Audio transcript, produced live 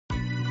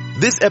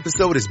This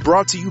episode is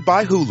brought to you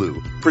by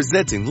Hulu,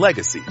 presenting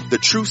Legacy, the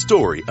true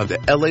story of the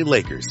LA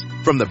Lakers.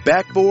 From the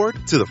backboard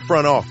to the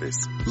front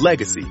office,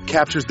 Legacy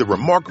captures the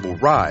remarkable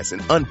rise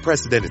and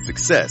unprecedented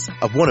success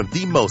of one of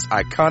the most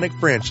iconic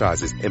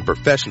franchises in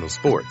professional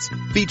sports.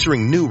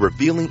 Featuring new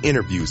revealing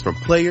interviews from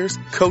players,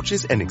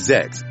 coaches, and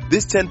execs,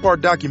 this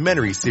 10-part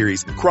documentary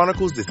series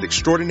chronicles this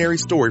extraordinary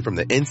story from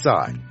the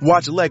inside.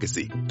 Watch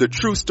Legacy, the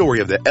true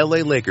story of the LA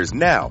Lakers,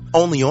 now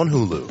only on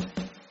Hulu.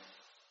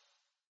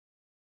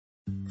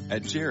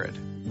 At Jared,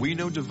 we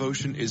know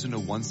devotion isn't a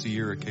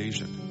once-a-year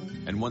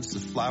occasion. And once the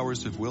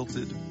flowers have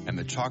wilted and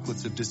the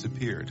chocolates have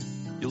disappeared,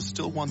 you'll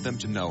still want them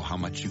to know how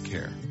much you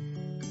care.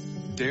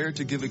 Dare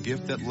to give a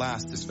gift that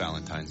lasts this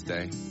Valentine's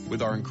Day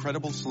with our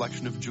incredible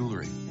selection of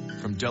jewelry.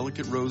 From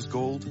delicate rose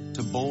gold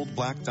to bold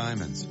black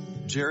diamonds,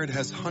 Jared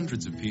has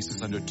hundreds of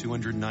pieces under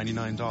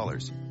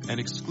 $299 and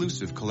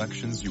exclusive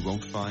collections you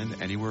won't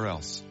find anywhere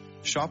else.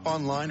 Shop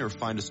online or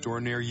find a store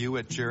near you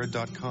at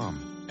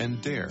jared.com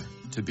and dare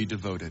to be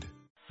devoted.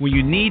 When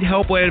you need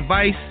help or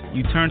advice,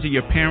 you turn to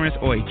your parents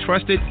or a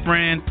trusted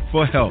friend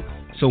for help.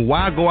 So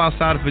why go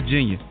outside of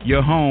Virginia,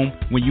 your home,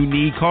 when you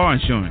need car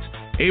insurance?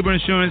 Able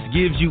Insurance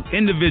gives you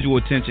individual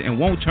attention and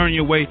won't turn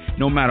you away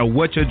no matter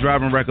what your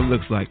driving record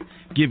looks like.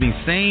 Giving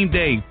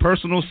same-day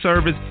personal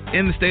service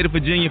in the state of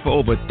Virginia for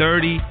over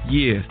 30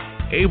 years.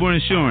 Able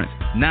Insurance,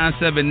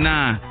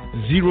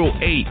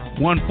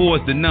 979-0814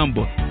 is the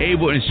number.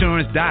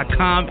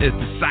 AbleInsurance.com is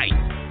the site.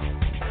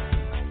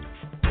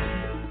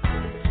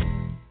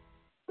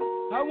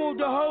 I want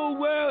the whole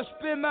world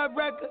spin my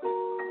record.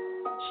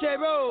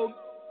 Cheryl,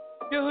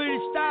 the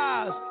Hooded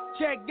Styles,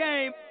 check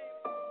game,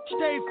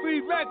 stay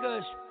free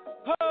records.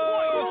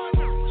 Oh,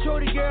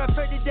 shorty girl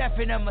afraid to death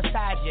and I'm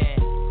massaging.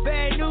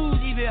 Bad news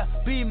even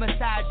be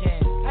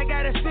massaging. I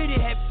got a city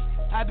head,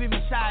 I be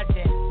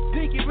massaging.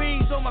 Pinky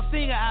rings on my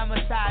finger, I'm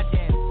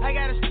massaging. I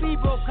got a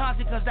speedboat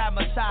concert cause I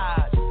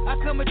massage. I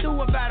coming through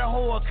about a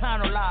whole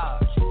Econo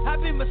Lodge. I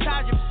be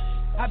massaging.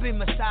 I be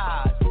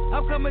massaged.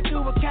 I'm coming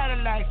through with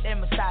Cadillacs and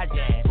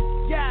massaging.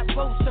 Got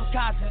boats, I'm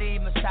constantly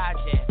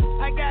massaging.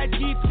 I got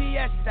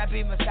GPS, I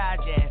be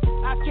massaging.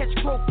 I catch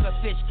croaker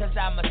fish cause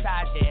I'm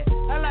massaging.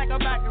 I like a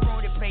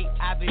macaroni plate,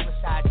 I be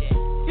massaging.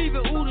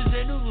 Even oodles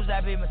and noodles, I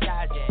be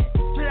massaging.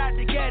 Straight out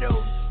the ghetto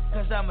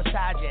cause I'm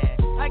massaging.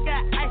 I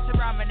got ice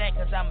around my neck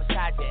cause I'm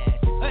massaging.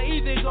 Or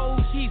even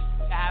gold teeth,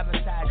 I'm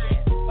massaging.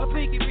 A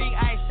pinky ring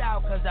iced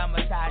out cause I'm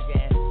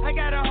massaging. I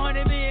got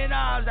 $100 million,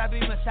 I be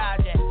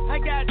massaging. I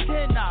got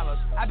 $10,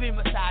 I be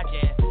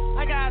massaging.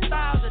 I got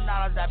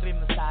 $1,000, I be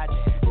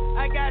massaging.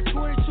 I got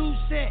 22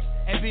 cents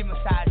and be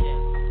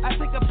massaging. I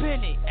take a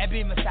penny and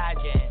be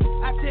massaging.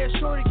 I tell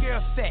shorty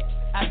girl fat,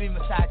 I be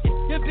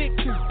massaging. The big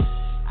two,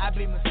 I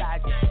be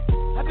massaging.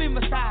 I be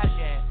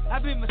massaging, I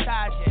be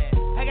massaging.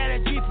 I got a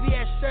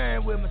GPS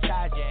stern with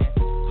massaging.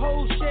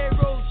 Whole share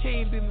road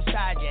chain be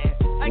massaging.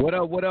 What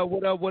up,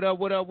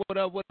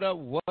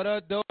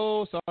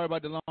 though? Sorry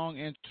about the long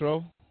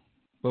intro,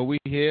 but we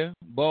here.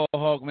 Ball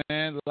Hawk,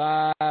 man,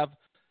 live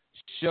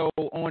show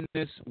on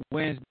this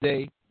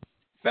Wednesday,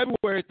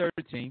 February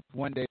 13th,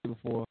 one day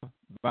before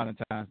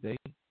Valentine's Day.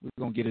 We're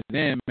going to get it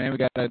in, man. We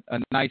got a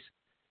nice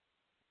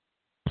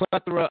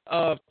plethora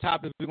of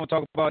topics we're going to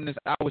talk about in this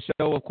hour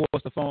show. Of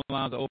course, the phone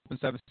lines are open,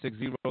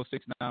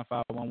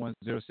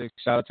 760-695-1106.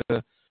 Shout out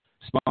to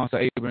sponsor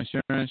Able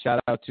Insurance. Shout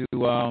out to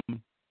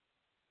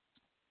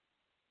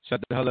Shut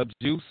the Hell Up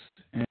Juice.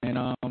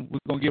 And we're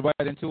going to get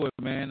right into it,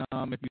 man.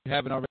 If you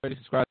haven't already,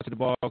 subscribe to the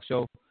Ball Hawk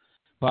Show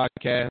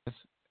podcast,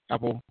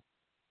 Apple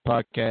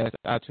Podcast,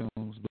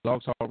 iTunes,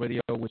 Blog Talk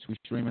Radio, which we're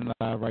streaming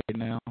live right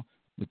now,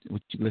 which you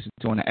can listen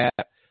to on the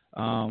app.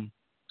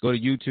 Go to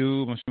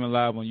YouTube. I'm streaming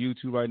live on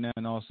YouTube right now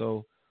and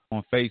also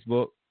on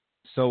Facebook.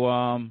 So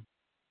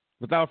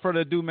without further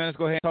ado, man, let's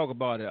go ahead and talk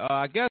about it.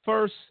 I guess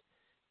first,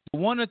 you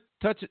want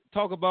to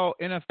talk about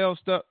NFL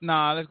stuff?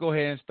 Nah, let's go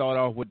ahead and start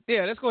off with the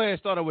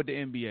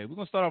NBA. We're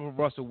going to start off with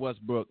Russell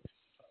Westbrook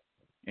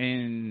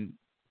and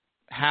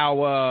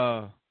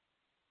how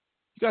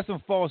you got some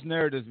false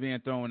narratives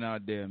being thrown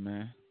out there,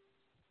 man.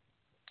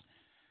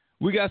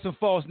 We got some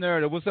false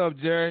narratives. What's up,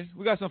 Jerry?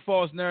 We got some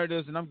false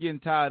narratives, and I'm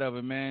getting tired of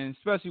it, man,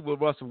 especially with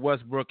Russell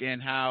Westbrook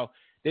and how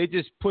they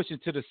just pushing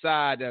to the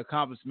side the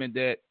accomplishment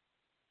that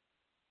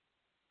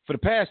for the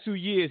past 2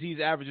 years he's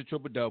averaged a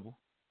triple-double.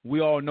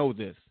 We all know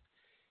this.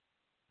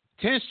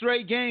 10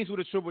 straight games with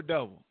a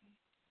triple-double.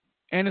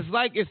 And it's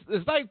like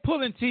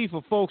pulling teeth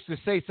for folks to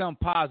say something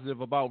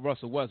positive about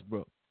Russell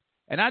Westbrook.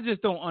 And I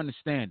just don't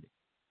understand it.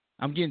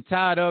 I'm getting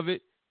tired of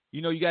it.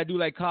 You know, you got to do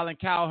like Colin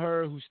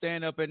Cowherd, who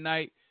stand up at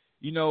night.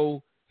 You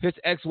know, his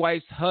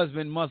ex-wife's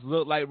husband must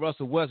look like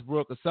Russell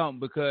Westbrook or something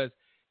because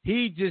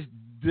he just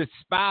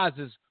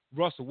despises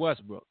Russell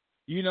Westbrook.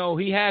 You know,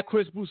 he had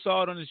Chris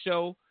Broussard on the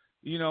show,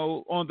 you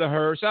know, on the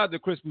Herd. Shout out to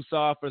Chris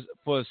Broussard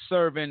for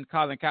serving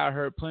Colin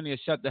Cowherd plenty of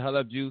Shut the Hell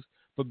Up Juice,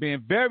 for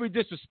being very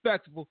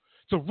disrespectful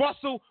to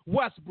Russell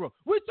Westbrook.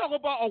 We talk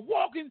about a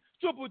walking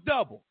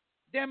triple-double.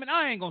 Damn it,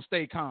 I ain't going to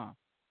stay calm.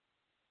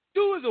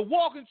 Dude is a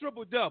walking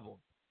triple-double.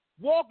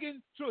 walk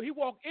in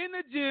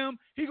the gym,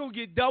 he going to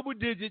get double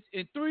digits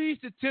in 3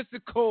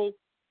 statistical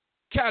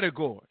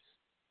categories.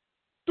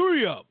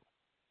 3 of them.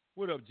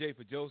 What up, Jay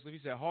for Joseph? He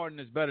said Harden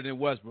is better than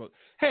Westbrook.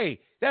 Hey,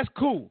 that's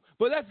cool.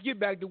 But let's get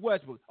back to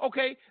Westbrook.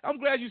 Okay, I'm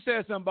glad you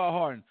said something about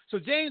Harden. So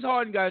James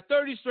Harden got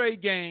 30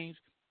 straight games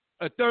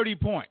of 30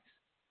 points.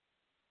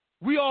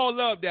 We all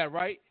love that,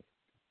 right?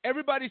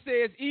 Everybody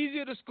says it's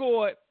easier to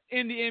score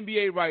in the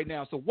NBA right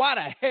now. So why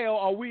the hell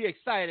are we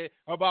excited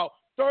about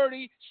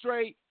 30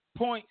 straight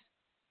points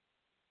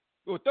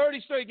or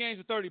 30 straight games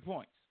with 30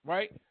 points,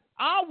 right?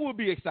 I will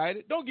be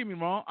excited. Don't get me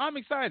wrong. I'm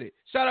excited.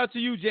 Shout out to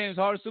you, James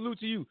Harden. Salute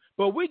to you.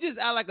 But we just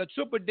act like a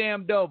triple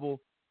damn double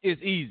is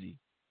easy.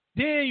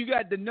 Then you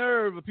got the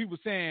nerve of people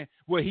saying,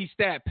 well, he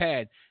stat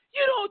pad.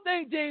 You don't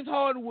think James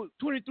Harden with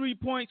 23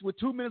 points with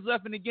 2 minutes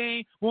left in the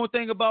game won't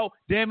think about,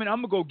 damn it,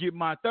 I'm going to go get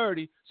my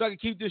 30 so I can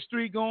keep this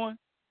streak going?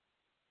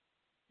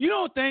 You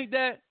don't think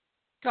that?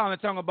 Kind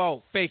of talking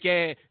about fake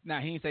ass. Nah,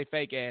 he didn't say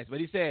fake ass, but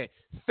he said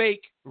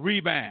fake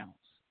rebounds.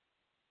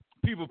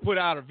 People put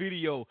out a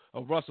video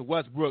of Russell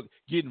Westbrook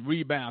getting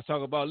rebounds,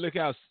 talking about look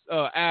how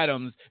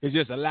Adams is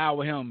just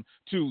allowing him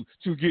to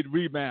get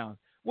rebounds.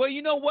 Well,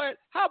 you know what?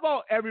 How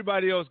about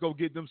everybody else go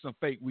get them some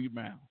fake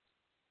rebounds?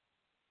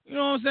 You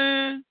know what I'm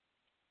saying?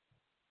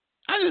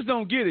 I just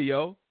don't get it,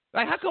 yo.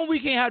 Like, how come we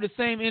can't have the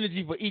same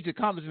energy for each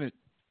accomplishment?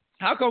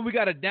 How come we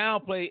got to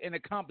downplay an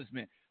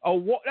accomplishment?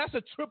 That's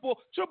a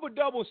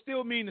triple-double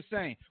still mean the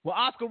same. When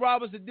Oscar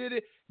Robertson did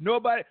it,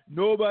 nobody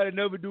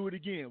never do it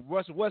again.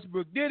 Russell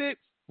Westbrook did it,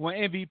 won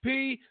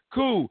MVP,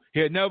 cool.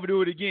 He'll never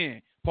do it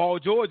again. Paul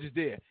George is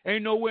there.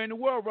 Ain't nowhere in the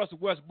world Russell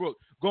Westbrook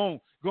going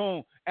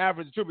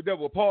average a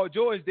triple-double. Paul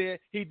George there.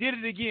 He did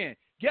it again.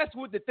 Guess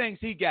what the things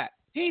he got?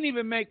 He didn't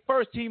even make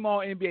first team all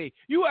NBA.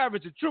 You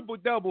average a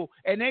triple-double,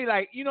 and they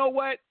like, you know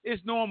what?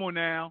 It's normal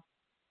now.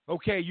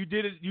 Okay, you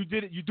did it.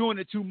 You're doing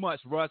it too much,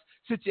 Russ.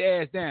 Sit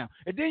your ass down.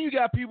 And then you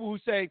got people who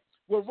say,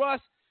 well,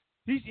 Russ,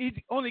 he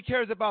only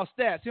cares about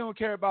stats. He don't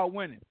care about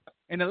winning.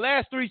 In the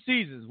last 3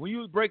 seasons, when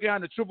you break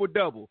down the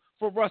triple-double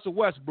for Russell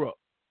Westbrook,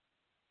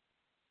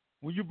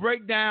 when you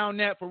break down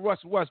that for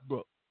Russell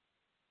Westbrook,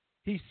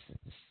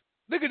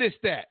 look at this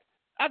stat.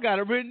 I got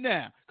it written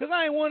down because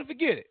I ain't want to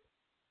forget it.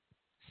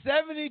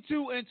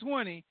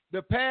 72-20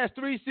 the past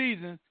 3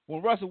 seasons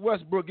when Russell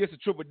Westbrook gets a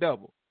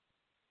triple-double.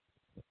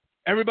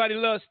 Everybody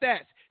loves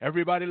stats.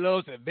 Everybody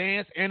loves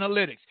advanced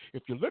analytics.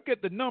 If you look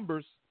at the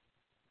numbers,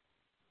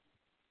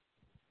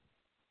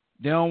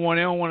 they don't want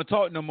to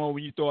talk no more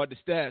when you throw out the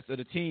stats or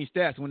the team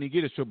stats when he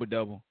get a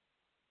triple-double.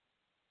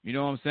 You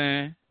know what I'm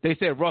saying? They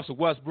said Russell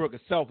Westbrook a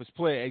selfish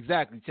player.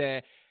 Exactly,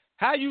 Chad.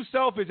 How you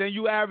selfish and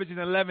you averaging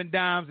 11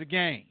 dimes a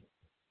game?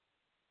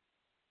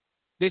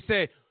 They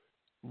said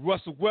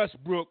Russell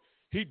Westbrook,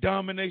 he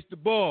dominates the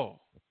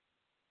ball.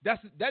 That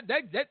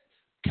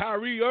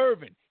Kyrie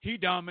Irving, he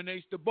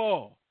dominates the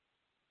ball.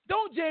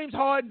 Don't James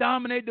Harden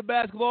dominate the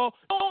basketball?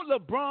 Don't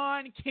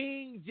LeBron,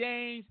 King,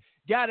 James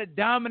got to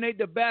dominate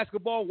the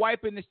basketball,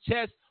 wiping his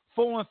chest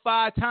 4 and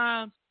 5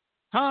 times?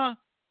 Huh?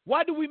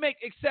 Why do we make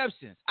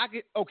exceptions? I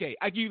give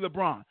you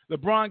LeBron.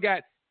 LeBron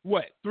got,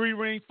 3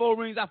 rings, 4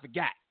 rings? I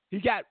forgot. He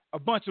got a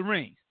bunch of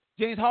rings.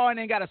 James Harden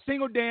ain't got a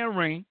single damn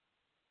ring.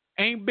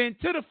 Ain't been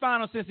to the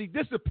finals since he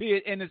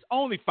disappeared in his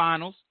only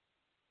finals.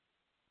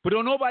 But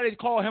don't nobody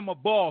call him a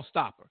ball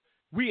stopper.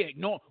 We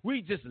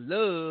just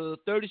love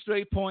 30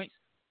 straight points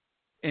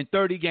in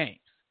 30 games.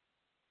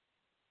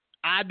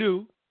 I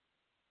do.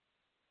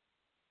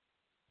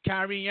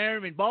 Kyrie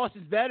Irving.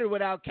 Boston's better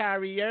without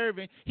Kyrie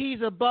Irving.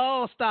 He's a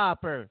ball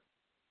stopper.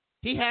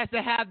 He has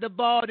to have the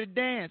ball to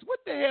dance. What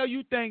the hell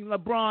you think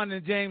LeBron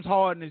and James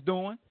Harden is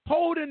doing?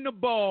 Holding the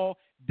ball,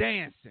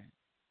 dancing.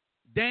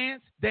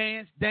 Dance,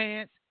 dance,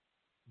 dance,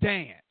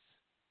 dance,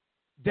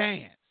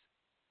 dance.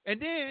 And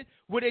then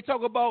what they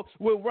talk about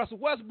with Russell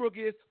Westbrook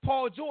is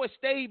Paul George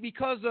stayed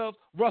because of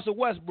Russell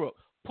Westbrook.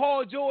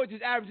 Paul George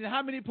is averaging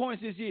how many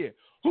points this year?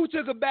 Who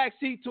took a back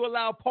seat to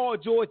allow Paul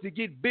George to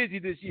get busy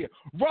this year?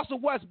 Russell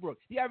Westbrook.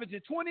 He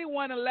averaging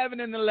 21, 11,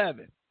 and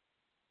 11.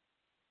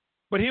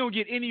 But he don't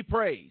get any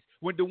praise.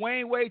 When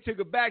Dwayne Wade took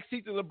a back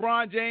seat to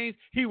LeBron James,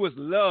 he was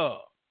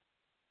loved.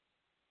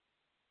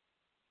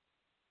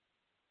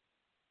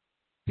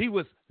 He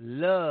was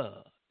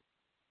loved.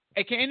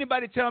 Hey, can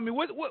anybody tell me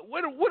what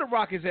the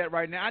Rockets at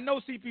right now? I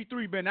know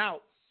CP3 been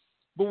out,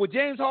 but with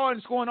James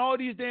Harden scoring all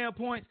these damn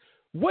points,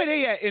 where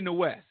they at in the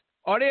West?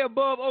 Are they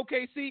above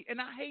OKC? And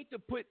I hate to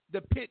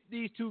pit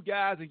these two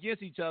guys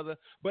against each other,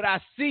 but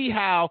I see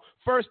how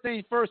first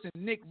things first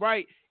and Nick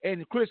Wright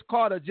and Chris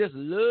Carter just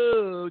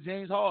love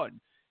James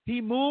Harden.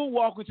 He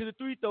moonwalking to the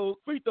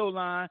free throw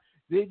line.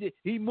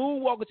 He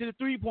moonwalking to the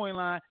three-point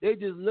line. They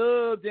just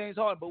love James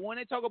Harden. But when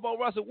they talk about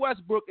Russell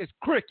Westbrook, it's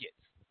crickets.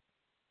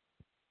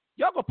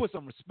 Y'all gonna put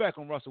some respect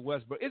on Russell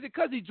Westbrook. Is it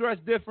because he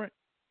dressed different?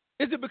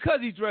 Is it because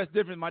he dressed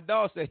different? My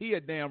dog said he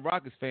a damn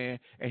Rockets fan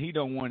and he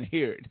don't want to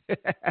hear it.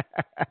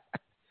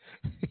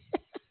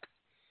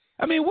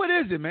 I mean, what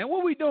is it, man?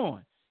 What we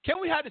doing? Can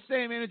we have the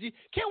same energy?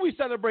 Can we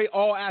celebrate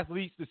all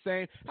athletes the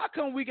same? How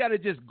come we got to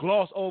just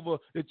gloss over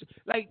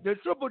the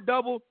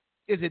triple-double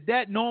Is it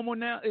that normal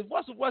now? Is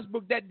Russell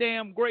Westbrook that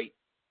damn great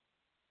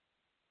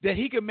that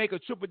he can make a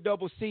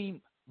triple-double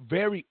seem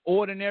very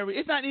ordinary?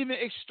 It's not even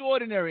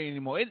extraordinary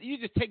anymore. You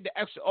just take the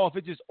extra off.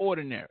 It's just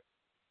ordinary.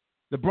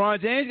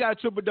 LeBron James got a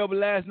triple-double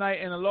last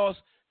night in a loss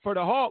for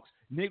the Hawks.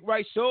 Nick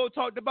Wright Show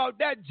talked about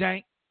that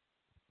jank.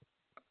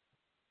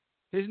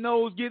 His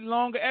nose getting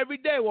longer every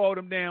day with all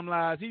them damn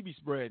lies he be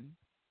spreading.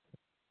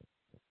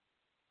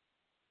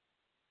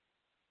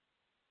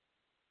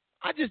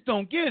 I just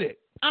don't get it.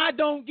 I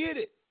don't get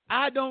it.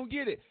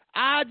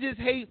 I just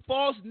hate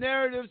false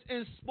narratives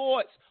in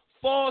sports.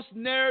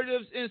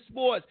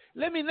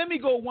 Let me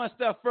go one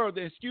step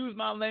further. Excuse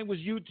my language,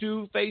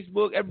 YouTube,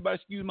 Facebook, everybody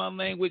excuse my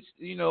language.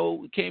 You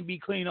know, it can't be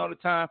clean all the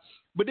time.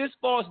 But this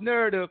false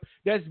narrative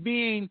that's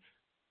being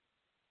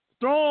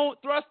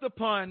thrust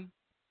upon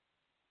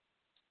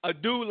a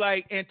dude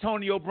like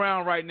Antonio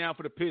Brown right now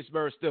for the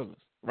Pittsburgh Steelers,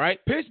 right?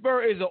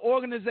 Pittsburgh is an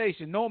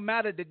organization, no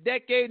matter the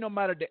decade, no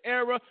matter the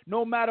era,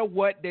 no matter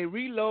what, they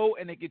reload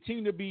and they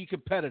continue to be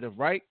competitive,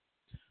 right?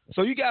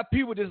 So you got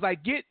people just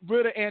like, get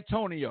rid of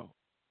Antonio.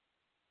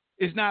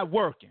 It's not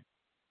working.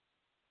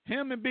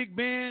 Him and Big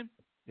Ben,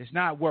 it's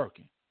not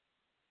working.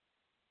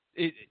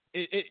 It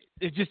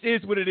just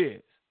is what it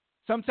is.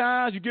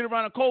 Sometimes you get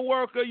around a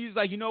coworker, you're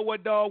like, you know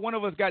what, dog? One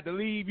of us got to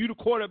leave. You the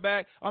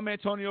quarterback. I'm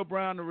Antonio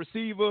Brown, the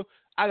receiver.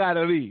 I got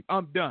to leave.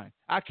 I'm done.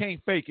 I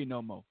can't fake it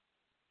no more.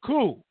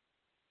 Cool.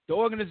 The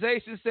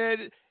organization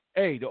said,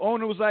 hey, the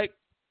owner was like,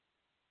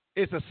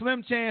 it's a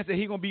slim chance that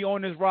he's going to be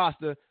on this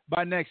roster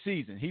by next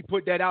season. He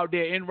put that out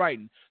there in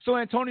writing. So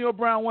Antonio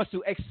Brown wants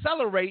to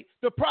accelerate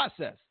the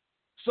process.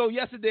 So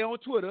yesterday on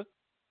Twitter,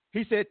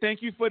 he said,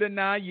 thank you for the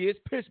 9 years,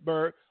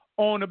 Pittsburgh,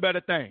 on the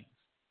better things.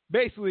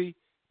 Basically,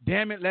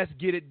 damn it, let's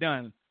get it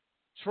done.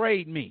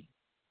 Trade me.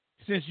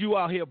 Since you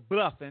out here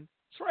bluffing,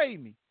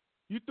 trade me.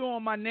 You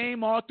throwing my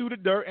name all through the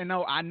dirt, and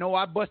I know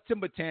I bust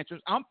timber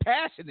tantrums. I'm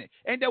passionate.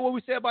 Ain't that what we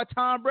said about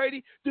Tom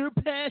Brady? They're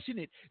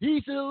passionate.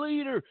 He's a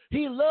leader.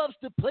 He loves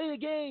to play the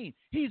game.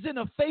 He's in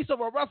the face of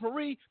a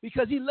referee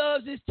because he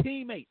loves his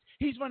teammates.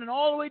 He's running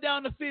all the way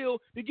down the field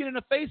to get in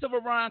the face of a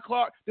Ryan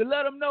Clark to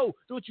let him know,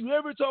 don't you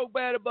ever talk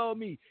bad about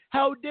me.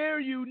 How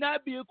dare you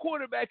not be a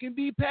quarterback and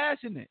be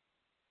passionate?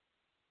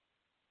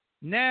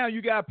 Now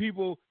you got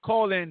people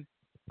calling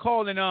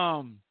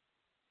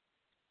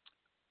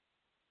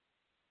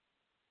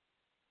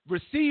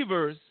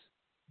receivers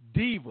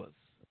divas.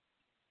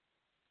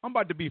 I'm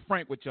about to be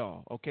frank with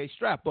y'all, okay?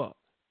 Strap up.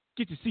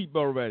 Get your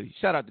seatbelt ready.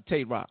 Shout out to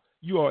Tate Rock.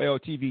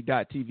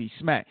 URLTV.tv.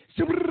 Smack.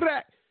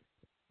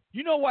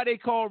 You know why they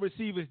call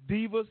receivers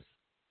divas?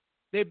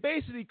 They're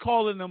basically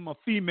calling them a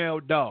female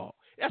dog.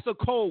 That's a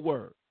code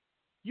word.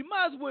 You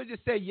might as well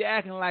just say you're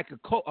acting like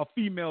a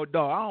female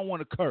dog. I don't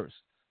want to curse.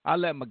 I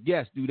let my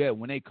guests do that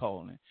when they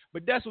call in.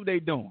 But that's what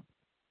they doing.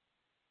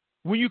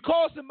 When you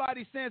call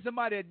somebody, saying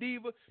somebody a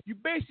diva, you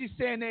basically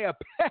saying they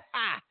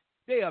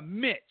a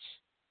Mitch.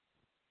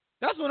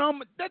 That's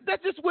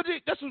just what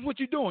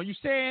you're doing. You're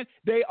saying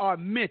they are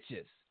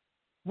Mitches.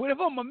 Well, if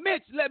I'm a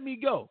Mitch, let me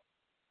go.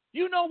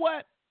 You know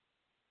what?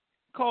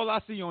 Call,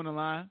 I see you on the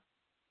line.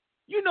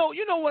 You know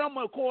what I'm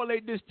gonna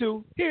correlate this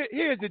to?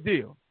 Here's the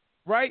deal,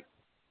 right?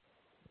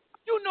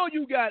 You know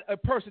you got a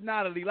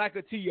personality like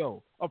a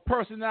T.O., a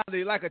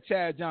personality like a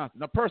Chad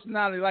Johnson, a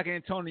personality like an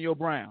Antonio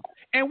Brown.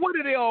 And what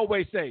do they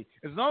always say?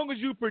 As long as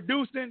you're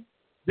producing,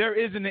 there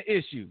isn't an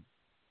issue,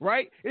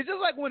 right? It's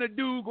just like when a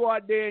dude go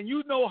out there and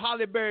you know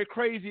Halle Berry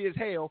crazy as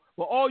hell,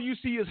 but all you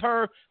see is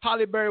her,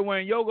 Halle Berry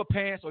wearing yoga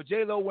pants or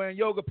J-Lo wearing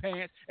yoga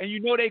pants, and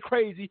you know they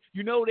crazy,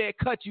 you know they'll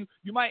cut you.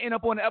 You might end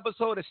up on an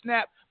episode of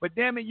Snap, but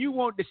damn it, you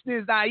want the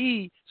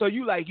sniz-ie, so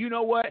you like, you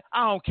know what?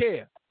 I don't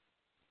care.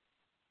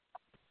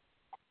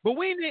 But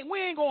we ain't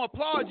going to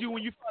applaud you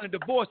when you finally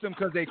divorce them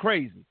because they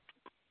crazy.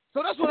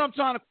 So that's what I'm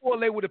trying to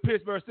correlate with the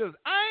Pittsburgh Steelers.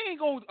 I ain't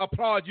going to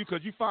applaud you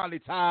because you finally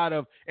tired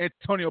of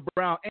Antonio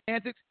Brown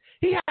antics.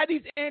 He had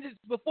these antics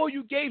before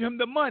you gave him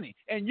the money.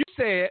 And you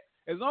said,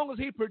 as long as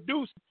he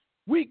produced,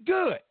 we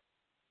good.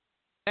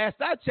 Last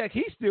I checked,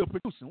 he's still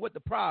producing. What the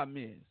problem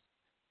is?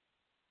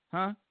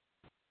 Huh?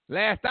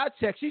 Last I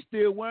checked, she's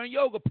still wearing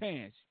yoga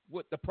pants.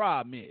 What the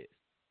problem is?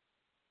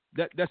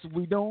 That's what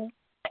we doing?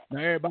 Now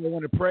everybody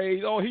want to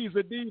praise, oh, he's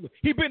a diva.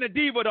 He been a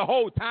diva the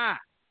whole time.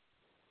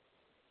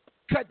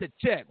 Cut the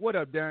check. What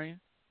up, Darian?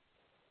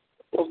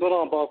 What's going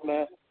on, boss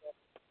man?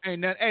 Hey,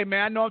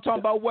 man, I know I'm talking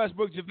about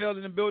Westbrook. JaVale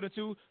in the building,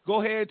 too.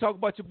 Go ahead and talk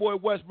about your boy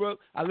Westbrook.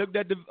 I looked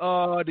at the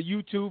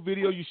YouTube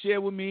video you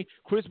shared with me.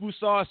 Chris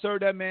Broussard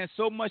served that man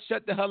so much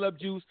shut the hell up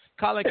juice.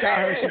 Colin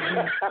Cowherd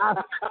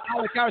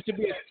should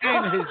be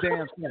ashamed of his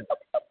damn self.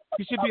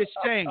 He should be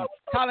ashamed.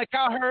 Colin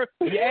Cowherd,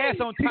 your ass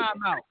on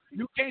timeout.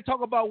 You can't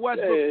talk about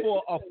Westbrook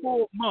for a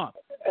full month.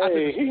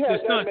 Hey, he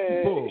had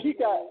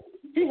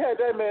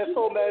that man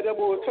so mad that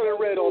boy turned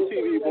red on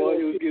TV, boy.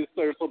 He was getting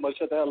served so much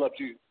shut the hell up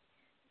juice.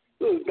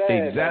 It was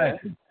bad.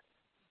 Exactly. Man.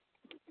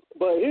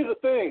 But here's the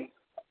thing.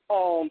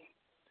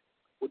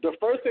 The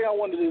first thing I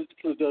wanted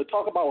to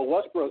talk about with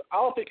Westbrook, I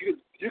don't think you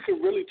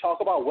could really talk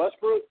about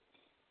Westbrook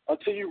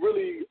until you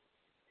really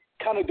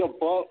kind of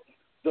debunk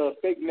the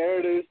fake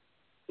narrative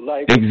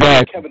like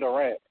Kevin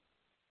Durant.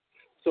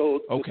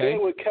 So the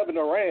thing with Kevin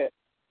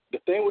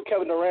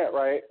Durant,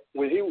 right?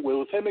 When it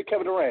was him and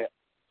Kevin Durant,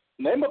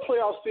 name a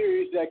playoff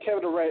series that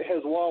Kevin Durant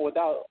has won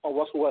without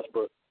Russell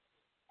Westbrook.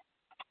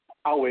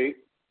 I'll wait.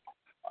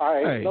 All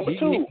right, number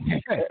two.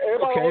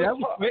 Everybody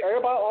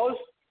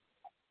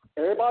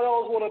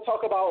always want to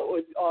talk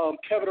about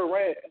Kevin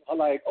Durant,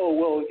 like, oh,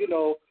 well, you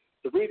know,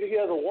 the reason he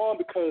hasn't won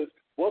because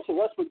Russell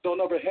Westbrook don't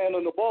ever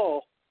handle the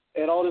ball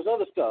and all this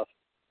other stuff.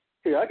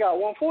 Here, I got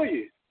one for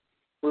you.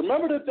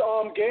 Remember the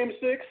Game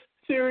 6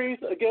 series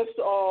against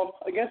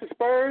the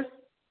Spurs?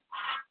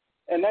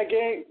 And that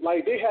game,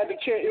 like, they had the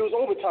chance. It was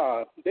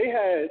overtime. They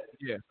had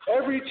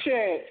every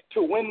chance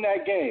to win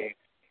that game.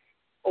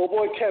 Oh,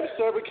 boy,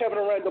 serving Kevin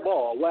Durant the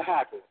ball. What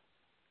happened?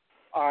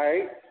 All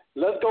right,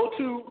 let's go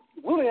to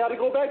 – we don't have to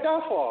go back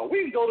that far.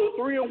 We can go to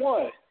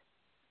 3-1.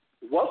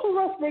 Russell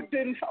Westbrook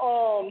didn't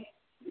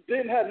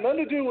have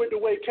nothing to do with the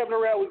way Kevin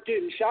Durant was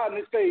getting shot in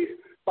his face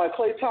by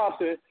Klay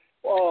Thompson,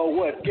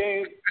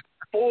 game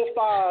 4,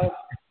 5,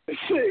 and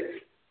 6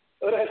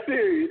 of that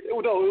series. It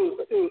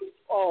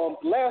was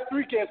last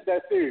 3 games of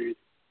that series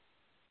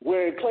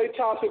where Klay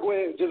Thompson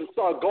just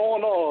started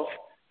going off.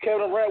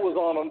 Kevin Durant was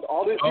on him,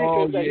 all this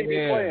defense that he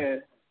was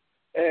playing,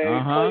 and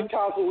Klay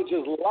Thompson was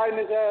just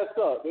lighting his ass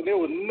up, and there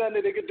was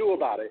nothing they could do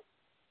about it.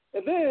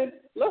 And then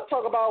let's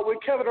talk about when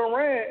Kevin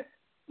Durant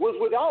was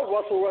without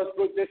Russell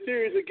Westbrook, that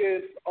series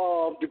against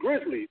the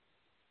Grizzlies.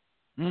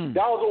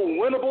 That was a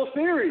winnable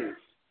series,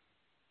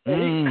 and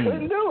he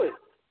couldn't do it.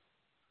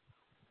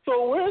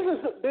 So where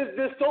is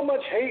there's so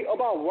much hate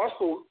about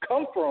Russell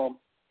come from,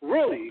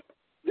 really?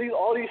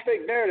 All these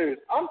fake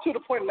narratives. I'm to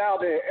the point now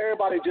that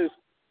everybody just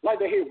like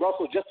to hate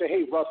Russell just to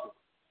hate Russell.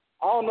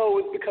 I don't know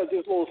if it's because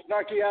his little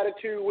snarky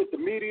attitude with the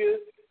media.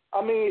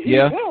 I mean, he's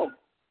him.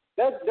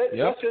 That's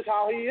just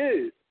how he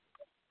is.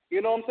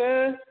 You know what I'm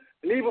saying?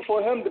 And even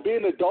for him to be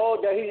the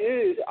dog that he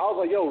is, I was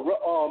like, yo,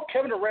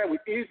 Kevin Durant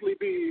would easily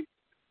be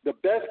the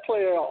best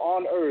player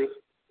on earth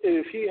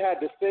if he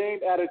had the same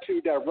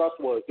attitude that Russ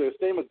was, the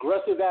same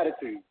aggressive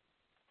attitude.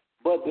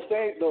 But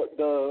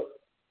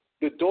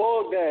the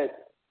dog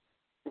that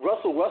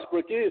Russell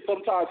Westbrook is,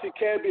 sometimes he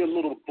can be a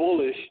little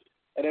bullish,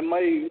 and it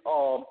may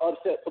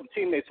upset some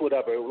teammates,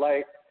 whatever.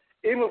 Like,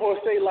 even for,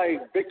 say,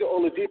 like Victor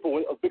Oladipo,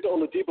 when Victor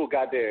Oladipo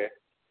got there,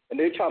 and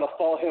they're trying to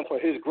fault him for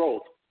his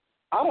growth.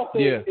 I don't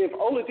think if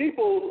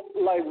Oladipo,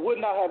 like, would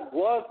not have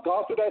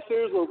gone through that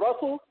series with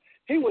Russell,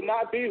 he would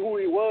not be who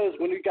he was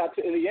when he got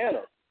to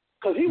Indiana.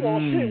 Because he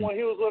won't shit when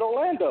he was with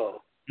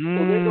Orlando. So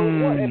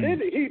and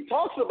then he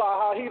talks about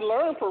how he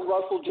learned from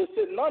Russell just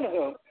sitting under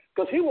him,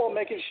 because he won't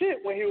make his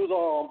shit when he was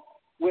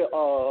with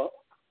Russell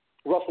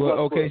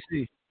Westbrook.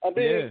 OKC. And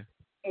then,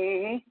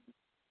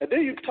 and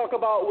then you talk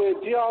about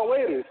with Dion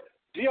Waiters.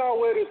 Dion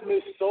Waiters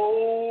missed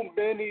so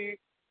many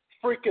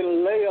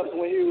freaking layups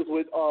when he was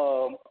with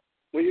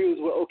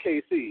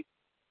OKC.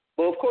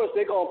 But of course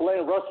they're gonna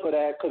blame Russ for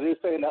that because they're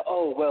saying that,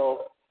 oh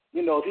well,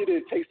 you know, if he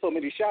didn't take so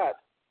many shots.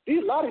 A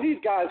lot of these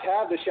guys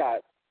have the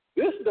shots.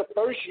 This is the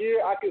first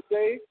year I could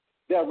say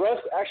that Russ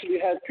actually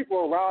has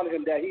people around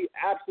him that he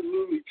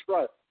absolutely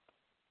trusts.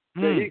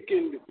 That he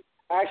can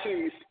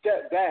actually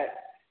step back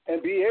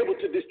and be able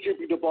to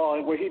distribute the ball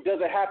and where he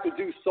doesn't have to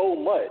do so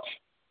much.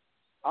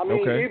 I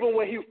mean, even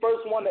when he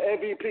first won the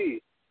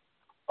MVP,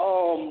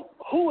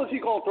 who was he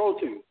going to throw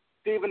to?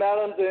 Steven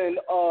Adams and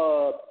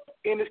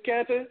Enes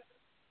Kanter?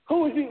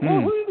 Who is he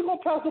going to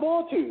pass the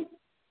ball to?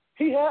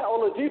 He had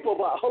Oladipo,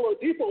 but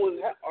Oladipo was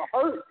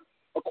hurt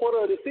a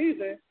quarter of the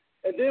season,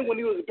 and then when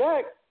he was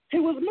back, he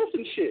was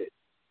missing shit.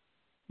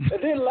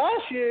 And then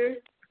last year,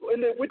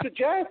 with the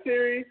Jazz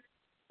series,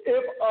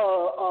 if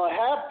a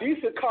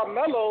half-decent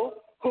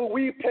Carmelo, who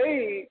we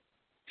paid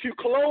to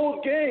close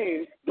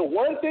games, the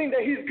one thing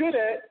that he's good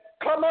at,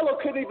 Carmelo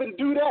couldn't even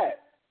do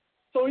that.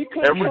 So he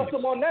couldn't trust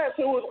him on that,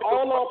 so it was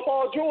all on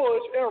Paul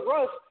George and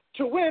Russ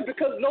to win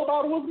because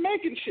nobody was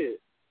making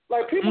shit.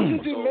 Like, people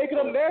just be making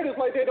them narratives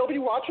like they don't be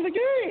watching the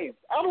game.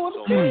 I don't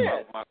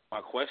understand. So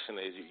my question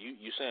is,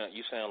 you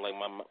sound like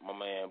my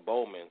man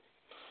Bowman,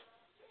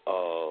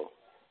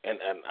 and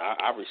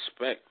I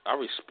respect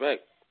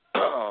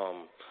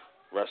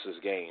Russ's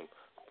game.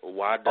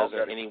 Why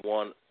doesn't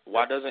anyone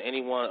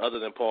other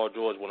than Paul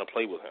George want to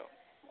play with him?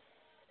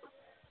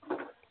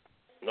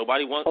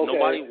 Nobody wants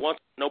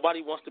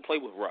to play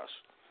with Russ.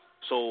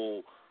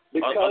 So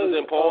because other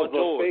than Paul of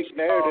George, the fake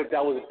narrative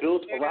that was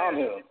built around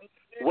him.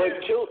 What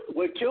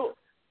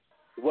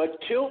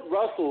killed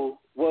Russell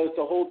was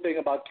the whole thing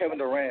about Kevin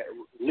Durant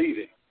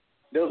leaving.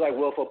 They was like,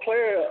 well, if a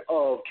player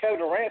of Kevin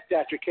Durant's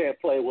stature can't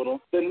play with him,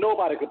 then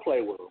nobody could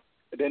play with him.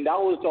 And then that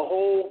was the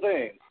whole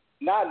thing,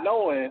 not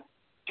knowing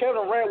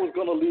Kevin Durant was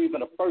going to leave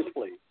in the first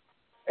place.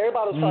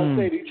 Everybody was trying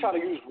to say that he's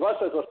trying to use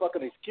Russ as a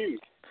fucking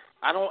excuse.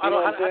 How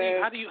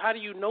do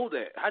you know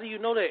that? How do you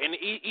know that? And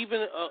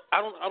even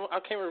I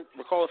can't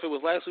recall if it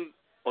was last week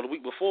or the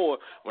week before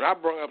when I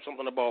brought up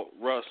something about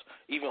Russ.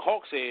 Even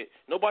Hawk said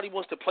nobody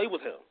wants to play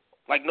with him.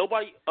 Like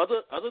nobody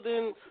other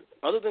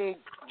than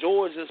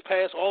George this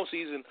past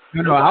offseason.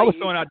 No, I was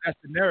throwing out that's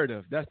the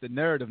narrative. That's the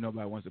narrative.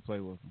 Nobody wants to play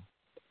with him.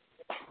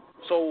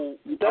 So,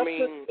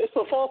 it's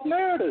a false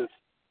narrative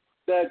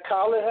that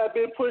Colin had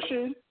been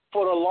pushing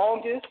for the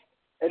longest,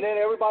 and then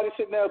everybody's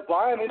sitting there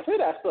buying into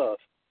that stuff.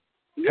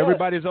 Yes,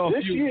 everybody's off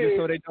mute, just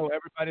so they know.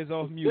 Everybody's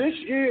off mute. This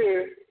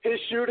year, his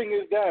shooting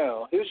is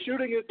down.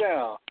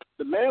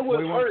 The man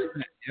was hurt.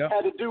 Yep.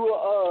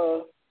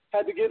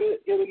 Had to get a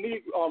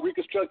knee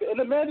reconstructed, and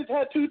the man just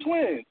had 2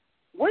 twins.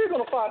 Where are you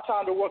gonna find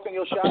time to work on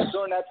your shot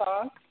during that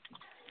time?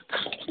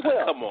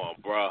 Well, come on,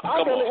 bro.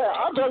 I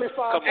barely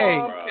find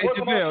time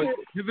working on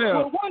shit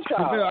with one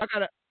child. JaVale, I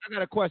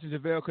got a question,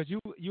 JaVale, because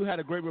you had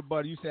a great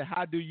rebuttal. You said,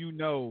 "How do you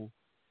know?"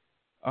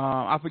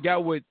 I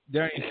forgot what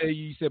Darian said.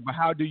 You said, "But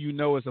how do you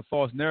know it's a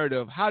false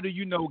narrative?" How do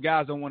you know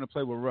guys don't want to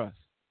play with Russ?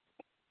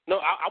 No,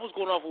 I was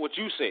going off of what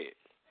you said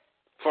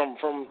from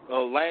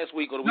last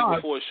week or the week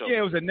before the show. Yeah,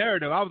 it was a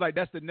narrative. I was like,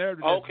 "That's the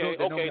narrative." Okay.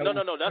 No.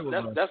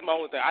 That's my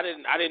only thing. I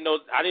didn't know.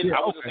 I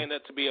wasn't saying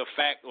that to be a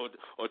fact or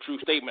true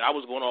statement. I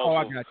was going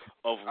off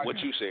of what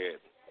you said.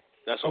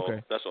 That's all.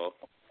 Okay. That's all.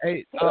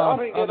 Hey,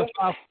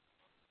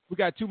 we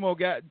got two more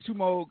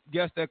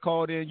guests that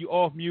called in. You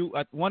off mute.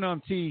 One of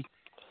them T,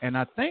 and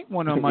I think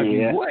one of them might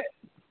be what?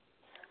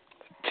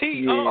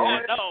 T. Oh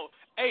no.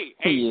 Hey,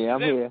 yeah,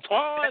 I'm here.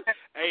 Twan.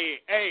 Hey,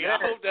 I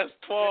hope that's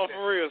Twan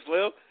for real,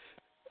 Slim.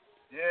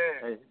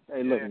 Yeah.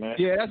 Hey, look, man.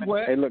 Yeah, that's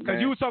what. Hey, look, because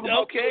man. you was talking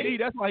about KD.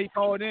 That's why he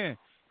called in.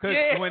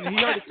 Because when he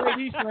heard the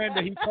KD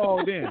slander, he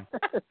called in.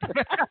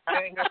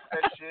 I ain't got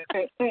that shit.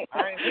 I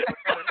ain't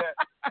got that.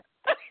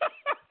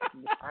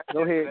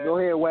 Go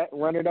ahead, Wet.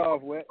 Run it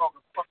off, Wet.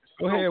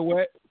 Go ahead,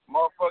 Wet.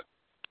 Motherfucker.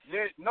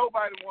 Yeah,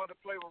 nobody wanted to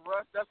play with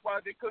Russ. That's why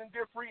they couldn't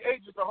get free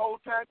agents the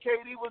whole time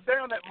KD was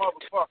down that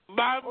motherfucker.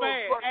 My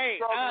man. Hey,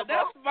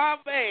 that's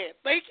my man.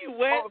 Thank you,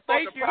 Wet.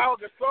 Thank you.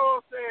 Paul Gasol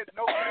said,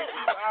 no, thank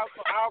you.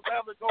 I'll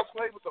rather go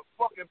play with the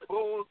fucking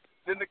Bulls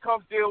than to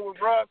come deal with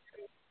Russ.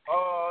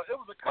 It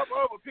was a couple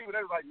other people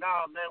that was like,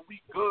 nah, man, we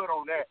good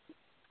on that.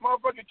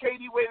 Motherfucking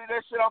KD waited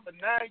that shit out for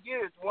 9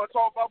 years. You want to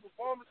talk about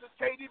performances?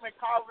 KD been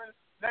calling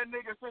that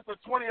nigga since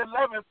the 2011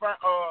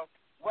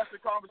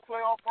 Western Conference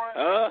playoff run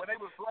when they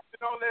was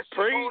blasting all that shit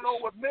going on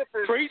with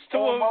Memphis. Preach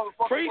to him,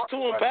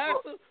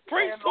 Pastor.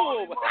 Preach to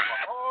him.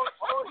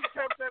 All he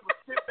kept saying was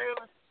Skip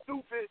Bayless,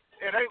 stupid.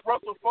 It ain't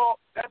Russell's fault.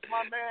 That's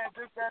my man,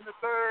 this and the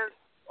third.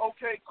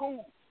 Okay,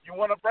 cool. You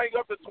want to bring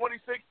up the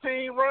 2016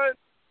 run?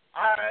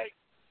 All right.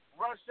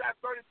 Russ shot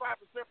 35%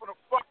 from the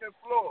fucking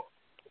floor.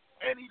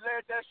 And he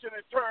led that shit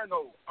in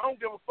turnovers. I don't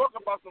give a fuck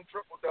about some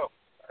triple-double.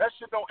 That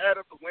shit don't add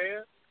up to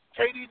wins.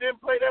 KD didn't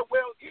play that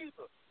well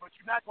either. But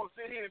you're not going to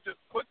sit here and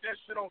just put that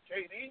shit on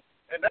KD,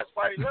 and that's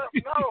why he left.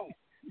 No.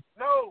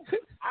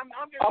 I'm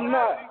getting tired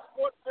of these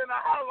sports center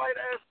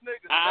highlight-ass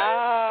niggas,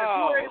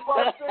 man.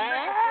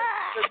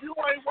 If you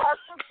ain't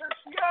watching since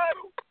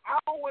Seattle,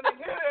 I don't want to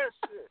hear that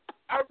shit.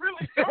 I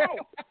really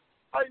don't.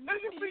 Like,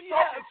 niggas be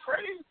talking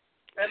crazy,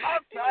 and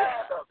I'm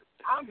tired of it.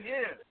 I'm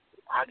here.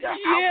 I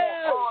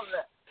want all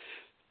that.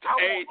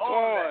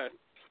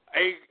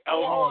 I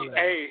want all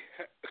that.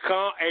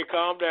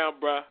 Calm down,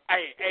 bro.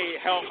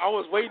 Hell, I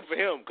was waiting for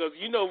him because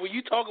you know when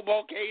you talk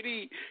about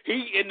KD,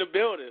 he in the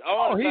building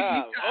all the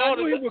time. I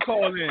knew he would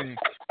call in.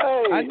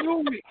 I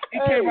knew he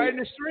came right in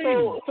the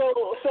stream.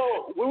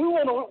 So when you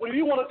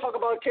want to talk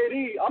about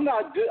KD, I'm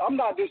not saying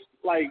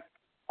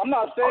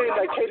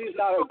that KD's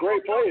not a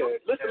great player.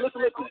 Listen.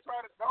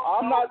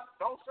 I'm not.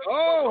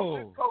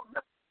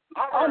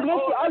 I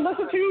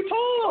listen to you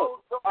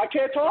talk. I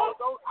can't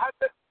talk.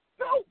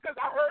 No, because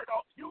I heard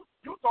you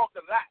talked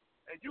a lot,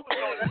 and you was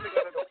throwing that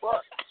nigga under the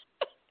bus.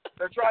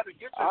 They're trying to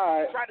get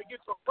some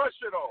Russ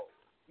shit on.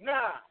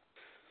 Nah,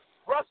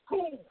 Russ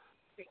cool.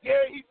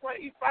 Yeah, he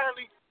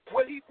finally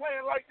what he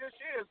playing like this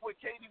year is what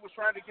KD was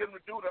trying to get him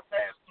to do the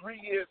past 3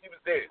 years he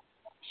was there.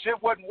 Shit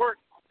wasn't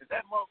working.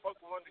 That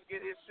motherfucker wanted to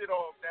get his shit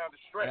off down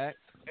the stretch,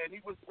 and he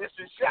was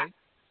missing shots.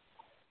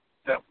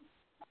 Simple.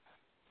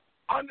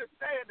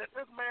 Understand that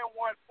this man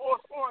won 4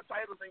 scoring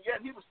titles, and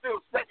yet he was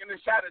still second in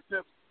shot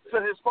attempts to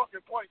his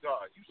fucking point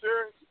guard. You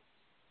serious?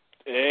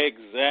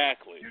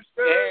 Exactly. You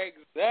serious?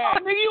 Exactly.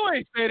 Oh, nigga, you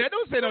ain't say that.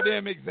 Don't say no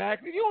damn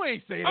exactly. You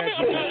ain't say that.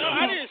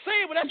 I didn't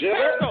say it, but that's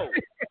fact though.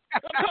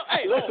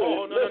 Hey,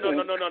 no.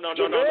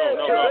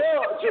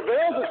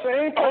 JaVale's the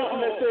same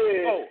person that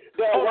said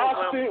that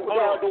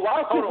the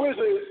Washington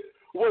Wizards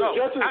was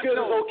just as good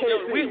as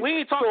OKC.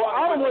 We ain't talking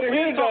about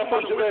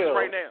the Wizards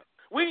right now.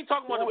 We ain't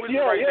talking about the Wizards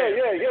right now.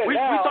 Yeah. We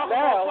talking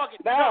about fucking.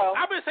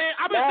 I've been saying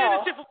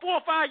this shit for 4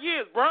 or 5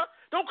 years, bro.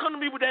 Don't come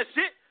to me with that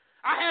shit.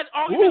 I had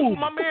arguments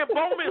with my man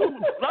Bowman, who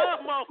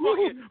love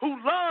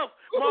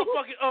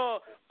motherfucking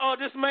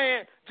this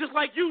man just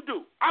like you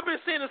do. I've been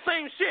saying the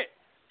same shit.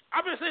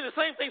 I've been saying the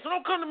same thing. So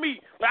don't come to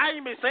me, but I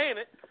ain't been saying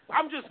it.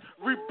 I'm just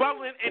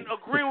rebutting and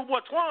agreeing with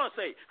what Twan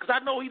say because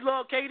I know he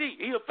love KD.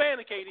 He a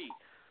fan of KD.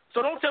 So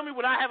don't tell me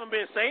what I haven't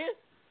been saying.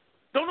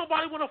 Don't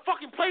nobody want to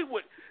fucking play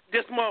with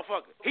this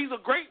motherfucker. He's a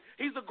great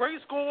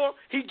scorer.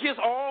 He gets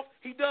off.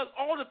 He does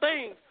all the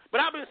things.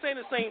 But I've been saying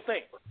the same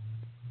thing.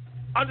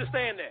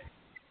 Understand that.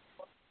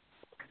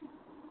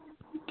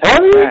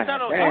 He's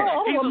not a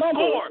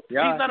scorer.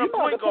 Yeah. He's not a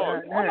point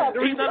guard.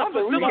 He's not a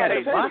facilitator. We got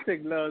his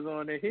boxing gloves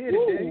on their head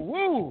today.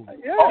 Woo!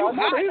 Yeah,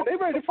 they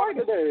ready to fight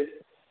today.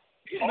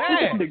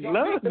 Man, the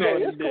gloves on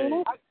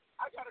today.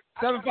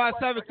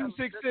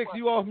 757-266.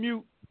 You off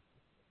mute?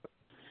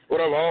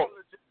 What up, Hawk?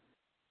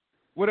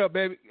 What up,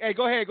 baby? Hey,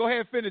 go ahead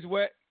and finish,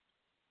 Wet.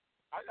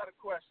 I got a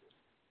question.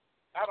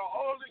 Out of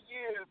all the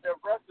years that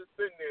Russ has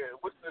been there,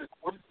 what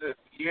is this,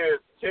 year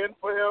 10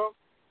 for him?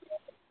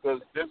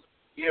 Because this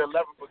year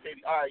 11 for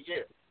KD. All right,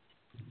 yeah.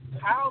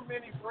 How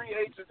many free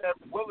agents have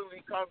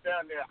willingly come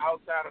down there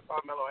outside of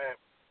Carmelo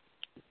Anthony?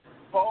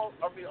 Paul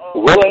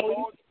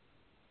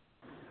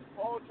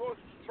George was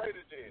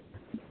traded there.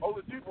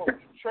 Oladipo was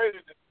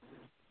traded there.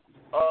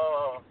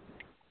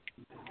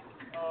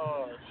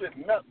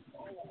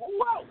 Who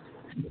else?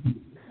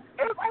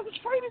 Everybody was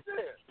traded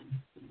there.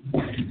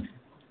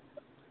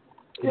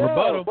 Yeah,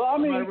 rebuttal. But I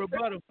mean,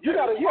 rebuttal. you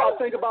gotta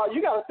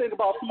think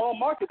about small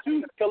market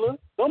too, killer.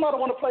 Nobody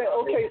want to play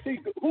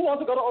OKC. Who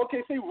wants to go to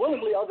OKC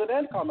willingly other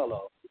than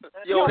Carmelo?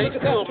 Yo, they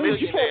still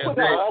millionaires.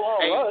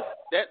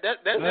 That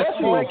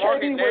small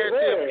market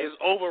narrative is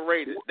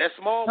overrated. That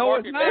small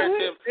market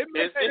narrative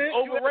is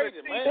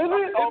overrated, man.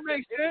 It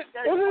makes sense.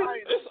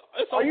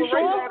 It's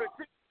overrated.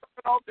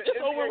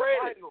 It's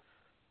overrated.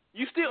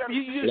 You still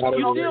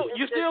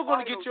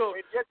gonna get your.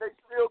 And yet they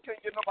still can't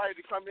get nobody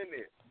to come in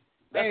there.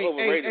 That's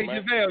overrated,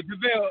 man.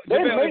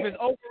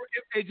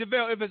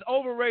 JaVale, if it's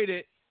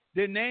overrated,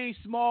 then name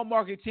small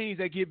market teams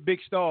that get big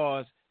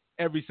stars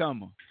every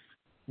summer,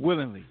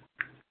 willingly.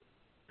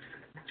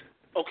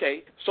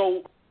 Okay,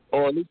 so.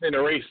 Or at least in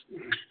the race.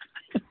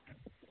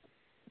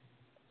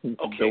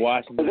 Okay. The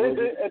Washington. Then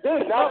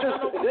not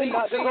just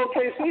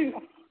OKC.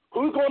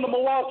 Who's going to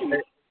Milwaukee?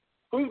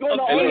 Who's going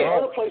to all the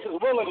other places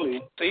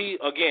willingly? See,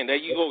 again, there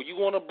you go. You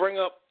want to bring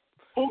up.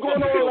 Who's going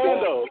to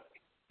Orlando?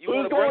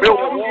 Who's going to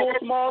all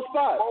these small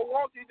spots?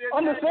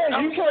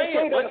 Understand, you can't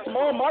say that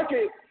small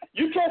market.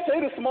 You can't say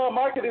the small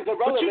market is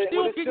irrelevant.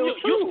 But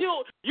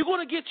you're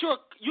going to get your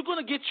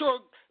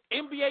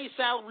NBA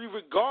salary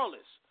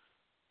regardless.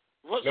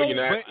 No, you're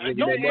not.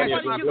 Nobody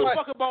gives a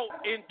fuck about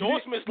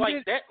endorsements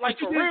like that. Like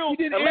for real. You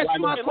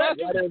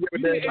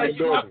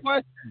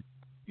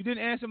didn't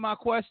answer my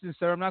question,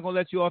 sir. I'm not going to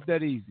let you off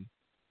that easy.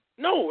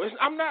 No,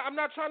 I'm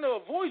not trying to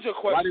avoid your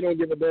question. Why they don't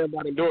give a damn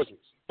about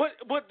endorsements? But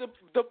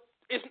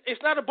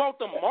it's not about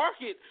the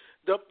market.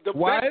 The best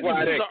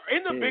pieces are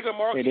in the bigger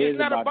market. It's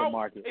not about the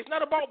market. It's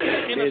not about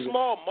being in a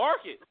small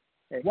market.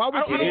 Not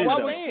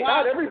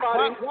everybody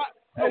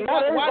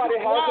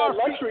has that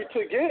luxury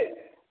to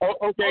get.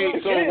 Okay,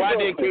 so why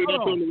didn't KD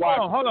come to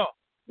Washington? Hold on.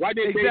 Why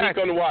didn't KD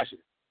come to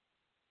Washington?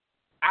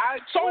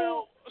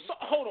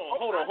 Hold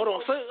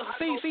on.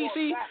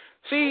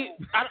 See,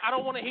 I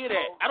don't want to hear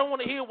that. I don't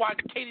want to hear why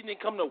KD didn't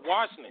come to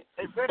Washington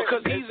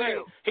because he's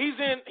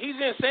in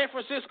San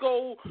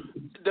Francisco,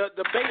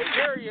 the Bay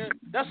Area.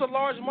 That's a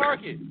large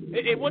market.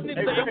 It wasn't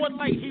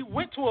like he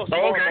went to a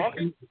small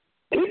market.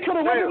 He could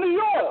have went to New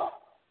York.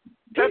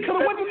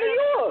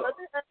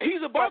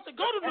 He's about to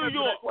go to New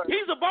York.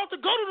 He's about to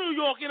go to New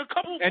York in a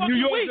couple of weeks. And New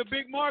York's weeks. a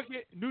big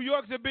market. New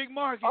York's a big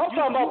market. I'm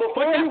talking about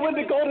before he went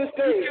to Golden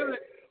State.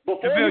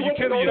 Before he went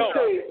to Golden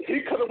State,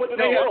 he could have went to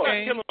New York.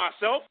 I'm not killing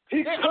myself.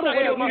 He could have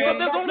went to New York.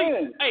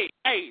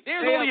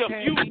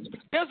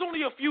 There's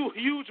only a few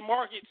huge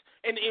markets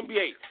in the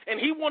NBA,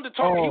 and he wanted to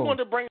talk. He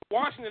wanted to bring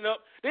Washington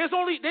up. There's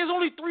only 3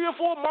 or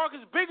 4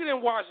 markets bigger than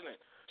Washington.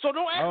 So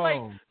don't act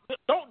like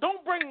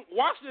don't bring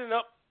Washington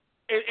up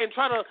and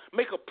try to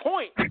make a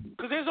point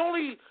because there's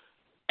only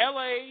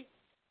L.A.,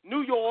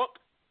 New York,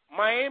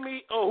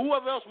 Miami, or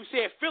whoever else we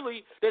said,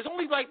 Philly. There's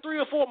only like 3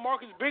 or 4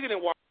 markets bigger than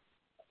Washington.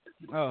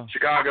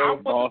 Chicago,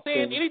 I wasn't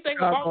saying anything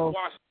about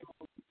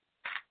Washington.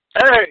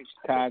 Hey,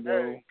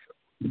 Chicago.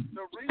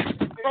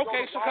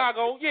 Okay,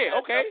 Chicago.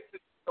 Yeah, okay.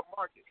 The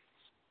market.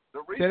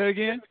 Say that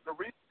again. The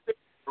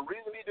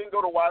reason he didn't go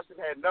to Washington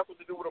had nothing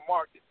to do with the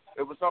market.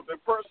 It was something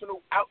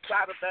personal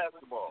outside of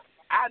basketball.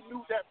 I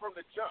knew that from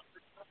the jump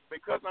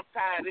because I'm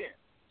tied in.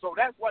 So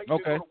that's why he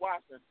didn't go to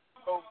Washington.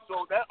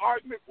 So that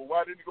argument, well,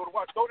 why didn't he go to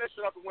Washington? Throw that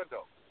shit out the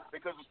window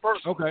because it's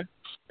personal. Okay.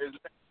 It's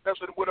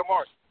nothing with a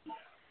market.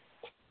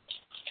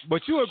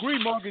 But you agree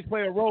markets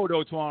play a role,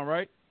 though, Twan,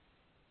 right?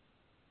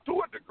 To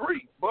a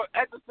degree. But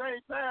at the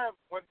same time,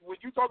 when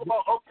you talk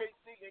about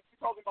OKC and you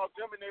talking about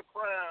them in their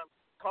prime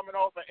coming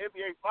off the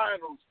NBA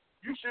Finals,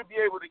 you should be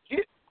able to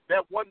get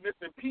that one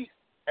missing piece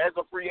as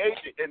a free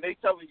agent, and they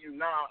telling you,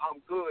 nah, I'm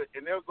good,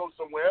 and they'll go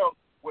somewhere else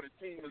where the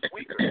team is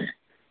weaker.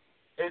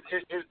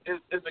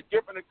 It's a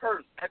gift and a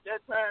curse. At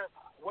that time,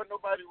 wasn't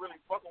nobody really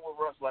fucking with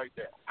Russ like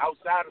that,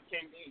 outside of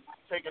KD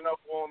taking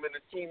up for him and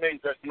the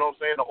teammates that, you know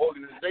what I'm saying, the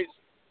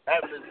organization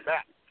having his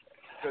back.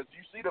 Because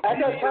you see the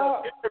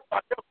people,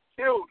 everybody else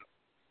killed him.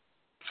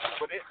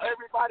 But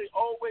everybody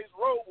always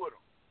rode with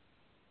him.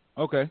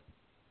 Okay.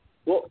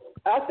 Well,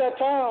 at that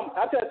time,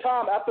 after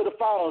the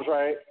finals,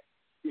 right,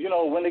 you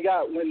know, when they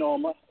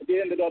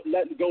ended up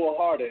letting go of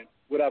Harden,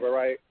 whatever,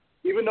 right?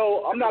 Even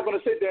though I'm not going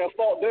to sit there and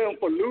fault them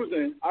for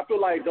losing, I feel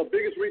like the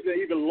biggest reason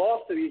they even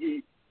lost to the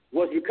Heat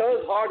was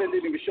because Harden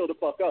didn't even show the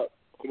fuck up.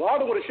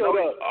 Harden would have showed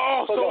up.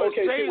 Oh, so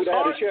OKC would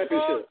have had a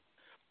championship.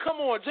 Come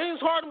on, James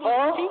Harden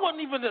he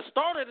wasn't even the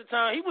starter at the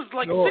time. He was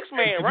like sixth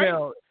man,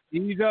 right?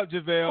 Ease up,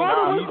 JaVale.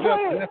 Ease up.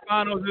 That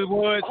finals, it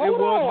was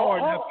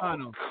hard. That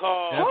finals.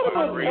 What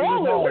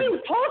are you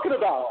talking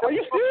about? Are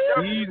you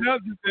serious? Ease up,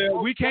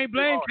 JaVale. We can't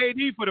blame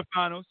KD for the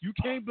finals. You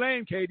can't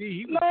blame KD.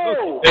 He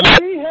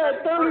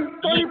had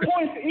 30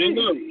 points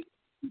easily.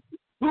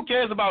 Who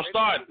cares about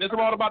starting? It's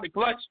all about the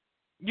clutch.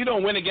 You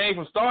don't win a game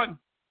from starting.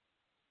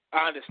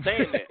 I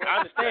understand that.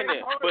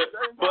 But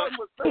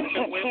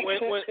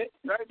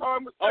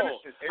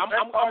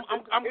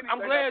I'm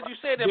glad you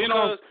said that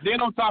because then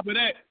on top of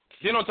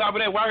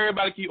that, why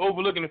everybody keep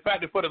overlooking the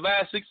fact that for the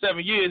last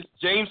 6-7 years,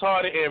 James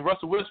Harden and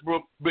Russell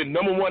Westbrook been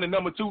number 1 and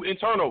number 2 in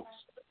turnovers.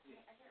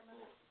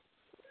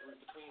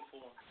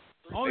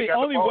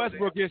 Only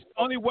Westbrook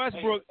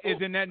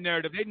is in that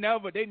narrative. They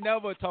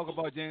never talk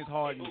about James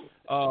Harden. James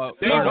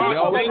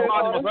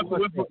Harden, Russell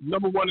Westbrook,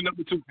 number 1 and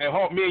number 2.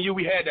 And me and you,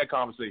 we had that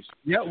conversation.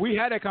 Yeah, we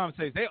had that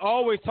conversation. They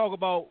always talk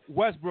about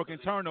Westbrook and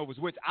turnovers,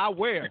 which I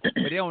wear, but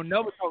they don't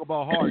never talk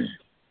about Harden.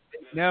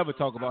 They never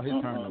talk about his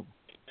turnovers.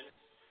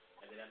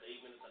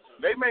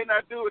 They may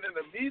not do it in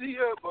the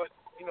media, but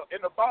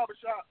in the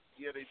barbershop,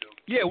 yeah, they do.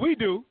 Yeah, we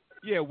do.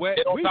 Yeah,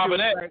 and on top of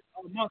that,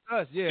 amongst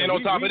us, yeah. And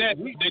on top of that,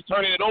 they're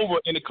turning it over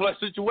in the clutch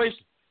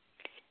situation.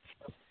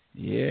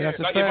 Yeah, that's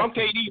like a fact. If I'm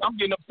KD, I'm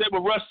getting upset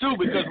with Russ too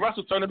because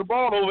Russell's turning the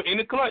ball over in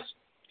the clutch.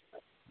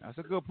 That's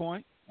a good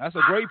point. That's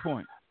a great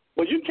point.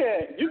 Well, you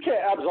can't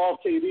absolve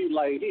KD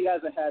like he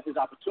hasn't had his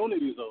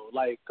opportunities though.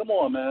 Like, come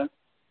on, man.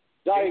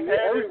 Like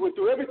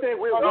through everything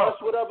with Russ,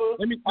 whatever.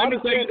 Let me tell you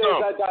something.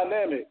 That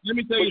dynamic. Let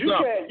me tell you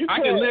something. I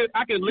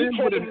can live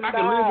with a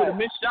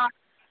missed shot.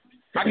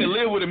 I can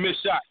live with a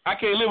missed shot. I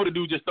can't live with a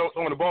dude just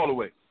throwing the ball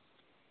away.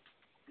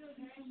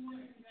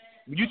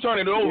 When you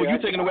turning it over, you're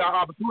taking away our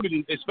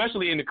opportunity,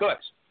 especially in the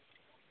clutch.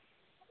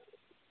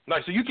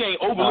 Like, so you can't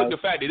overlook the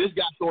fact that this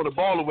guy's throwing the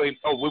ball away.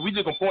 Oh, well, we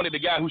just gonna point at the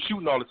guy who's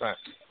shooting all the time.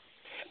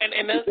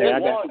 And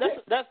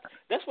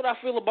that's what I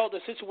feel about the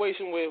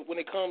situation when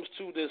it comes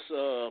to this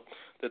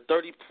the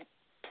 30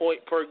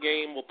 point per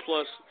game or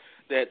plus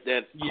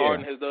that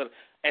Harden has done.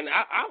 And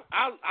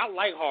I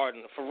like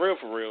Harden for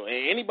real.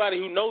 And anybody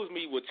who knows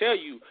me will tell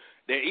you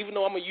that even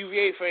though I'm a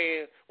UVA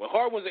fan, when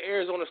Harden was at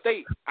Arizona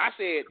State, I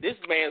said this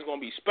man's gonna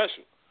be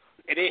special.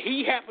 And then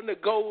he happened to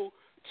go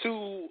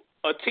to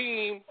a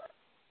team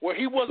where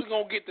he wasn't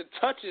gonna get the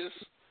touches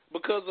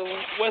because of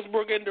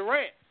Westbrook and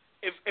Durant.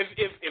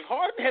 If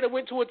Harden had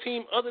went to a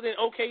team other than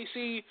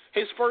OKC,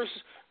 his first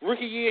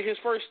rookie year, his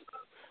first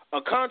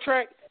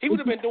contract, he would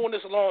have been doing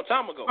this a long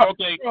time ago.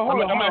 Okay, I'm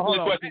asking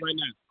you a question right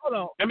now. Hold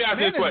on. Let me ask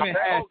you a question.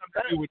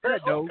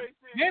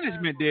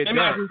 Management did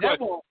that.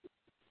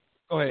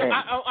 Go ahead.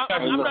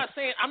 I'm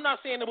not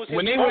saying it was his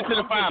when they went to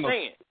the finals.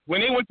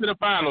 When they went to the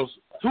finals,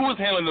 who was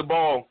handling the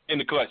ball in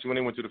the clutch when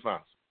they went to the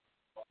finals?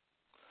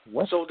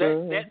 So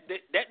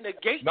that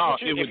negates. No,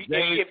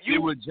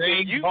 it was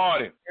James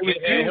Harden.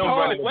 If you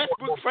are a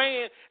Westbrook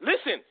fan,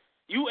 listen.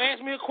 You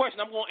ask me a question,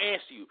 I'm going to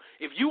answer you.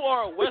 If you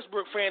are a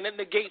Westbrook fan, that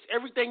negates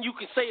everything you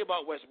can say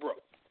about Westbrook.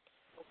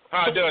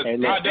 How does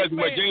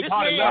James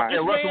Harden left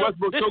and Russell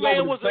Westbrook took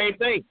over the same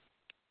thing?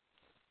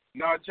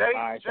 No,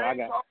 James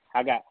Harden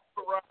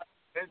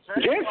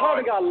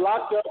got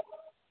locked up.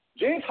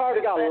 James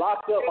Harden got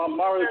locked up by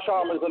Mario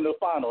Chalmers in the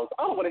finals.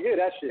 I don't want to hear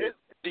that shit.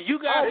 Do you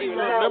guys even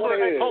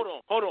remember?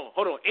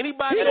 Hold on.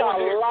 Anybody he got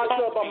locked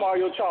up by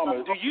Mario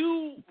Chalmers. Do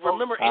you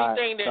remember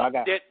anything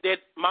that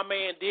my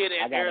man did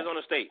at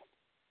Arizona State?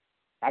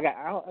 I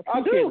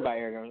do care about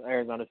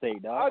Arizona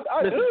State, dog.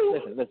 I do.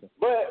 Listen.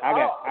 But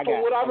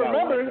what I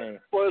remember,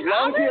 for as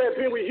long as he had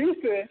been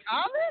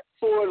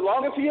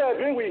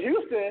with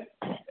Houston,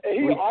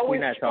 and he always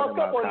fucked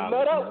up or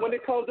nut up when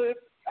it comes to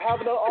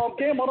having a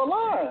game on the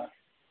line.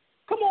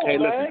 Come on,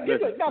 man.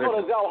 You're not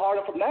going to zell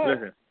Harden from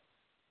that.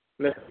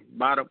 Listen.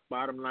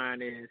 Bottom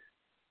line is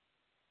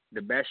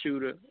the best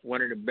shooter,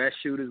 one of the best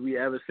shooters we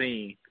ever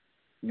seen,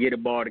 get a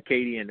ball to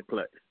KD in the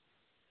clutch.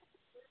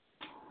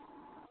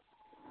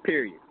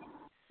 Period.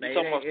 You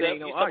talking about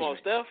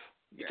Steph?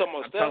 I'm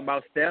talking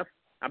about Steph.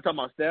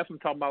 I'm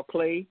talking about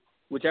Clay.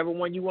 Whichever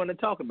one you want to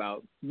talk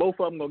about. Both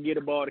of them going to get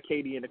a ball to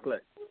KD in the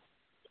clutch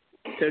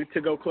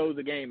to go close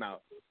the game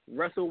out.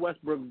 Russell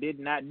Westbrook did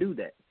not do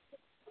that.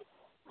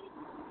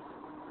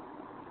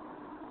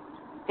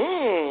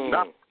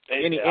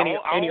 Any argument?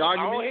 I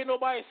don't hear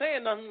nobody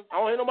saying nothing. I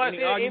don't hear nobody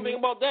saying anything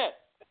about that.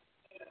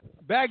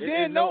 Back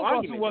then,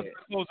 Russell wasn't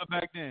a closer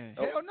back then.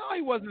 Hell no,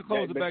 he wasn't a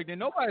closer back then.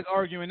 Nobody's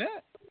arguing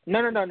that. No.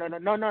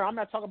 I'm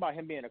not talking about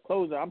him being a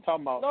closer. I'm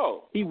talking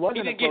about he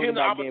wasn't a closer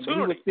back then, but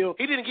he was still.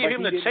 He didn't give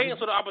him the chance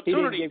or the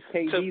opportunity. He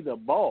didn't give KD the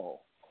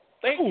ball.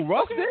 Who,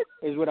 Russ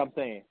did? Is what I'm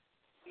saying.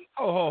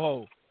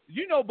 Ho.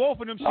 You know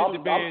both of them shit to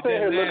bed.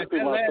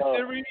 That last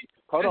series.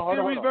 Hold on.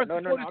 No.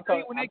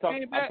 When they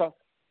came back.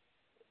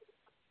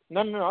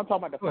 No. I'm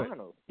talking about the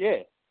finals.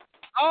 Yeah.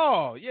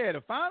 Oh yeah,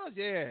 the finals.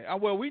 Yeah.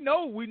 Well, we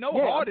know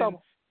Harden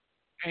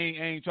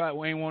ain't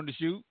wanted to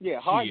shoot. Yeah,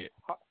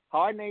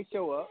 Harden ain't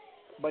show up,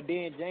 but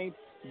then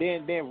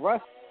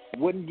Russ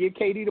wouldn't give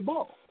KD the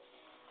ball.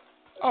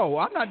 Oh,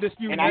 I'm not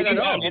disputing that at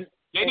all.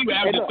 KD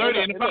averaged 30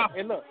 in the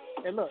finals.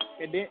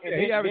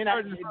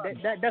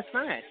 That's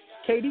fine.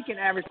 KD can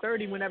average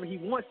 30 whenever he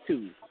wants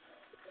to.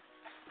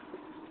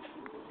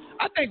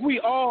 I think we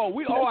all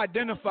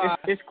identify.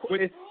 I think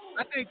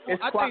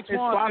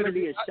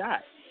quality of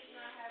shot.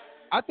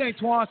 I think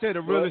Twan said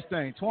the realest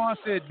thing. Twan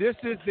said this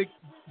is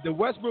the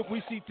Westbrook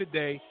we see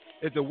today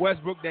is the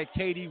Westbrook that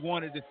KD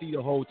wanted to see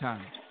the whole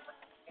time.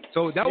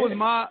 So that was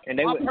my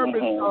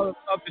purpose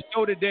of the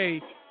show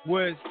today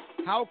was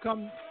how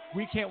come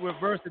we can't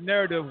reverse the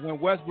narrative when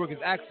Westbrook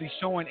is actually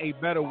showing a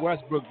better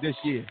Westbrook this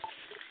year.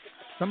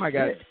 Somebody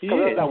got it.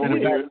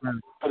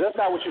 That's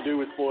not what you do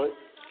with sports.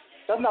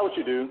 That's not what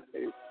you do.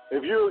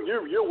 If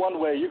you're one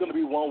way, you're going to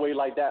be one way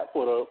like that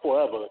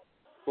forever.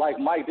 Like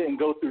Mike didn't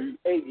go through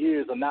 8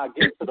 years of not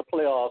getting to the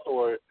playoffs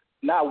or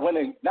not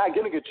winning, not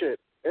getting a chip.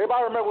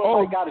 Everybody remember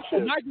when Mike got a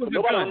chip.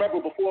 Nobody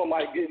remember before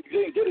Mike didn't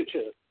get a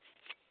chip.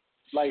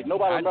 Like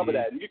nobody remember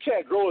that. You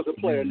can't grow as a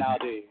player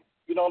nowadays.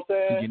 You know what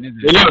I'm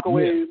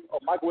saying?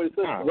 Microwave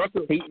system.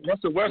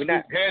 Russell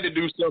Westbrook had to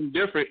do something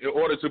different in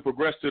order to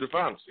progress to the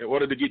finals, in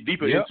order to get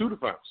deeper into the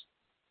finals.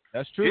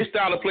 That's true. His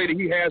style of play that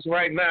he has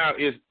right now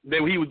is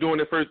that he was doing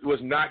at first was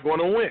not going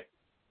to win.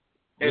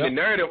 And the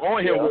narrative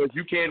on him was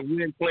you can't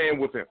win playing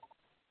with him.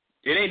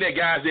 It ain't that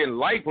guys didn't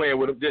like playing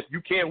with him, just you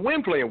can't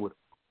win playing with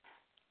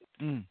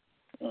him.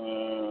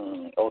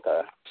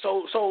 Okay.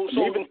 So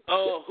even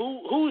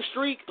whose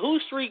streak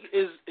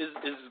is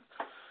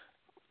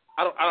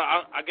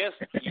I guess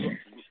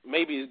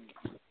maybe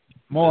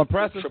more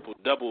impressive.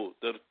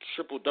 The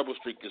triple double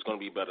streak is going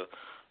to be better.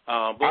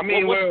 But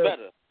what's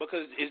better?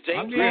 Because is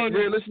James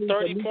Harden's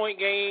 30-point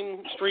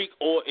game streak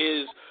or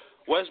is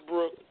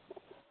Westbrook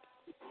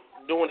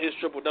doing his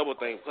triple double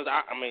thing? Because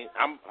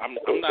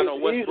I'm not a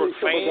Westbrook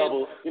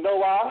fan. You know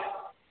why?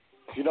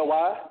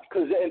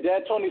 Because in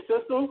D'Antoni's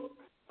system,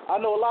 I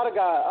know a lot of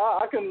guys.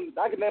 I can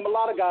name a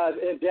lot of guys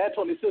in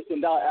D'Antoni's system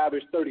that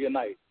average 30 a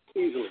night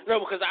easily. No,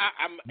 because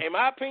in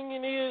my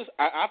opinion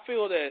I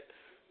feel that,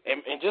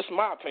 and just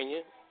my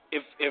opinion,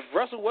 if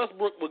Russell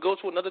Westbrook would go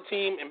to another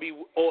team and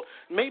or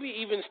maybe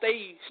even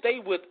stay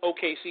with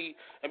OKC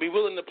and be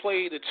willing to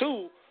play the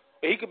two,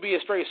 he could be a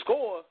straight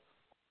scorer.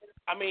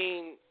 I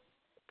mean,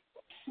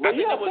 but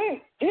he has been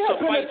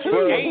the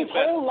two his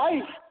whole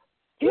life.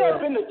 He has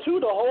been the two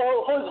his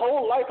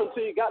whole life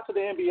until he got to the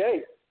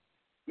NBA.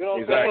 You know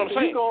what I'm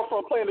saying? He's going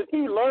from playing the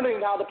two,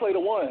 learning how to play the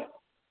one.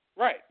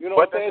 Right. You know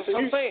what I'm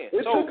saying?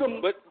 It took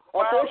him.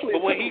 Unfortunately, I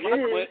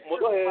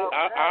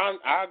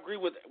agree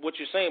with what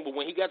you're saying. But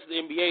when he got to the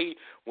NBA,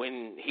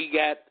 when he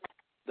got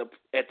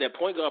at that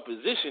point guard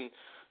position,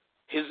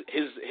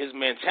 his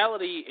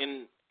mentality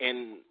in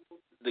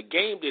the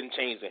game didn't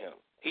change to him.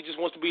 He just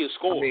wants to be a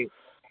scorer.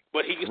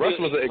 But he can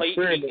still play.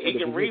 He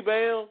can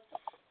rebound.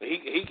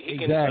 He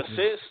can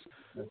assist.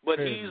 But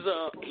he's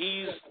a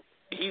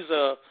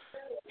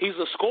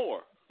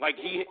scorer. Like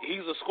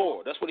he's a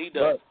scorer. That's what he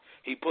does.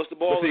 He puts the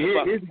ball in the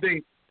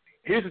bucket.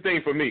 Here's the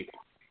thing for me.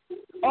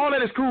 All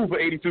that is cool for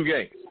 82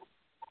 games.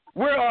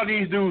 Where are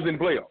these dudes in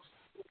the playoffs?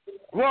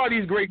 Where are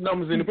these great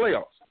numbers in the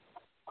playoffs?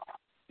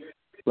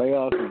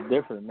 Playoffs is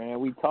different, man.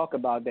 We talk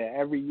about that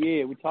every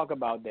year. We talk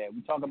about that.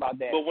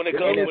 But when it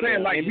comes to the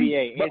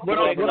NBA,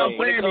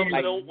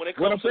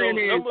 what I'm saying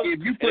is, if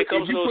you put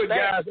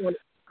guys on.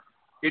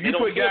 If you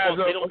put guys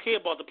they don't care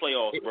about the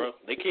playoffs, bro.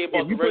 They care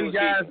about the regular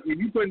season. If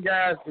you put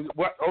guys,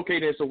 okay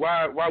then. So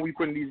why are we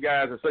putting these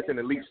guys in such an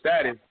elite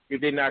status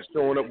if they're not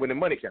showing up when the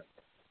money counts?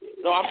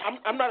 No,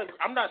 I'm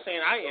not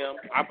saying I am.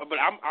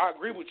 I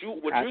agree with you.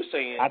 What you're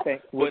saying. I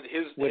think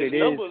his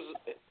numbers.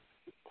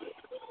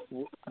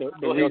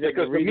 The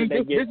reason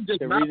they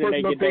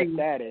get that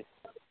status.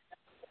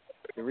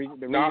 The reason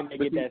they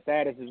get that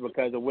status is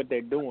because of what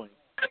they're doing.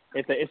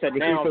 It's a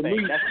now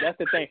thing. That's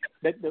the thing.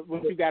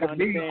 What you got to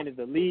understand is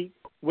the league.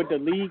 With the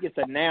league, it's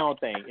a now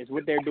thing. It's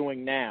what they're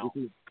doing now,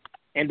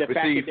 and the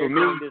fact that they're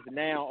doing this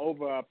now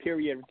over a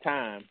period of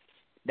time.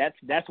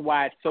 That's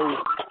why it's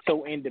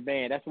so in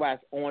demand. That's why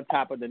it's on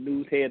top of the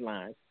news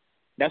headlines.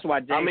 That's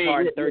why James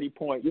Harden 30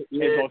 points is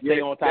going to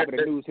stay on top of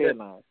the news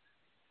headlines.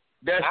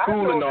 That's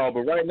cool and all,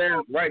 but right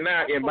now,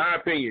 in my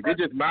opinion, this is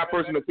just my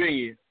personal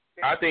opinion.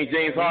 I think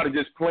James Harden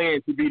just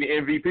playing to be the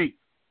MVP.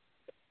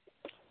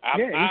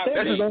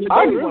 That's his only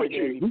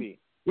MVP.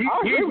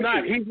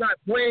 He's not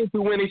playing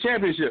to win a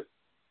championship.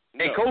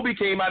 No. And Kobe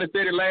came out and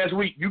said it last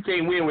week. You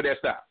can't win with that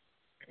style.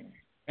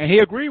 And he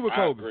agreed with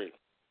Kobe. I agree.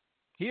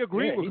 He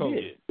agreed with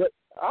Kobe.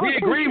 He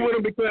agreed with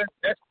him because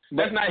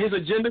that's not his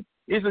agenda.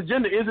 His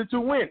agenda isn't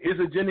to win. His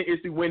agenda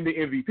is to win the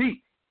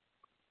MVP.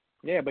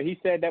 Yeah, but he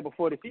said that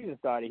before the season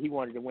started. He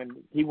wanted to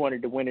win. He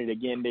wanted to win it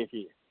again this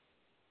year.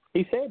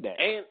 He said that.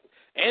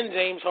 And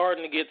James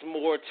Harden gets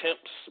more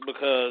attempts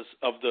because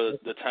of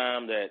the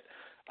time that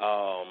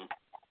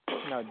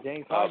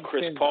James Harden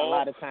spends a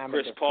lot of time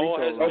Chris Paul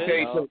has been.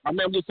 Okay, so I'm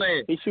just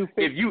saying,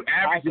 if you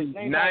average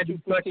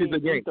 90 touches a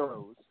game,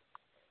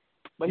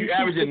 you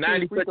average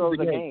 90 touches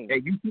a game,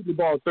 and you shoot the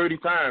ball 30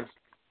 times,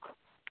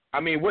 I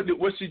mean, what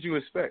should you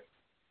expect?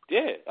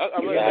 Yeah,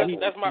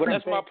 that's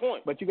my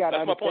point. But you got to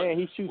understand,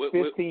 he shoots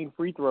 15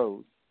 free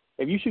throws.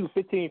 If you shoot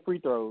 15 free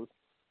throws,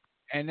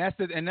 and that's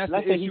the let's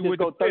say issue with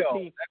the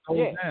 13. That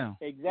goes down.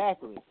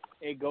 Exactly.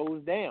 It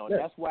goes down.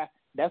 Yeah.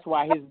 That's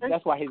why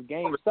his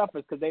game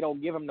suffers, because they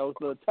don't give him those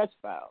little touch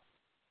fouls.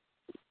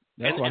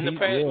 And the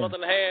past month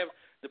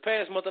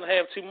and a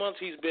half, 2 months,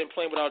 he's been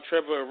playing without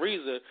Trevor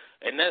Ariza,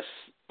 and that's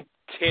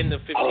 10 to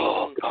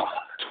 15,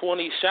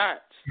 20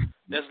 shots.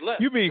 That's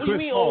left. You mean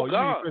Chris Paul?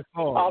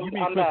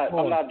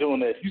 I'm not doing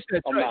this. You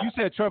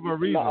said Trevor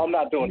Ariza. No, I'm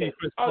not doing this.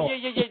 Oh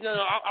yeah.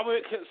 No. I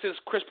mean, since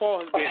Chris Paul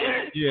has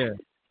been.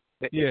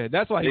 Yeah,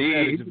 that's why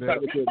he's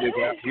entitled to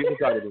it. He's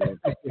entitled to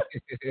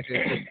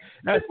it.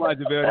 That's why,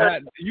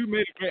 JaVale. You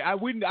made it.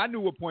 I knew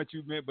what point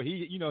you meant, but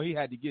he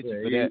had to get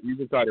you for that. He's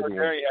entitled to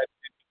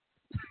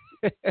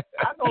it.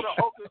 I know the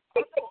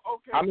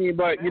okay. I mean,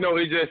 but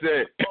it's just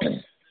that.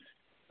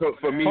 So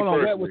for me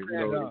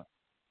personally,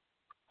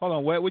 hold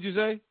on, what would you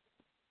say?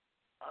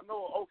 I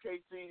know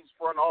OKC's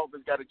front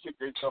office got to kick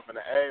themselves in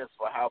the ass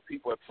for how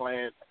people are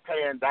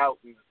panned out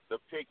and the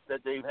picks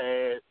that they've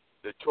had,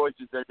 the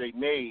choices that they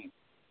made.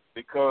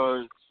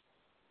 Because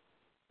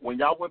when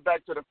y'all went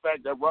back to the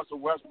fact that Russell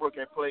Westbrook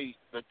had played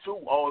the 2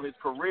 all his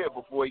career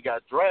before he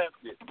got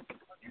drafted,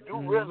 you do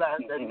realize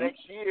that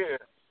next year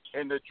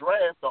in the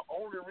draft, the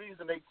only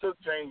reason they took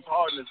James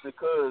Harden is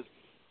because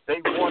they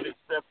wanted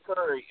Steph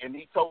Curry, and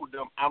he told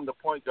them, "I'm the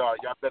point guard.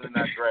 Y'all better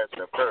not draft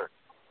Steph Curry."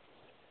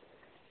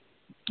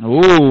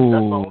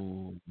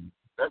 Ooh.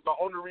 That's the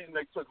only reason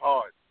they took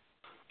Harden.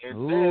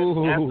 And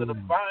then after the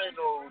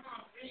finals,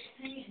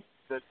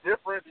 the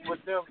difference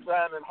with them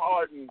signing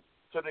Harden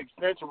to the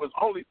extension was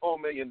only $4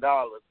 million.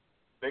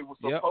 They were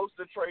supposed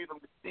to trade him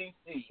to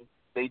D.C.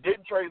 They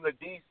didn't trade him to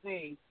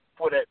D.C.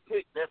 for that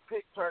pick. That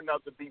pick turned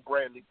out to be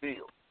Bradley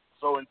Beal.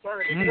 So in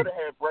turn, they could have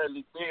had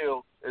Bradley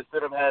Beal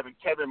instead of having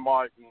Kevin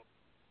Martin,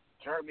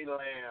 Jeremy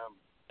Lamb,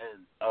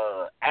 and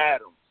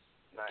Adams.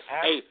 Now,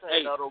 Adams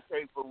turned out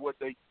okay for what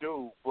they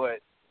do, but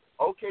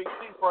OKC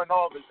front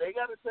office, they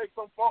got to take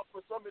some fault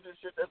for some of this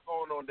shit that's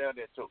going on down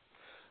there, too.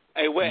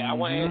 Hey, wait, I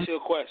want to ask you a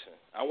question.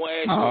 I want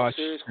to ask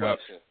you a serious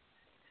question.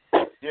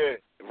 Yeah.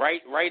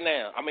 Right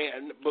now. I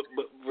mean, but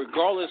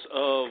regardless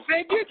of...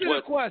 Hey, get to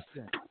the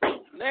question.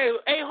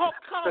 Hey, Hawk,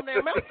 calm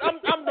down, man.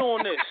 I'm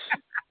doing this.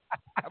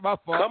 My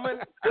fault.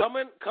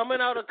 Coming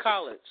out of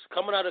college,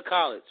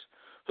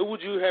 who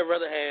would you have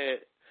rather had,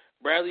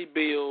 Bradley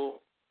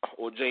Beal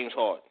or James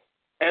Harden?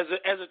 As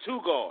a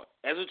 2 guard,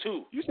 as a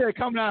 2. You said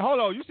coming out. Hold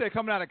on. You said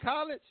coming out of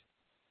college?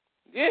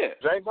 Yeah.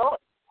 James Harden.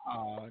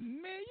 Oh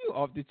man, you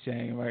off the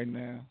chain right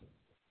now.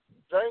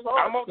 James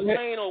Harden. I'm off the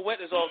chain, or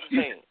Wet is off the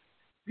chain.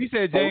 You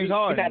said James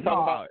Harden.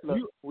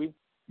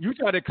 You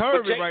try to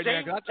curve it right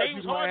now. I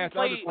James Harden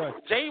played.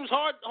 James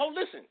Harden. Oh,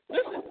 listen.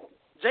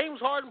 James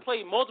Harden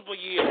played multiple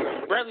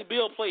years. Bradley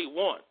Beal played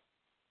 1.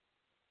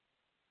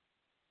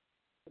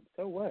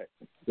 So what?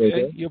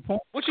 Your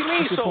point. What you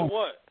mean? So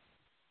what?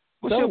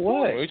 What's your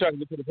point? We're trying to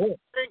get to the point.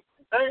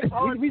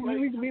 We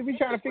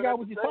trying to figure out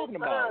what you're talking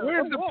about.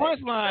 Where's the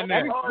punchline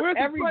now?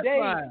 Every day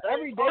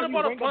you bring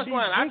up these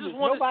I just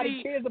want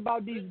Nobody cares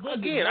about these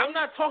wizards. Again, I'm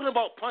not talking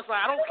about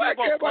punchline. I don't care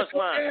about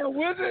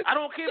punchline. I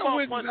don't care about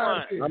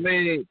punchline. I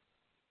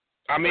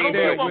mean, you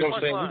know what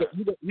I'm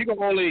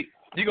saying?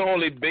 You can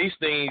only base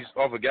things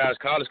off a guy's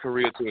college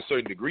career to a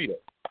certain degree, though.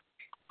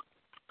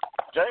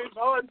 James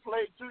Harden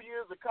played 2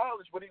 years of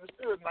college, but he was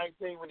still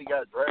 19 when he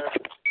got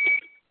drafted.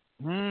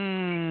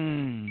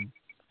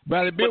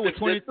 Bradley Beal was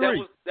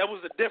 23. That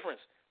was the difference.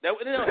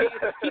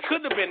 He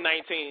couldn't have been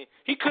 19.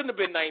 He couldn't have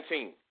been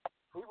 19. He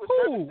was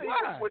 17.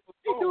 Why?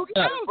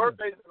 His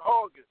birthday's in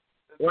August.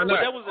 But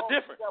that was the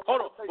difference.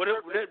 Hold on.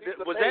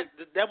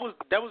 That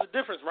was the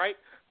difference, right?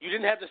 You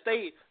didn't have to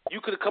stay.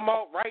 You could have come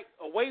out right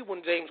away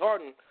when James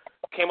Harden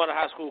came out of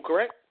high school,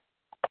 correct?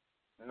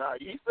 Nah,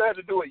 he still had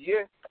to do a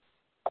year.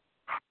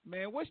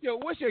 Man, what's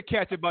your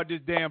catch about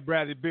this damn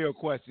Bradley Beal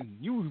question?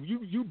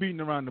 You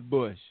beating around the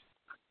bush.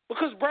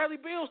 Because Bradley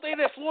Beal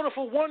stayed at Florida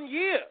for 1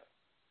 year.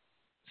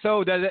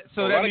 So that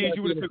means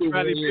you would have took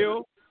Bradley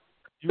Beal?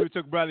 You would have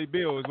took Bradley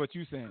Beal is what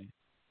you saying.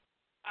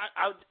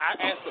 I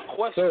asked a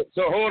question.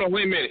 So hold on,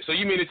 wait a minute. So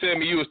you mean to tell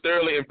me you was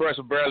thoroughly impressed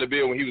with Bradley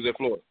Beal when he was at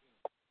Florida?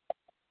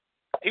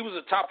 He was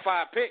a top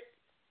 5 pick.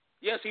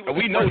 Yes, he was.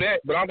 We know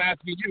that, but I'm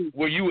asking you,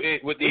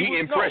 did he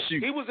impress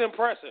you? He was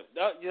impressive.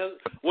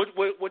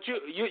 What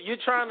you're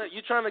trying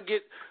to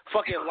get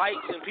fucking likes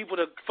and people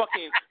to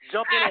fucking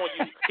jump in on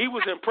you. He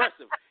was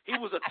impressive. He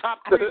was a top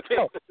 3 pick.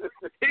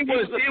 It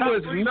was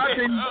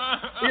nothing.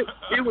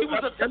 It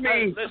was. I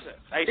mean, listen.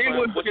 Hey,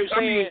 son, what you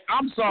saying?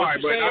 I'm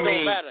sorry, but I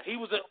mean, don't matter. He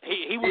was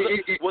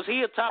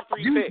he a top 3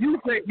 pick?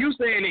 You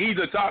saying that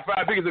he's a top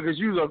 5 pick because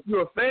you're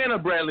a fan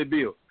of Bradley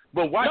Beal.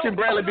 But watching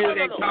Bradley Beal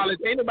in college,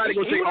 ain't nobody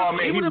gonna say, "Oh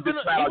man, he would have been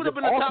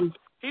awesome."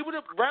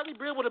 Bradley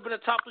Beal would have been a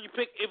top 3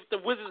 pick if the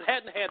Wizards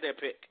hadn't had that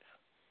pick.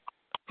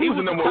 Who was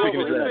the number 1 pick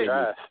in the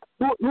draft?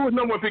 Who was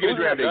number 1 pick in the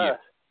draft that year?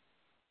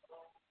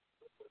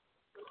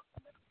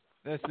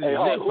 Let's see.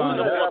 Who's the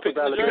number 1 pick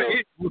in the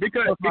draft?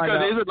 Because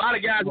there's a lot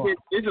of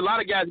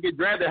guys that get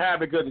drafted high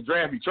because the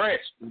draft be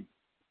trash.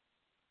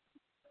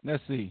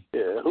 Let's see.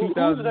 Yeah, who's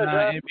 2009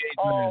 that? NBA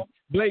draft.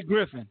 Blake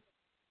Griffin.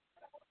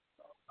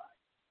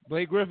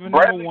 Blake Griffin,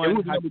 number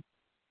 1.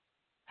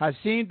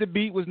 Hakeem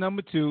Thabit was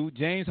number 2.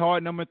 James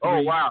Harden, number 3.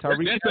 Oh, wow.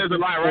 That says a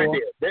lot right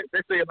there.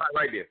 That says a lot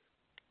right there.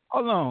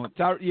 Hold on.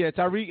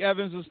 Tariq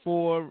Evans was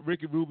 4.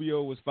 Ricky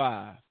Rubio was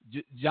 5.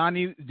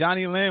 Johnny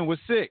Lynn was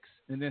 6.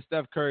 And then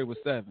Steph Curry was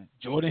 7.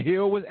 Jordan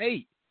Hill was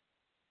 8.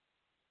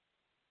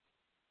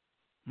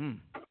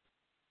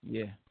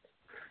 Yeah.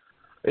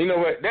 You know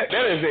what? That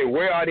is a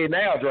where are they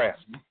now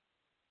draft.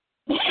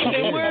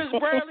 And where's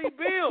Bradley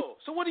Beal?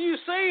 So what are you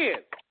saying?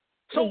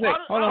 So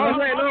hold on.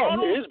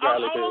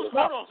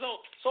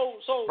 So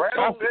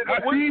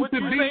Hakeem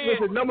Thabit was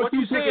the number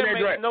 2 pick in that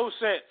draft. No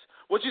sense.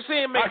 What you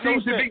saying makes no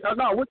sense.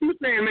 No, what you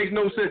saying makes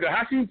no sense.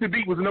 Hakeem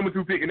Thabit was the number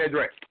 2 pick in that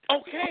draft.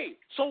 Okay,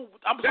 so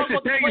I'm talking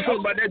about the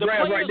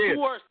players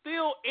who are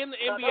still in the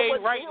NBA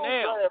right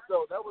now.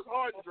 That was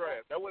Harden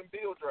draft. That wasn't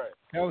Beal draft.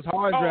 That was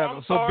Harden draft.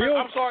 I'm sorry.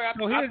 I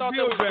thought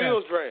that was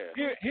Bill's draft.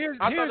 Here's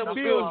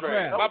Bill's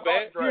draft. My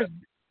bad.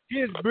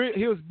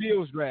 Here's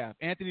Bill's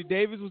draft. Anthony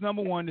Davis was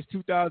number 1. This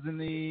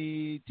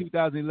 2011.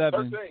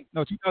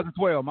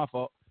 2012. My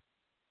fault.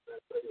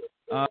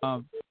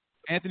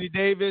 Anthony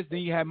Davis. Then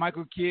you had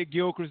Michael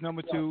Kidd-Gilchrist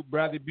number 2.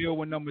 Bradley Beal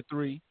was number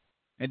 3,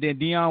 and then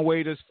Deion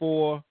Waiters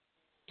 4.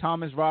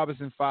 Thomas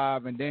Robinson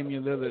 5, and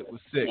Damian Lillard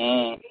was 6.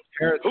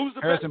 Who's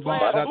the best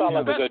player? Who's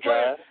the best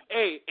player?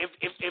 Hey,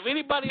 if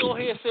anybody on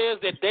here says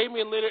that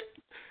Damian Lillard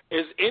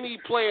is any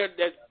player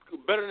that's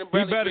better than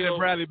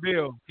Bradley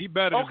Beal, He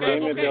better than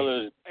Bradley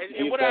Beal.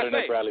 He's better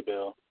than Bradley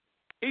Beal.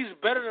 He's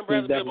better than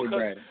Bradley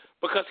Beal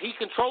because he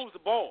controls the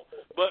ball.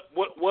 But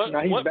what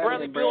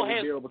Bradley Beal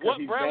has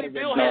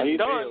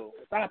done.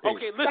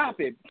 Okay, listen. Stop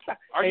it.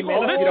 Are you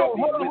hold on.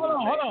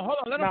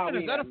 Let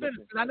him finish.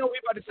 I know what we're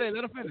about to say.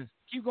 Let him finish.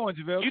 Keep going,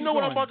 JaVale. You know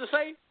what I'm about to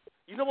say?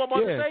 I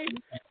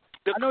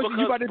know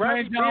you about to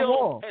blame John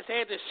Wall. Has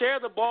had to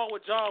share the ball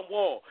with John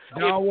Wall.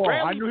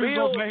 I knew he was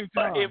going to blame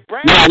John. If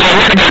Bradley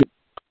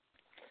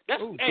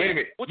That's wait a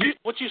minute.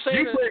 What you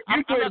saying?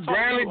 You put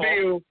Bradley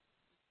Beal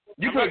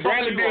on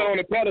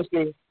the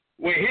pedestal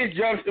when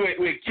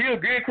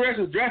Kidd-Gilchrist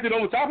was drafted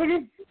over top of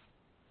him?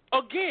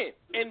 Again,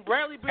 and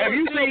Bradley Beal have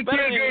you seen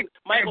Bradley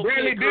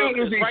Beal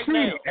is right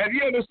now. Have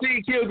you ever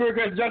seen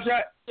Kidd-Gilchrist jump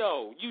shot?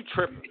 Yo, you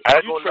tripping. I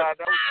ain't gonna lie,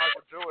 that was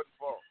Michael Jordan's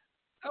fault.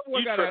 That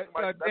boy got a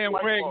damn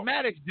Greg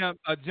Maddox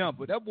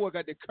jumper. That boy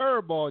got the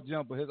curveball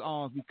jumper. His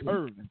arms be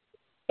curving.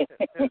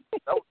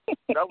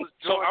 that was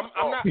so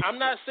I'm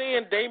not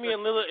saying Damian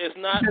Lillard is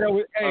not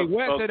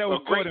West said that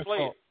was a great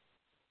player.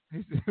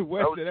 That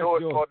was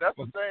Jordan's fault. That's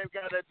the same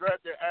guy that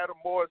drafted Adam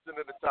Morrison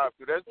in the top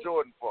 2. That's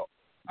Jordan's fault.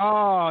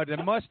 Oh, the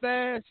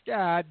mustache?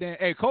 God damn.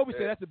 Hey, Kobe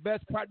said that's the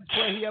best practice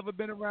player he ever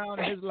been around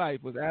in his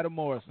life was Adam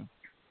Morrison.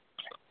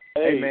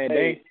 Hey man,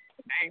 they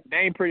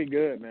ain't pretty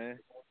good, man.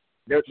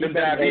 Them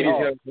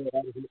diabetes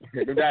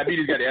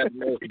got the Adam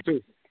Morrison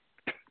too.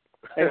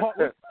 Hey,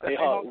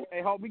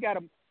 Hawk, we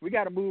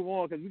gotta move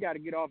on because we gotta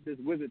get off this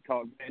wizard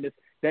talk, man.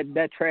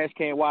 That trash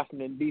can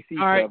Washington D.C.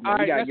 All right, stuff,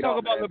 man. Let's talk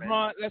about LeBron.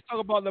 Man. Let's talk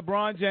about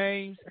LeBron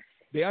James.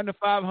 They're under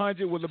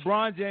 500. Will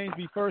LeBron James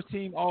be first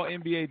team All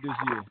NBA this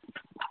year?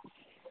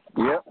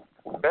 Yep.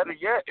 Better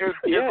yet, is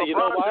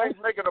LeBron James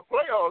making the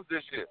playoffs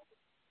this year?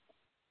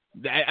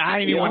 I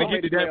ain't even want to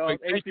get to that.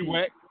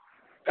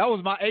 That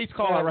was my ace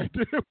call right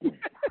there.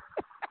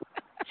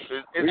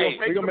 We're gonna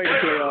make the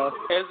playoffs.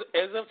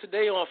 As of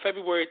today, on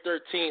February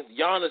 13th,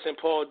 Giannis and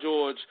Paul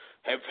George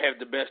have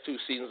the best 2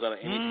 seasons out of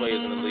any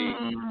players in the league.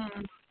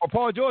 Well,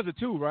 Paul George a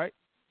 2, right?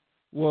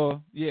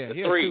 Well, yeah,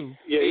 he a 2.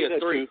 Yeah, he a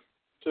 3.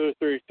 2,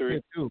 3,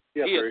 3.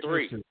 He a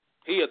 3.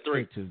 He a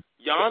 3.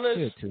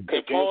 Giannis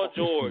and Paul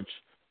George,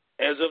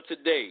 as of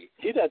today,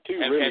 he's at 2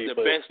 really,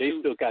 but they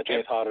still got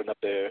James Harden up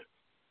there.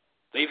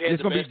 They've had it's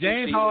the gonna best be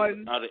James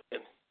Harden,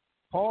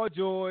 Paul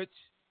George,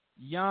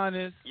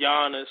 Giannis,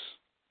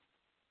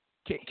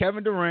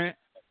 Kevin Durant,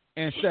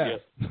 and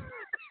Steph. Yeah.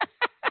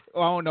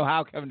 Well, I don't know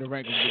how Kevin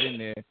Durant can get in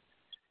there.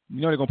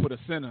 You know they're gonna put a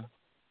center.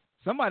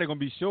 Somebody gonna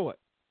be short.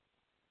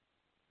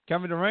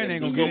 Kevin Durant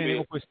ain't gonna get in. They're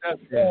gonna put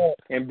Steph in.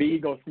 And B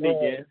gonna sneak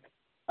in.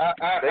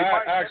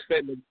 I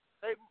expect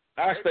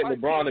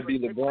LeBron to be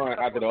LeBron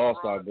after the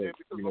All-Star break.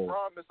 Because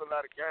LeBron missed a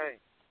lot of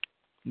games.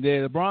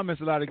 Yeah, LeBron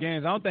missed a lot of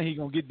games. I don't think he's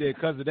gonna get there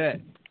because of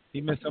that.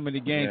 He missed so many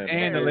games,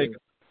 and the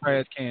Lakers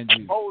trash can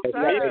juice.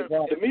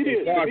 The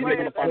media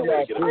gonna find a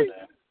way to get him in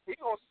there. He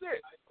gonna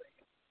sit.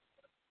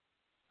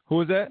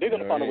 Who is that? They're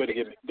gonna find a way to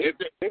get him. They're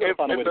gonna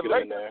find a way to get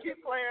him in there. If the Lakers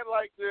keep playing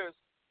like this,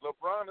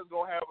 LeBron is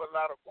gonna have a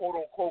lot of quote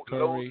unquote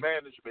load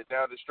management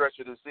down the stretch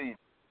of the season.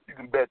 You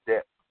can bet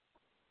that.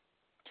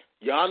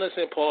 Giannis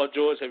and Paul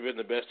George have been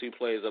the best 2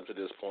 players up to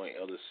this point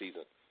of the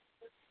season.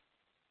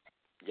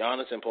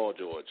 Giannis and Paul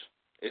George.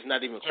 It's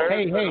not even close.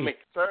 Hey.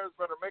 Terrence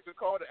better make a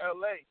call to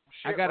L.A.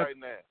 Right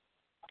now.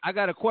 I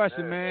got a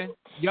question, man.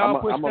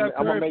 Y'all put Steph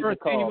Curry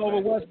first team over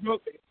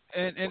Westbrook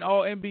and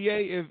All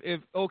NBA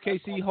if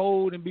OKC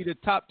hold and be the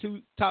top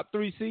 3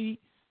 seed?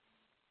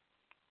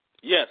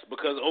 Yes,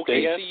 because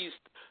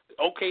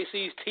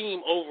OKC's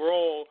team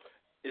overall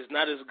is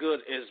not as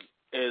good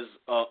as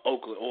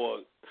Oakland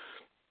or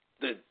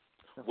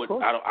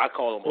I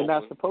call them. They're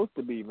not supposed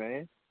to be,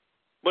 man.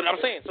 But I'm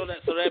saying so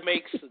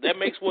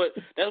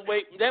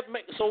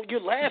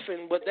you're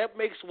laughing, but that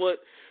makes what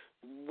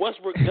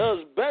Westbrook does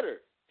better.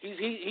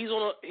 He's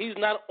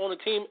not on a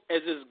team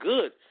as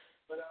good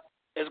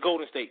as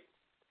Golden State.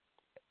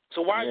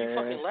 So why are you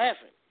fucking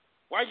laughing?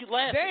 Why are you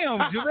laughing? Damn,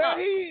 Jarrell,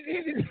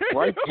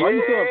 why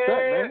you so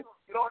upset, man?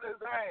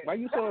 Why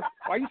you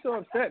so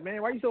upset,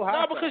 man? Why you so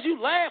hot? No, because you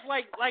laugh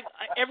like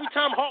every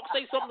time Hawk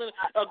say something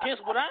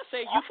against what I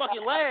say, you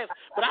fucking laugh.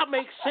 But I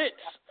make sense,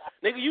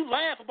 nigga. You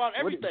laugh about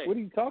everything. What are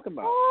you talking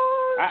about?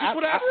 I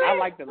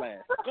like to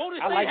laugh.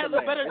 Golden State has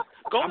a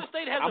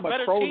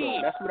better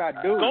team. That's what I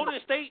do. Golden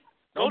State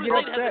has a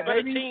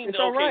better team than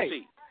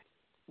OKC.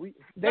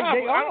 They are.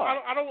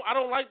 I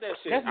don't like that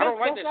shit. I don't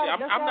like that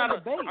shit. I'm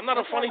not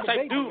a funny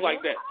type dude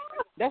like that.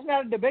 That's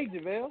not a debate,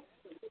 JaVale.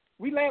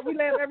 We laugh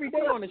every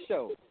day on the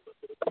show.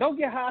 Don't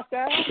get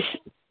hostile.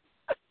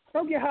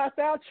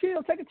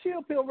 Chill. Take a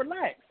chill pill.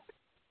 Relax.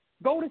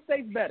 Golden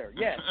State's better.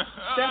 Yes.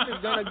 Steph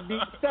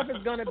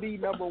is gonna be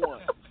number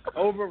one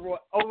over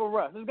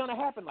Russ. It's gonna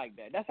happen like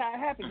that. That's how it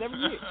happens every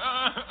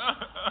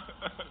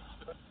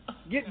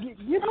year.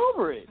 Get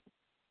over it.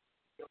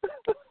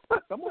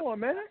 Come on,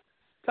 man.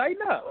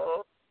 Tighten up.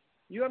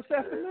 You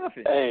upset for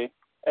nothing. Hey,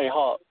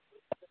 Hawk.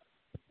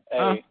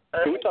 Hey,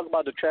 can we talk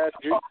about the trash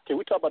juice? Can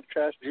we talk about the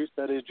trash juice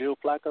that is Joe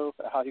Flacco?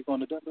 How he's going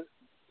to Denver?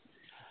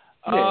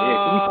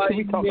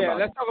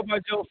 Let's talk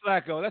about Joe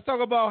Flacco. Let's talk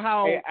about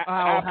how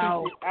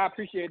I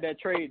appreciate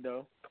that trade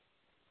though.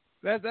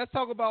 Let's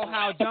talk about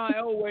how John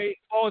Elway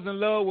falls in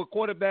love with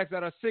quarterbacks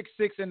that are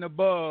 6'6" and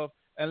above.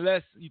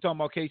 Unless you talking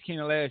about Case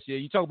Keenum last year,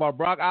 you talk about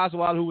Brock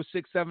Osweiler, who was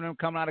 6'7"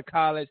 coming out of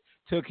college,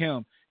 took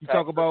him. You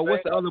talk about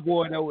what's the other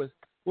boy that was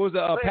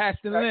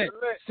Paxton Lynch,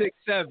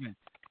 6'7",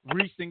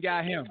 reached and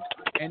got him,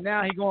 and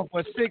now he going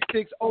for a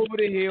 6'6" over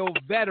the hill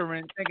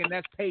veteran, thinking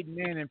that's Peyton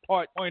Manning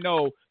part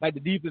 0.0, like the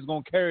defense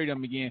gonna carry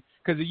them again.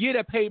 Because the year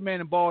that Peyton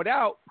Manning balled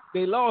out,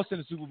 they lost in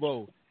the Super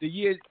Bowl. The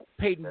year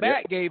Peyton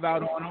back gave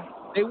out on them,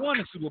 they won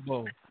the Super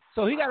Bowl.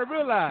 So he got to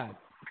realize,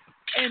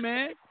 hey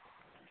man,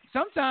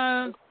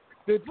 sometimes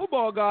the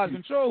football gods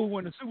control who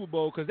won the Super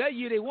Bowl, because that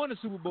year they won the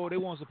Super Bowl, they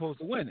weren't supposed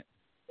to win it.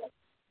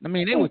 I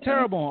mean, they were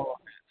terrible on offense.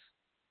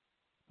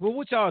 Well,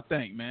 what y'all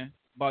think, man,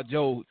 about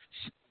Joe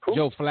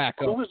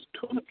Flacco? Who is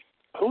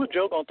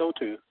Joe going to throw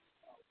to?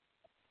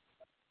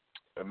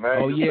 That's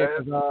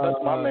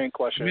my main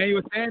question.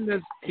 Emmanuel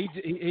Sanders, he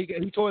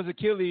tore his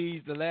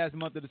Achilles the last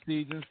month of the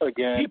season.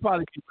 Again. He'll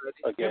probably be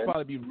ready. He'll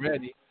probably be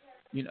ready.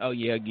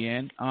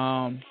 Again.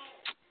 I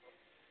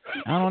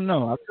don't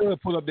know. I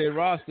could pull up their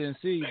roster and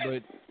see,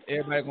 but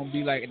everybody gonna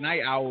be like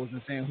night owls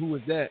and saying, "Who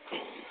is that?"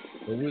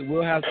 But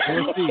we'll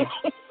see.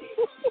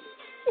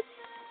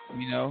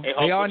 They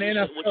are in the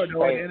NFL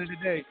though. At the end of the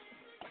day.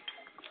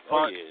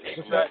 Oh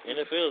yeah,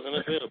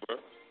 NFL, bro.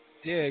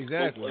 Yeah,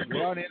 exactly.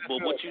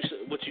 But what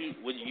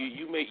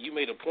you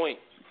made a point,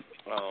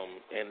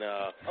 and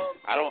I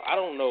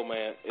don't know,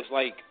 man. It's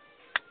like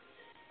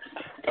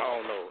I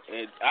don't know.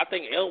 I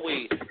think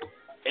Elway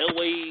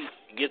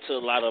gets a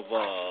lot of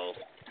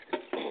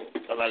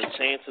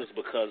chances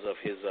because of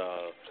his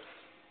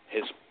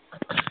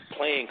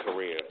playing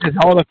career. His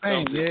Hall of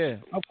Fame, yeah,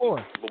 of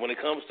course. But when it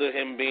comes to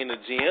him being a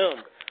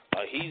GM,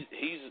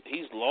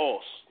 he's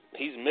lost.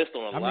 He's missed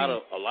on a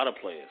lot of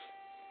players.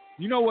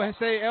 You know what I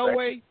say,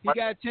 Elway? He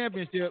got a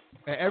championship.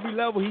 At every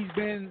level, he's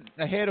been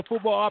the head of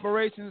football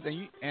operations,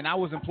 and I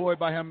was employed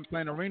by him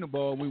playing arena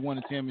ball, and we won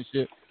a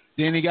championship.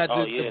 Then he got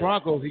the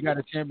Broncos. He got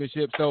a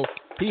championship. So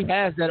he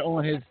has that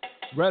on his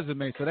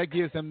resume. So that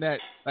gives him that,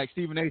 like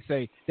Stephen A.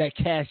 say, that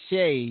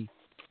cachet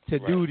to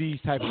do these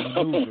type of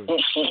maneuvers.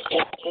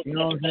 You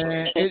know what I'm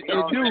saying? It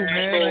do,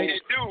 man.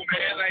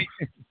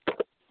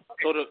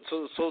 So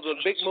the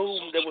big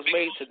move that was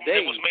made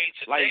today,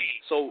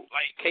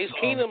 Case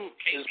Keenum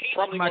is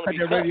probably going to be cut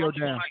your radio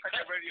down.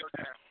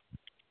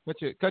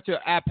 Cut your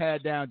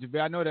iPad down,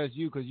 JaVale. I know that's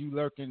you because you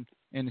lurking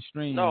in the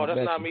stream. No,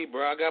 that's not me,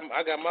 bro. I got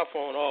my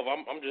phone off.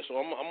 I'm on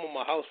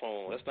my house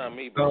phone. That's not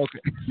me, bro. Oh, okay.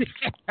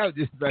 I was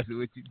just messing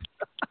with you.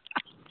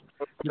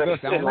 I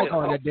don't like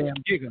all that damn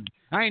giggling.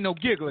 I ain't no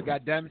giggler,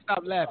 goddammit.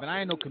 Stop laughing. I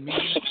ain't no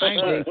comedian. I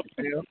ain't Dave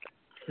Chappelle.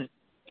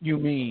 You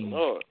mean?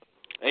 Oh.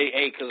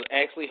 Hey, cause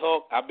actually,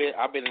 Hawk, I've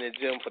been in the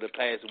gym for the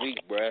past week,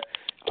 bruh.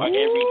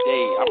 Every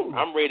day,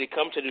 I'm ready to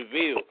come to the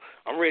Ville.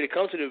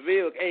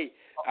 Hey,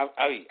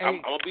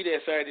 I'm gonna be there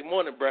Saturday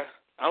morning, bruh.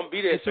 I'm gonna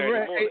be there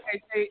Saturday morning.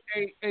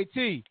 Hey,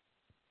 T,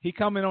 he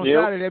coming on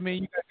Saturday. That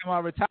means you got come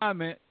out of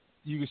retirement.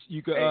 You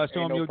could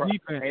show him your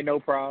defense. Ain't no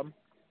problem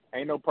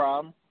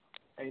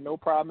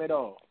at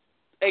all.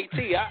 Hey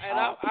T,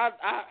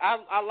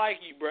 I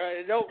like you,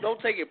 bro. Don't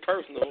take it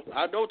personal.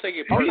 I don't take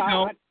it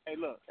personal. Hey,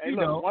 look.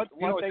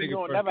 One thing you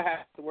don't never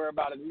have to worry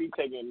about is me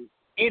taking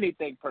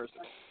anything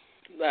personal.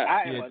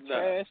 I am a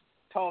trash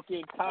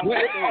talking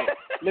comment.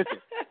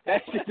 Listen,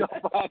 that shit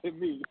don't bother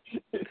me.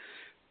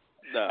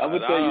 I'm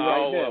gonna tell you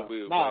right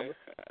now.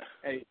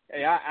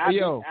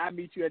 I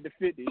meet you at the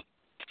 50.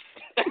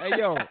 Hey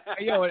yo,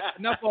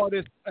 enough all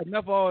this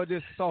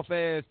soft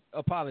ass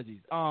apologies.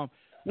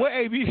 What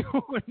AB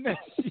going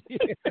next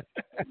year?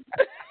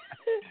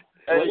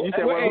 You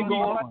said where he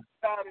going?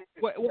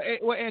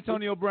 What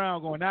Antonio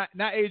Brown going?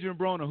 Not Adrian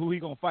Broner, who he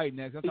gonna fight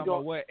next. I'm talking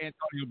about what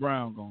Antonio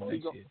Brown going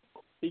next year.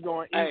 He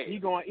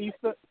going East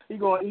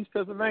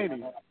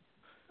Pennsylvania.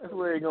 That's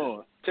where he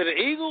going. To the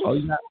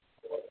Eagles?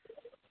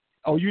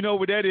 You know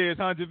what that is,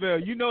 huh,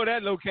 JaVale? You know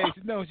that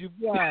location, don't you?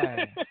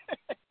 Why?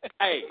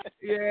 Hey.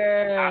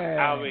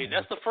 Yeah. I mean,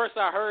 that's the first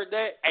I heard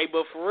that. Hey,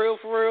 but for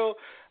real,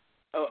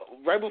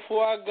 right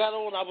before I got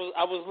on,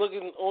 I was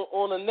looking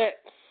on the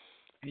net.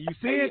 And you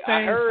see things.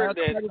 I heard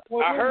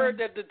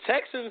that the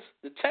Texans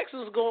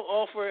gonna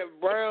offer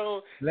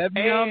Brown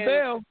Le'Veon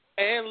Bell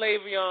and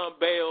Le'Veon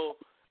Bell.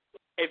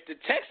 If the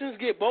Texans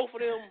get both of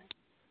them,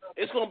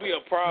 it's gonna be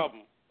a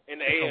problem in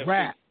the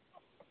AFC.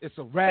 It's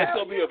a wrap. It's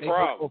gonna be a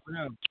problem.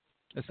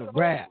 It's a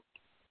wrap.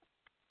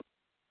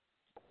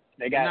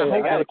 They got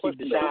to keep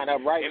the shine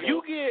up right. If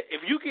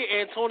you get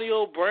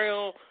Antonio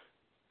Brown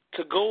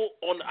to go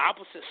on the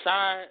opposite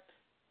side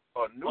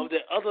of the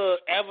other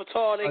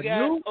avatar they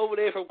got over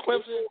there from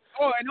Clemson.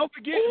 Oh, and don't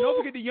forget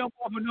the young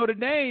boy from Notre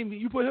Dame.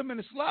 You put him in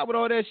the slot with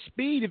all that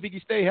speed if he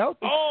can stay healthy.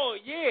 Oh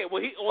yeah,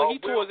 well he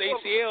tore his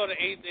ACL at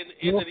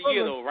the end of the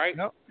year though, right?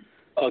 Yep.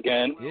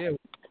 Again. Yeah.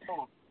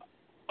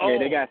 Yeah,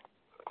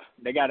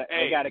 they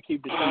got to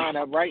keep the shine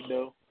up right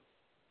though.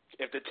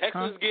 If the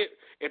Texans get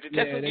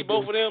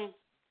both of them,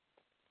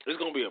 it's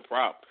gonna be a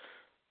problem.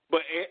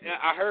 But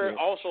I heard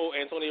also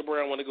Antonio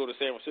Brown want to go to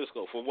San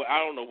Francisco for what I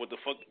don't know what the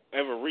fuck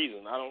ever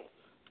reason.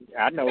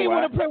 I know he why.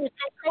 want to play with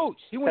your coach.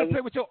 He want to play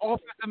with your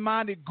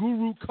offensive-minded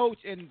guru coach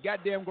and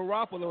goddamn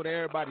Garoppolo that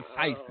everybody's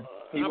hyping.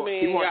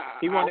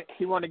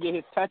 He want to get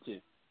his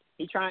touches.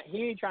 He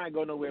ain't trying to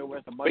go nowhere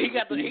where the money.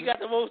 But he got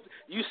the most.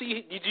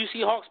 Did you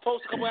see Hawks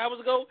post a couple hours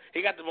ago?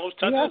 He got the most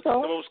touches, the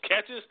most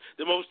catches,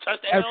 the most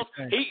touchdowns.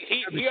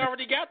 He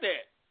already got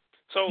that.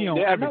 So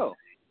I know.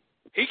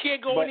 He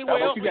can't go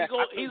anywhere else.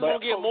 He's gonna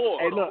get more.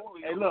 Hey,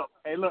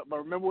 look. But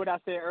remember what I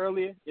said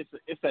earlier?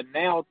 It's a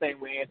now thing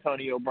with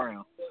Antonio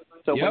Brown.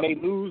 So when they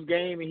lose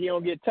game and he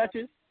don't get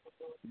touches,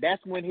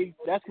 that's when he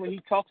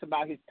talks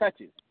about his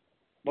touches.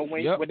 But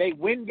when they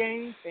win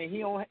games and he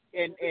don't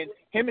and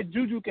him and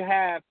Juju can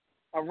have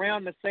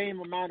around the same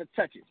amount of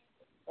touches,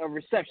 of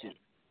receptions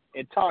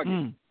and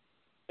targets,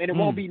 and it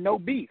won't be no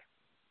beef.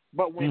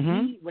 But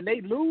when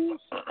they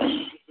lose,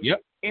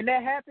 and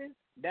that happens,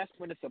 that's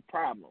when it's a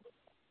problem.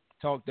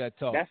 Talk that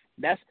talk.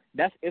 That's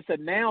it's a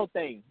now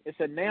thing. It's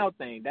a now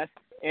thing.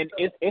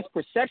 It's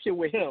perception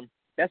with him.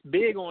 That's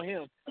big on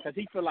him because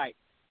he feel like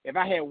if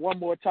I had one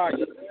more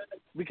target,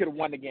 we could have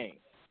won the game.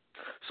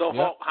 So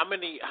how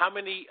many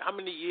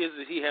years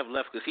does he have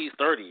left? Because he's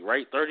 30,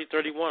 right? 30,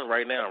 31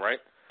 right now, right?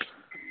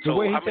 The so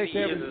way he how takes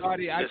many care of his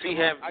body,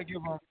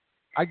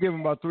 I give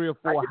him about 3 or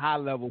 4 high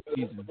level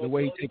seasons. The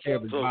way he takes care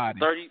of his body.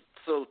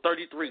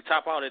 33,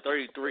 top out at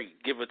 33,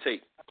 give or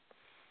take.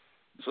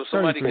 So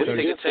somebody can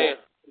take a chance.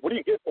 What do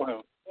you get for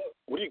him?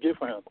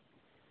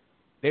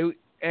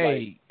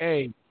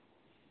 Hey,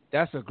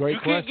 that's a great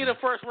question. You can't get a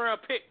first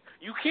round pick.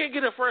 You can't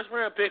get a first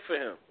round pick for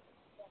him.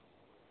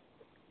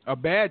 A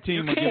bad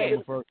team will give him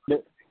a first.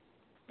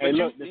 Hey,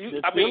 look, the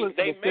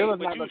Steelers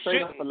not going to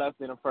trade him for less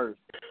than a first.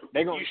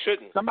 You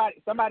shouldn't.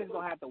 Somebody's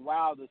going to have to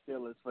wow the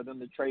Steelers for them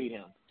to trade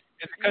him.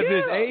 It's because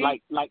his age?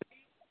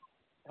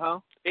 Huh?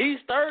 He's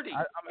 30.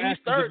 He's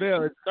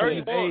 30.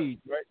 31. Age,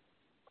 right?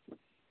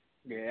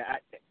 Yeah,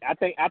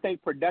 I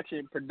think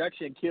production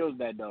kills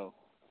that though.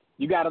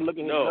 You got to look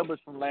at his numbers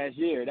from last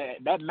year.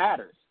 That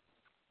matters.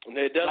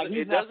 It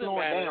doesn't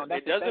matter.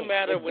 It doesn't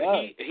matter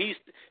when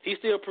he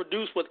still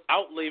produced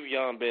without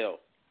Le'Veon Bell.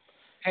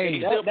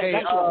 Hey, that's what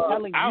I'm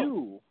telling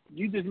you.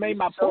 You just made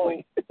my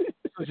point.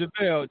 So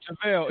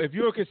JaVale, if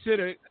you're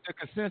considered the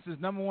consensus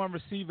number 1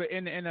 receiver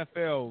in the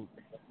NFL,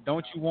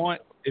 don't you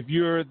want, if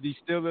you're the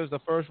Steelers, a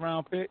first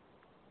round pick?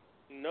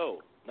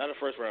 No, not a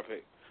first round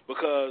pick,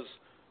 because.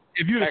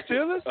 If you're the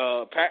Steelers?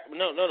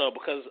 No,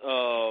 because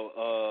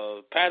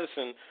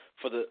Patterson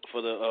for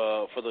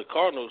the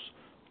Cardinals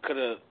could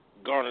have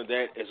garnered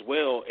that as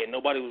well, and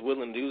nobody was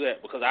willing to do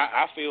that because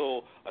I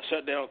feel a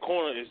shutdown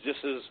corner is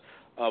just as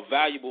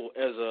valuable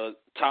as a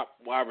top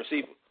wide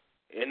receiver,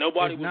 and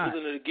nobody was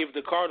willing to give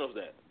the Cardinals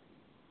that.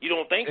 You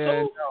don't think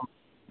so?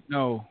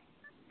 No.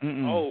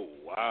 Mm-mm. Oh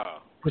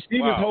wow.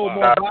 Receivers hold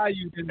more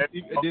value than a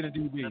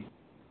DB.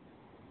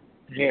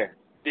 Yeah.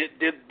 Did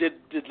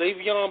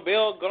Le'Veon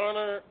Bell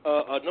garner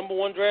a number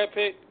 1 draft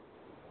pick?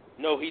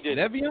 No, he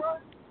didn't. Le'Veon?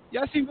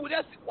 Yes, he would.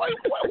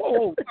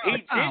 Whoa.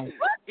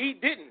 He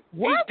didn't.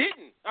 What? He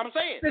didn't. I'm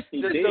saying. The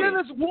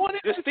Steelers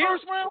wanted the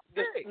first round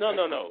pick. No.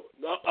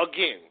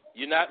 Again,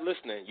 you're not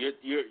listening.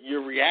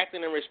 You're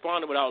reacting and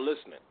responding without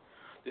listening.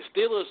 The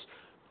Steelers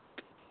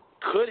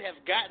could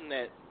have gotten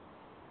that,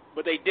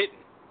 but they didn't.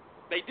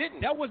 They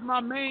didn't. That was my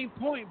main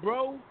point,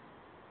 bro.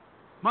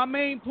 My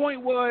main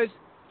point was,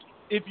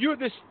 if you're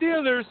the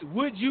Steelers,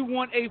 would you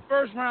want a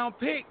first-round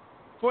pick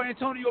for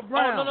Antonio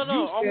Brown? Oh,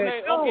 no.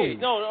 Okay.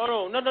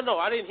 No.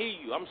 I didn't hear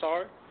you. I'm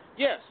sorry.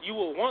 Yes, you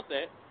will want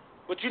that,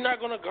 but you're not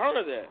going to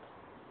garner that.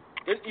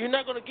 You're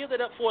not going to give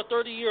that up for a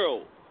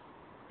 30-year-old.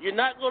 You're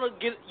not gonna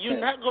give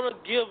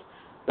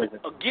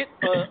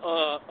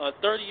a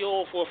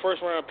 30-year-old for a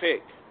first-round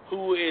pick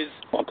who is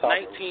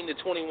 19 to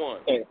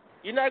 21.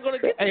 You're not gonna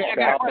get. Hey, I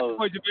got a question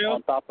for you,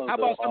 Bill. How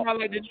about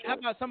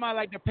somebody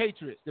like the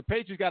Patriots? The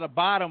Patriots got a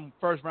bottom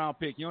first-round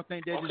pick. You don't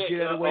think they just get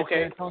it away from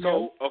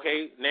Antonio?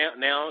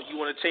 Now you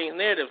want to change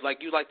narratives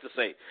like you like to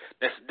say.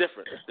 That's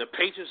different. The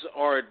Patriots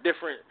are a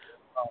different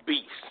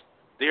beast.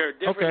 They're a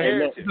different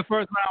narrative. It's the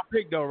first-round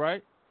pick, though,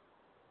 right?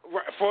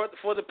 Right,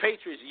 for the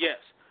Patriots, yes.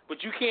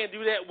 But you can't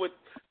do that with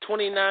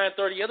 29,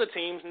 30 other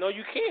teams. No,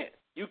 you can't.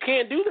 You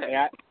can't do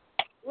that.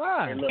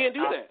 Why? You can't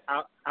do that.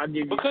 I'll give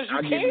you. Because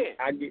you can't.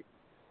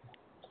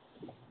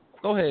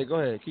 Go ahead.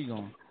 Keep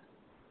going.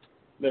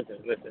 Listen.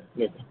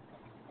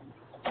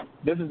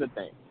 This is the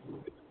thing.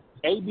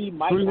 AB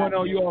might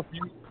 3-1-0 you off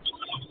you.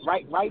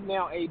 Right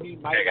now, AB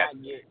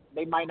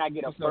might not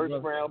get a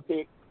first-round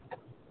pick,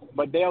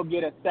 but they'll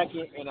get a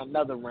second and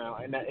another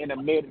round, in a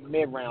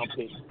mid-round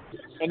pick.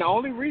 And the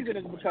only reason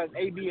is because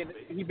AB,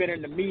 he been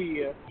in the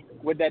media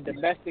with that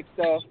domestic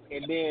stuff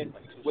and then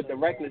with the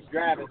reckless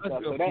driving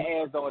stuff, so that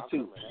adds on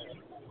too.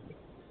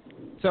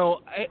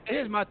 So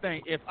here's my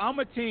thing. If I'm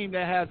a team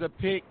that has a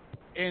pick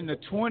in the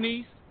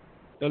 20s,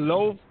 the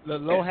low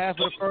half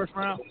of the first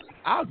round,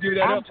 I'll give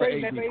that up for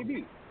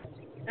AB.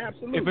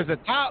 Absolutely. If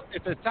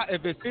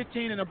it's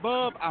 15 and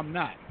above, I'm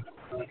not.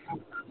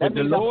 But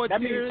the lower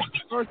tiers,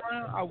 first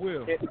round, I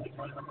will.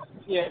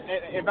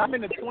 If I'm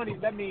in the 20s,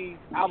 that means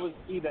I was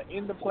either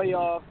in the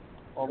playoffs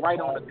or right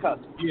on the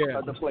cusp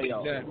of the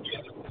playoffs. Exactly.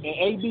 And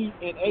AB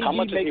makes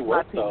my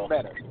team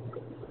better.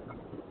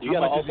 You got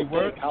to also think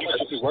how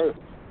much is he worth?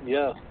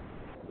 Yeah,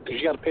 because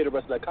you got to pay the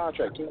rest of that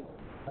contract too.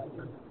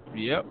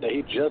 Yep. That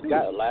he just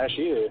got last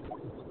year.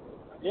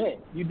 Yeah,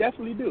 you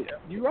definitely do.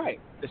 You're right.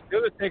 The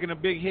Steelers taking a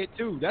big hit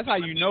too. That's how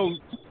you know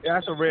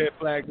that's a red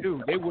flag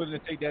too. They willing to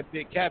take that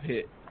big cap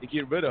hit to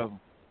get rid of them.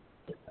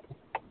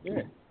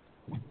 Yeah.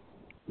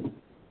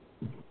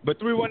 But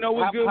 3-1-0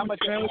 was good. How much,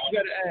 man? What you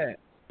got to add?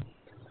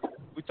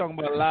 We're talking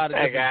about a lot of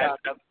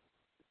different topics.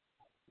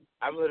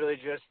 I'm literally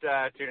just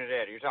tuning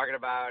in. You're talking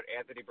about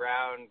Anthony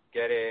Brown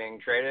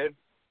getting traded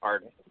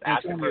or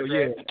asking for a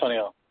trade?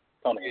 Antonio.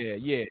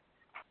 Yeah.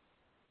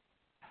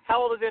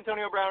 How old is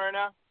Antonio Brown right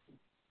now?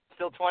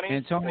 Still 20?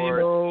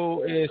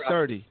 Antonio is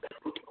 30.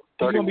 He's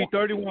going to be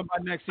 31 by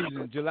next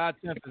season. July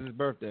 10th is his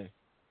birthday.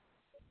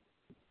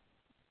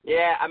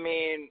 Yeah, I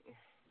mean,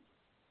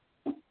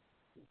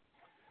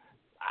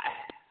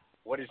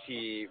 what is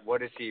he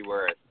worth?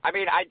 I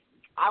mean,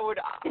 I would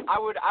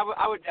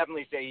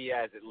definitely say he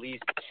has at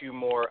least 2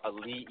 more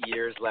elite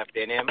years left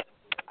in him.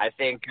 I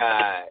think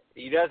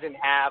he doesn't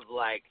have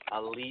like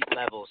elite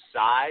level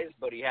size,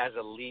 but he has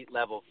elite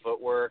level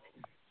footwork.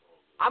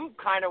 I'm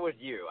kind of with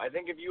you. I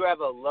think if you have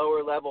a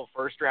lower level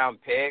first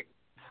round pick,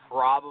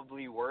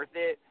 probably worth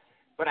it.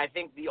 But I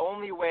think the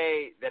only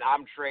way that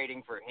I'm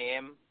trading for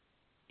him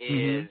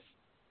is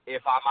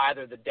if I'm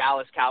either the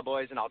Dallas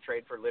Cowboys and I'll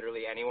trade for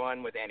literally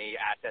anyone with any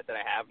asset that I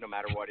have, no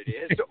matter what it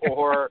is,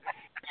 or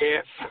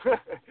if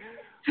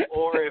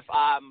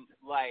I'm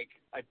like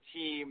a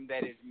team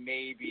that is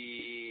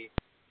maybe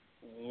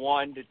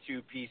 1 to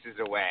 2 pieces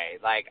away.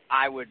 Like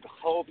I would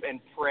hope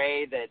and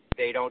pray that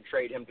they don't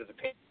trade him to the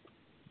Patriots.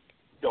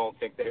 Don't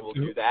think they will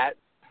do that.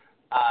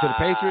 To the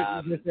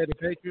Patriots? You just said the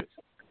Patriots?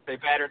 They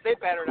better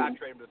not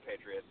trade him to the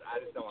Patriots. I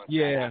just don't want that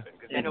to happen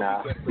because then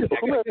he'll be good for the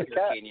next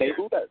 15 years.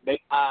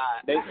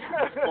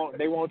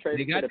 They won't trade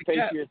him to the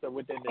Patriots or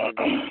within the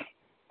division.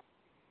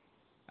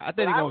 I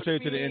think they're going to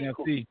trade to the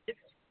NFC.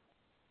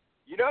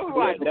 You know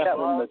who I'd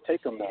love to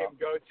take him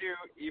go to,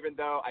 even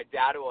though I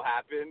doubt it will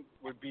happen,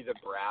 would be the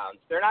Browns.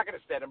 They're not going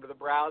to send him to the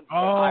Browns.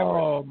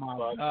 Oh,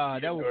 my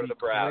God. That would be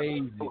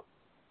crazy.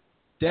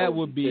 That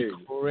would be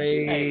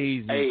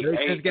crazy. Hey,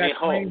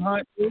 Kareem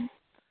Hunt too?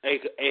 Hey,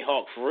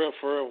 Hawk, for real,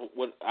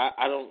 what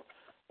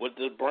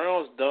the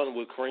Browns done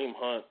with Kareem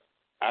Hunt,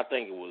 I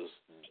think it was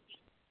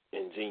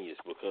ingenious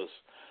because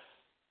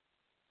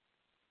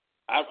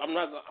I'm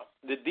not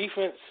the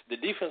defense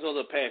over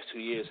the past 2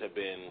 years have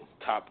been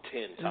top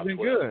 10, top 12. It's been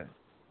good.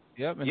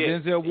 Yep, and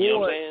Denzel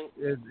Ward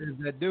is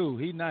that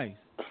dude. He nice.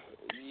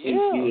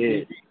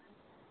 Yeah.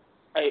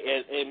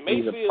 Hey, and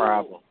Mayfield. He's a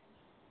problem.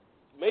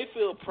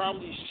 Mayfield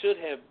probably should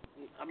have.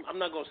 I'm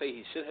not going to say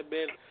he should have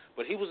been,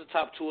 but he was the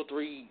top 2 or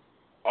 3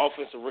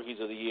 offensive rookies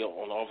of the year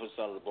on the offensive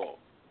side of the ball.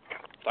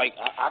 Like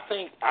I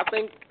think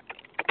the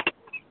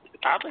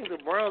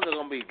Browns are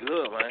going to be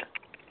good, man.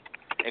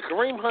 And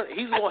Kareem Hunt,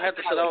 he's going to have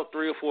to sit out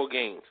 3 or 4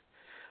 games,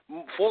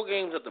 4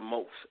 games at the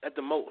most. You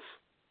know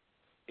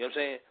what I'm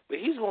saying? But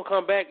he's going to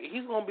come back.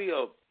 He's going to be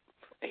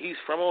he's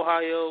from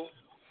Ohio,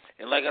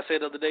 and like I said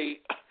the other day,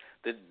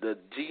 the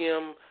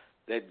GM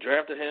that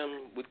drafted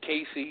him with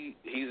KC,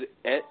 he's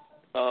at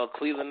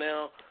Cleveland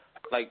now.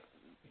 Like,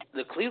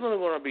 the Cleveland are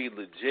going to be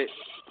legit.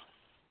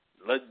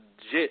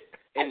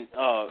 And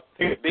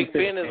Big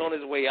Ben is on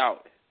his way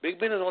out. I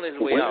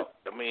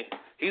mean,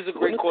 he's a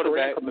great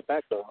quarterback. Coming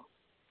back, though?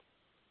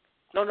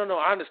 No,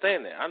 I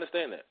understand that.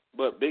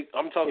 But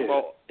I'm talking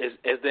about as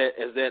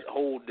that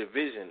whole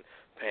division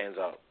pans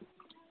out.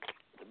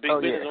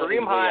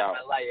 Kareem Hunt,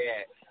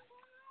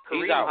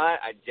 Kareem Hunt,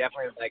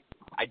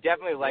 I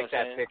definitely like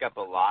that pickup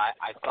a lot.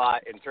 I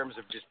thought in terms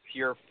of just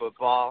pure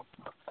football,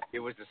 it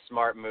was a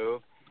smart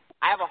move.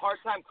 I have a hard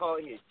time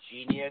calling it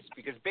genius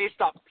because based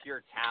off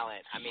pure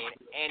talent, I mean,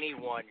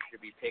 anyone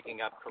should be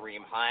picking up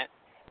Kareem Hunt.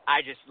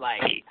 I just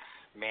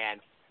man,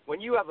 when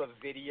you have a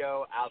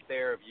video out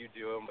there of you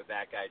doing what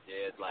that guy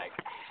did,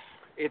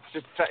 it's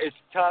just it's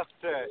tough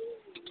to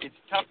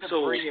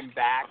bring him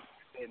back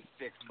in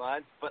 6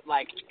 months. But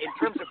in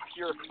terms of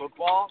pure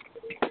football,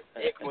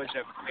 it was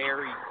a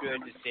very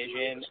good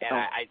decision,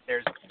 and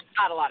there's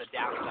not a lot of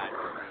downside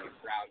for the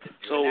Browns to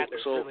do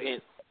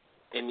that.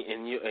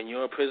 In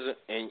your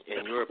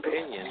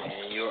opinion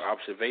and your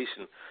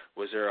observation,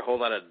 was there a whole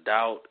lot of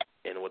doubt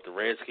in what the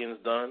Redskins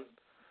done?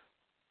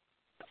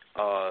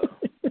 I'm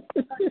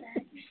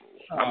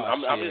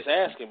just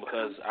asking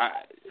because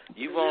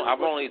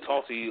I've only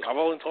talked to you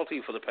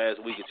for the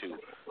past week or two,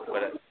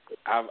 but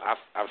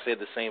I've said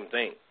the same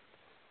thing.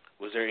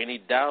 Was there any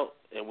doubt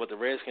in what the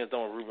Redskins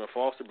done with Reuben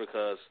Foster?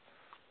 Because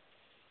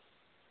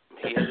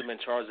he hasn't been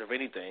charged of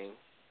anything.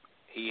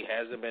 He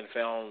hasn't been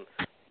found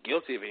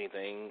guilty of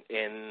anything,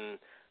 and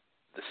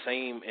the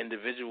same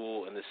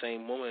individual and the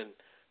same woman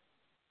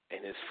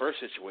in his first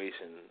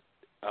situation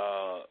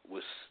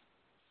was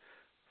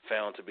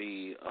found to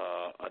be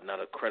not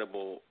a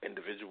credible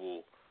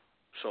individual.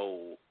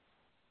 So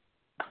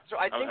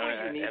I think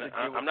what you need to do.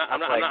 I'm not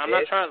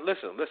trying.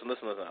 Listen.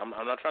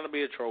 I'm not trying to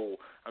be a troll.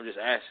 I'm just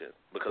asking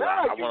because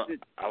I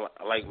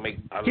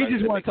He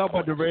just want to talk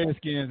about the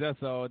Redskins.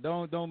 That's all.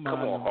 Don't mind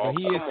him. But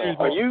he is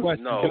serious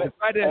question. No.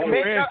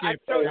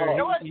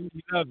 He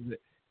loves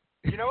it.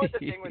 You know what the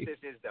thing with this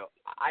is, though?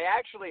 I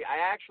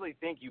actually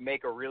think you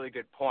make a really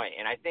good point,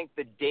 and I think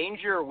the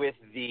danger with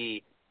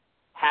the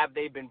 "have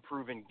they been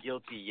proven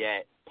guilty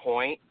yet"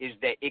 point is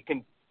that it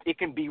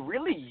can be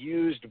really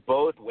used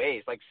both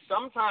ways.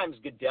 Sometimes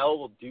Goodell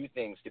will do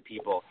things to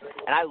people,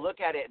 and I look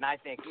at it and I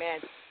think,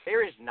 man,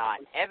 there is not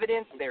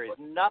evidence. There is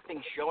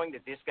nothing showing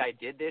that this guy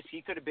did this.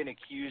 He could have been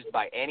accused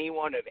by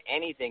anyone of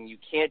anything. You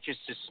can't just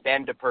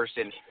suspend a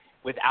person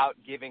without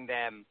giving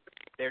them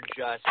their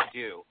just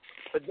due.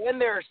 But then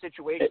there are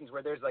situations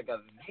where there's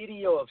a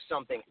video of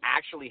something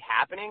actually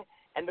happening,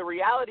 and the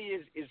reality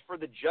is for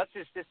the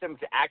justice system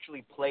to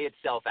actually play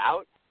itself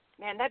out,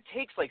 man, that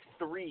takes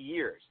 3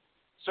 years.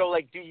 So,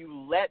 do you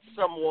let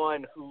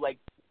someone who,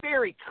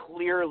 very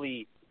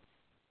clearly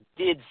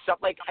did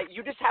something,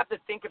 you just have to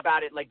think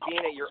about it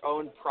being at your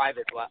own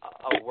private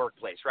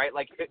workplace, right?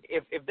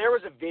 If there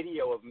was a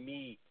video of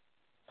me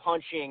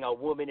punching a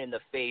woman in the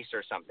face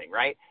or something,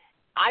 right?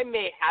 I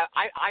may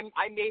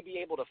be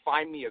able to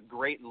find me a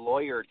great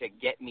lawyer to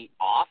get me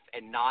off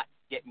and not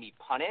get me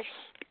punished,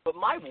 but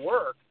my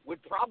work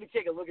would probably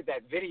take a look at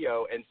that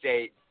video and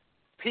say,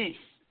 peace,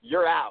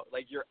 you're out.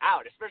 You're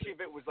out, especially if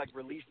it was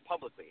released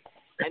publicly.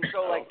 And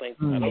so I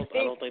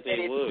don't think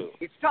they would.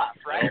 It's tough,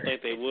 right? I don't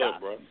think they would,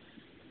 bro.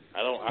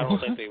 I don't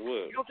think they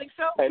would. You don't think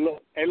so? Hey,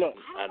 look. Hey,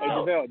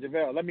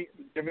 JaVale, let me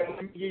give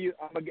you.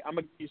 I'm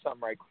gonna give you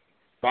something right quick.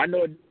 So I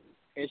know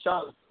in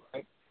Charlotte,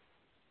 right,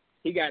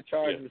 he got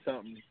charged with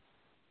something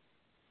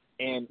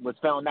and was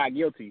found not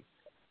guilty,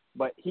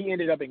 but he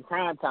ended up in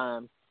crime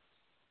time,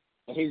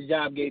 and his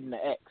job gave him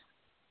the X.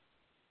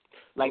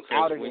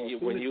 Out of there. As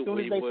soon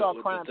as they saw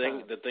crime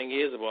time. The thing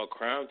is about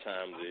crime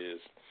times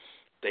is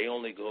they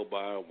only go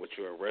by what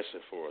you're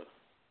arrested for.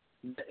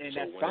 And so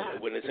that's fine.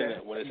 When it's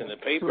in the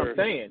paper,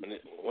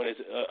 when it's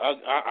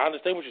I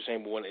understand what you're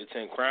saying, but when it's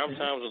in crime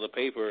times of the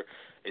paper,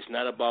 it's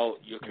not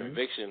about your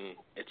conviction;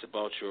 it's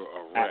about your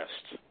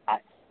arrest.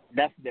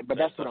 That's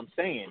what I'm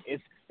saying.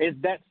 It's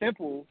that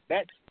simple.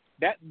 That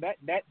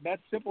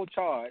simple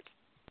charge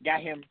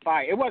got him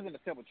fired. It wasn't a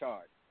simple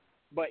charge,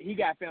 but he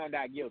got found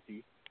out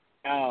guilty,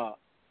 and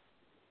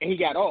he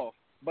got off.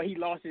 But he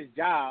lost his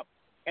job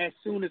as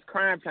soon as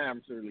crime time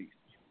was released.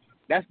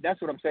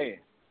 That's what I'm saying.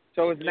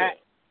 So it's not.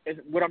 It's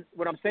what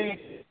I'm saying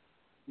is,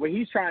 what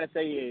he's trying to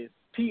say is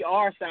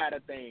PR side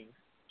of things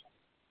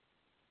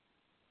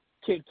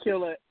can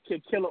kill an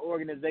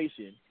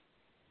organization.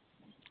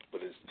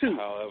 But it's too.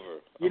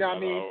 However, you know what I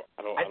mean.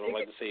 I don't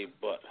like to say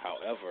but.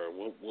 However,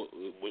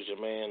 was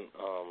your man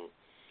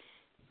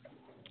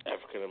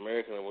African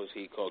American or was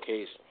he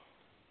Caucasian?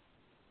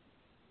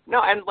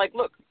 No, and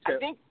look, I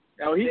think.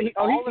 He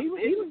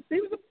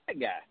was a black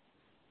guy.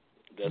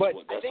 That's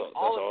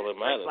all that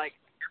matters.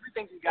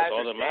 Everything you guys that's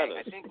all are that saying, matters.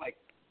 I think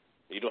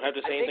you don't have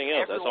to say anything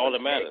else. That's all that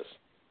matters.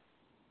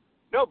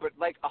 No, but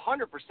 100%.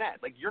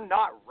 You're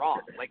not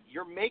wrong.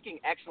 You're making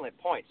excellent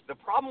points. The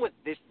problem with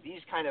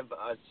these kind of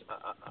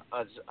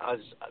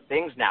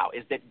things now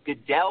is that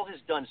Goodell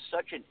has done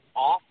such an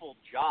awful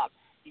job.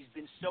 He's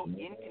been so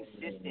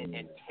inconsistent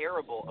and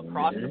terrible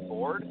across the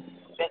board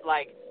that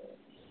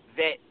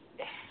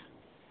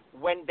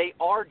when they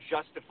are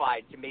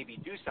justified to maybe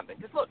do something.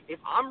 Because look, if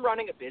I'm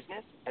running a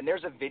business and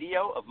there's a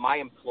video of my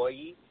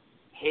employee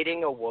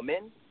hitting a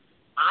woman,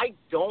 I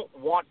don't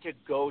want to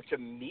go to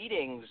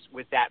meetings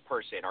with that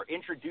person or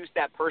introduce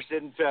that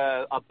person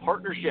to a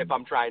partnership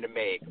I'm trying to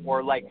make,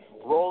 or like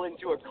roll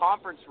into a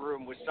conference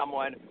room with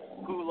someone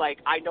who, like,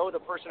 I know the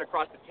person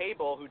across the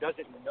table who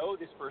doesn't know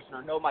this person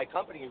or know my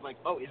company is like,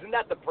 oh, isn't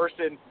that the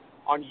person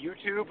on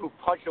YouTube who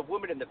punched a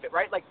woman in the face,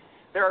 right? Like,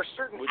 there are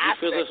certain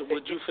aspects.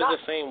 Would you feel the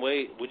same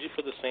way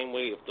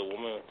if the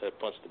woman that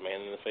punched the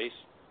man in the face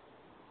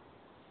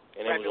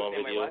and it was on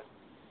video?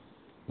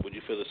 Would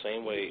you feel the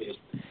same way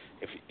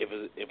if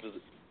it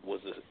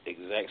was the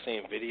exact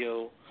same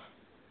video,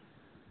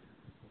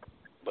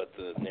 but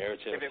the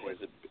narrative if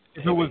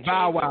it was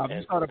Bow Wow,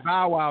 you saw the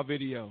Bow Wow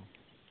video,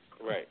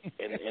 right?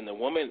 And the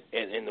woman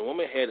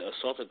had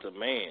assaulted the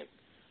man.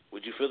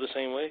 Would you feel the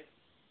same way?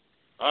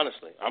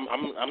 Honestly, I'm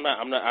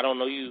not. I don't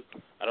know you.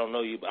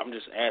 But I'm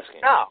just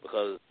asking. No.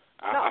 Because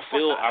I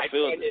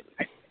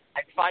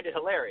find it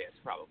hilarious,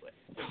 probably.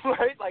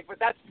 Right? Like, but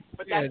that's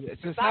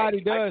society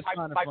does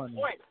kind of my funny.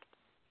 Point.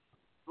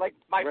 Like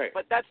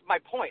but that's my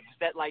point, is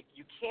that, like,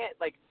 you can't,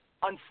 like,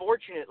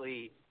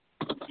 unfortunately,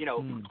 you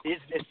know,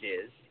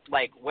 businesses,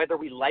 like, whether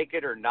we like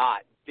it or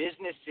not,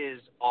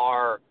 businesses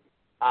are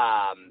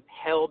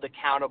held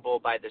accountable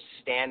by the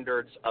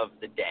standards of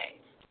the day.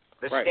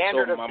 The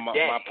standard of the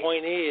day. My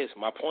point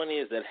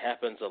is that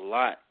happens a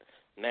lot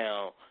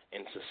now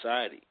in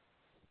society.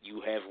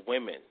 You have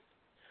women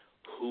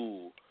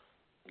who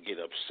get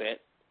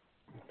upset,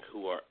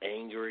 who are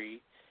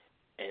angry,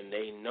 and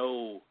they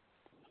know,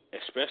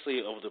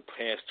 especially over the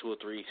past 2 or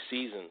 3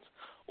 seasons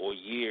or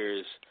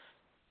years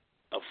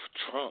of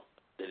Trump,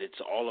 that it's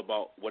all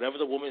about whatever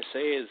the woman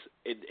says.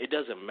 It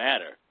doesn't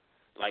matter.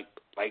 Like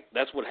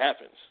that's what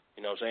happens.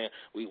 You know what I'm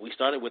saying? We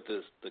started with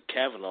the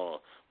Kavanaugh,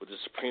 with the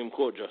Supreme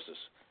Court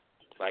justice.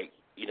 Like,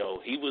 you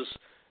know, he was,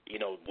 you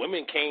know,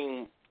 women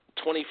came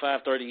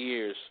 25, 30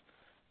 years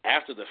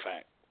after the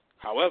fact.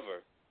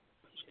 However,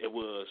 it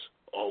was,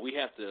 we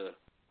have to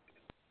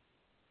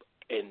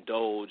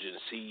indulge and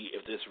see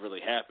if this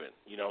really happened.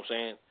 You know what I'm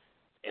saying?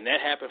 And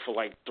that happened for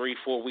like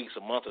 3-4 weeks,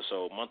 a month or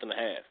so, a month and a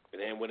half.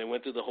 And then when they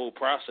went through the whole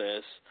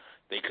process,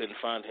 they couldn't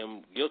find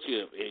him guilty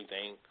of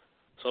anything,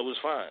 so it was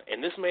fine.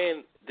 And this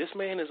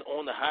man is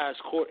on the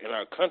highest court in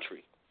our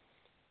country.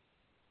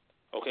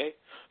 Okay?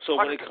 So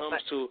when it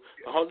comes to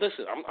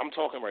listen, I'm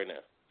talking right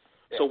now.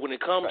 Yeah. So when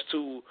it comes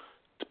to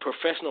the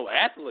professional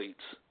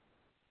athletes,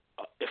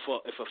 if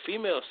a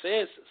female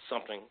says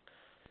something,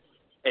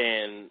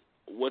 and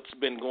what's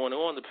been going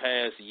on the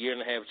past year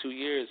and a half, 2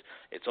 years,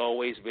 it's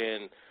always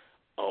been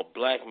a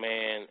black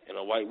man and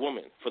a white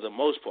woman for the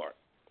most part.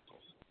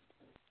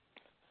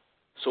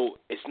 So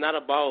it's not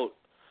about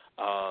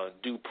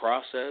due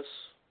process.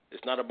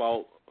 It's not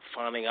about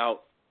finding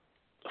out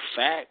the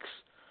facts.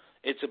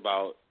 It's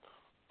about,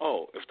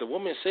 if the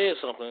woman says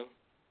something,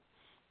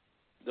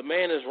 the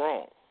man is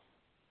wrong.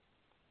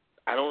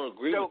 I don't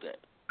agree with that.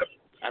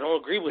 I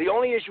don't agree with that. The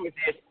only issue with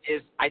this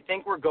is I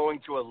think we're going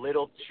to a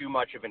little too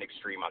much of an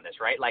extreme on this,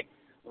 right? Like,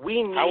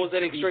 we need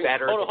to be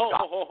better.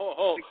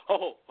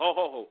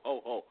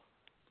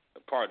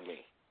 Pardon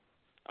me.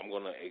 I'm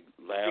going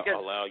to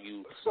allow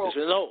you.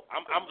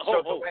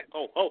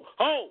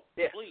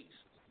 Please.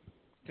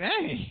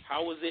 Dang.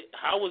 How is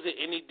it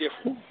any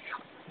different?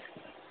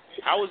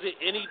 How is it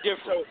any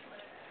different?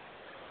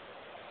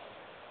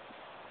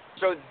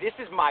 So this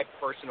is my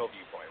personal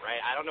viewpoint, right?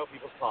 I don't know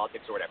people's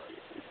politics or whatever.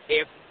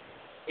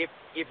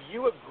 If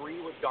you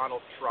agree with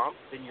Donald Trump,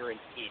 then you're an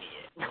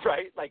idiot,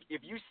 right? Like,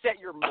 if you set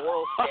your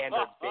moral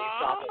standards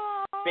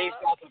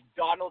based off of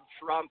Donald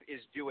Trump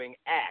is doing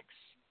X,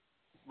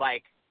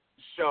 like,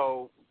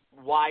 so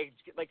why,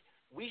 like,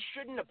 we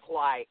shouldn't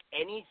apply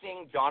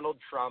anything Donald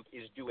Trump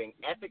is doing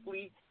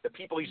ethically, the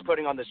people he's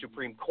putting on the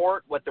Supreme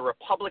Court, what the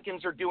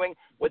Republicans are doing.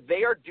 What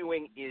they are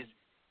doing is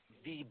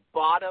the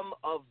bottom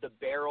of the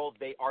barrel.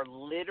 They are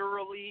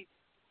literally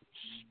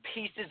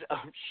pieces of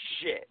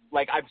shit.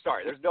 Like, I'm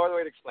sorry, there's no other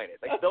way to explain it.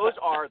 Like, those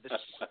are the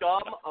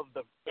scum of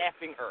the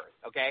effing earth,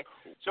 okay?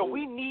 So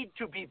we need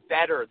to be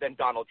better than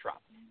Donald Trump.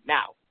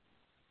 Now,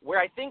 where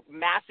I think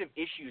massive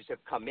issues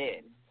have come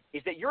in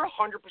is that you're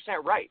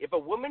 100% right. If a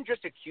woman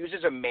just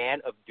accuses a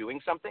man of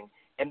doing something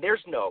and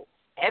there's no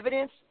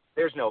evidence,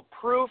 there's no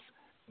proof,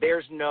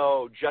 there's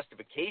no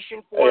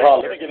justification for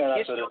it, there's no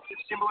history of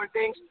similar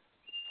things,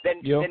 then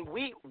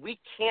we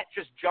can't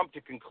just jump to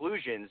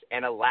conclusions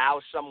and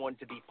allow someone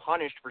to be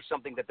punished for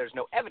something that there's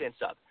no evidence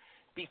of.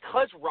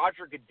 Because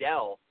Roger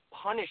Goodell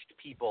punished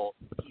people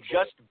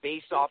just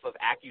based off of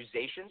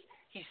accusations,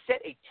 he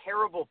set a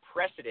terrible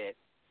precedent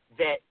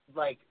that,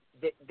 like,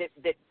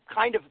 that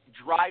kind of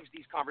drives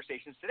these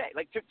conversations today.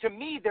 Like, to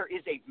me, there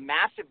is a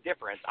massive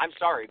difference, I'm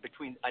sorry,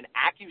 between an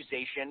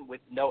accusation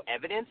with no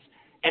evidence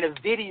and a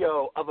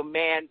video of a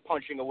man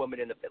punching a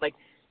woman in the face. Like,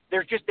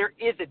 there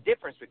is a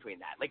difference between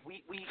that. Like,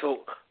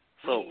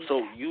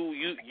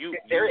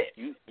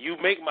 you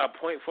make my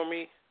point for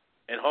me,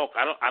 and Hulk,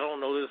 I don't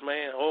know this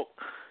man, Hulk,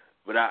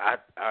 but I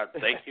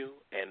thank you,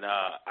 and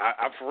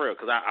I'm for real,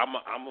 because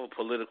I'm a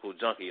political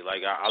junkie.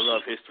 Like, I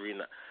love history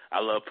and I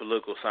love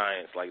political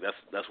science. Like,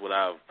 that's what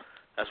I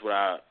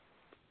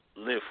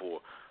live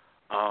for.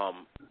 I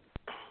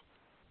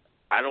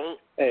don't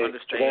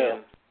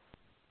understand.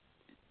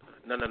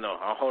 No.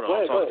 Hold on.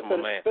 I'm talking to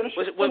my man.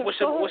 What's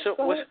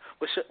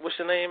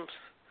your name?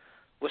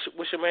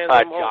 What's your man's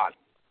name?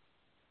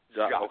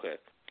 John. Okay.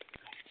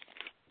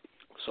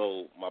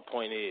 So my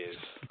point is,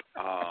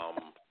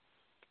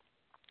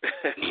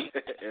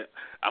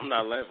 I'm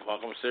not laughing.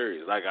 I'm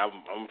serious. Like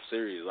I'm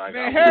serious. Like,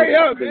 man, hurry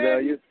up,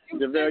 man.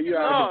 Javale, you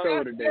out of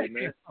control today,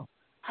 man.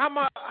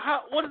 Hold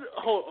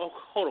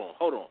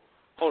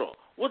on.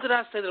 What did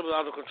I say that was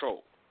out of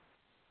control?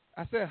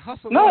 I said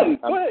hustle. None.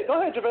 Go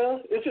ahead, JaVale.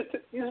 You just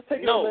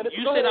take no, a minute.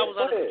 You said I was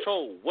out of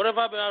control. What have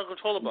I been out of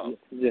control about?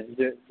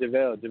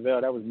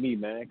 JaVale, that was me,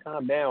 man.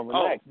 Calm down,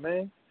 relax,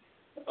 man.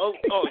 Oh,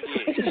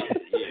 yeah.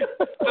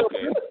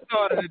 Okay.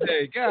 Started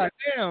today. God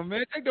damn,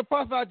 man. Take the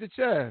puff out the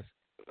chest.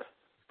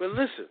 But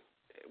listen,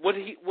 what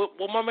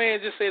my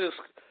man just said is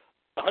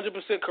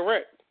 100%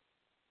 correct.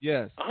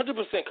 Yes.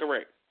 100%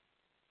 correct.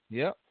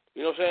 Yep.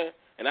 You know what I'm saying?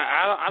 And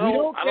I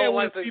don't like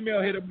when a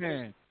female hit a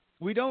man.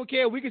 We don't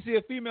care. We can see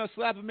a female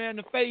slap a man in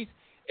the face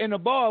in the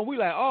bar, and we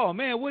like, oh,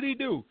 man, what'd he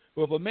do?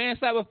 But if a man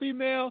slap a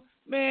female,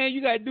 man,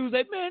 you got dudes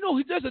like, man, no,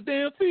 he's just a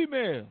damn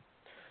female.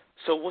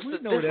 So what's the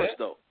difference,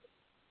 though?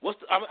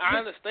 I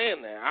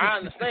understand that.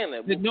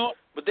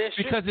 But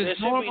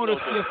it's normal to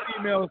see a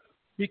female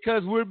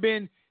because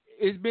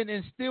it's been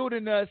instilled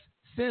in us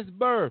since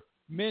birth.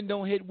 Men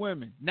don't hit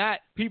women. Not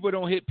people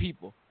don't hit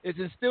people. It's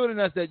instilled in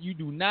us that you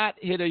do not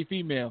hit a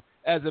female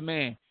as a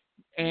man.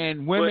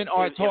 And women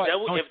are taught.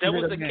 If that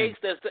was the case,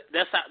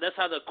 that's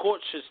how the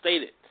court should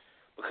state it,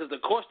 because the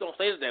courts don't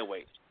state it that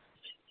way.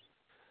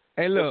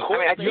 Hey, look,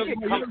 I think it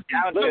comes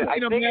down to.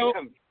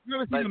 You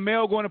ever seen a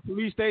male going to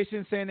police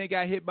station saying they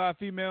got hit by a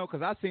female?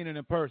 Because I've seen it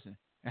in person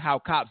and how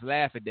cops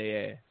laugh at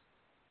their ass.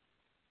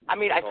 I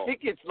mean, I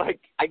think it's like,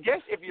 I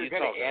guess if you're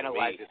going to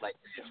analyze it like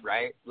this,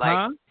 right?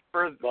 Like,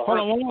 hold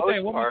on, one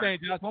more thing,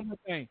 Josh. One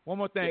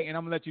more thing, and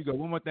I'm gonna let you go.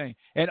 One more thing,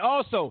 and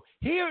also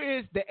here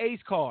is the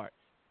ace card.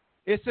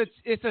 It's a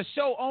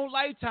show on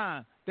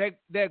Lifetime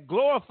that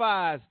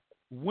glorifies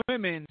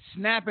women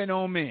snapping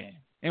on men.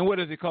 And what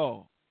is it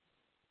called?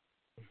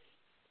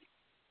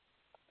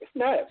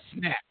 Snap.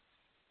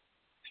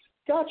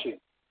 Got you.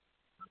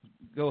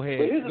 Go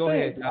ahead. Go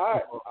ahead.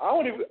 I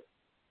don't even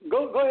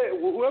go ahead.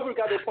 Whoever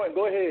got their point,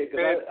 go ahead.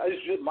 Because I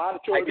just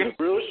monitor it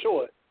real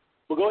short.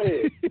 But go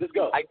ahead. Let's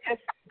go. I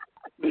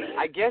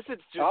guess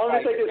it's just. I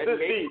don't think it's this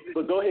deep,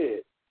 but go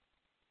ahead.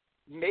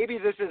 Maybe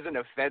this is an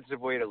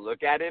offensive way to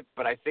look at it,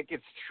 but I think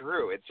it's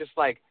true. It's just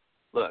like,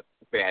 look,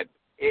 man,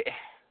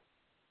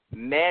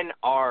 men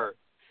are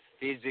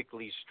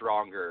physically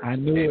stronger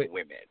than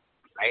women,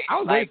 right? I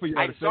was waiting for you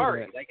to say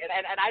sorry, that. Like, and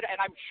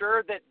I'm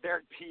sure that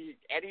there'd be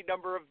any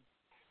number of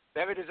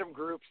feminism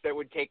groups that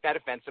would take that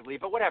offensively,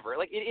 but whatever.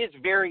 Like, it is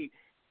very.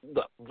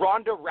 Look,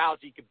 Ronda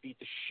Rousey could beat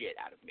the shit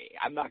out of me.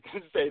 I'm not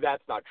going to say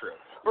that's not true,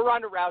 but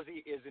Ronda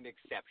Rousey is an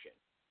exception.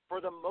 For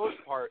the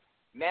most part,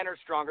 men are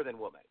stronger than a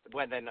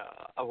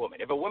woman.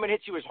 If a woman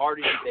hits you as hard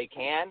as they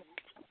can,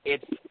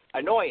 it's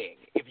annoying.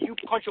 If you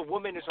punch a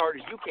woman as hard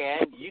as you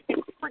can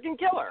freaking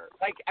kill her.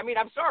 Like, I mean,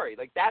 I'm sorry.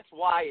 Like, that's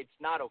why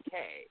it's not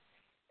okay.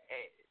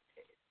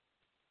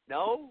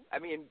 No? I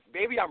mean,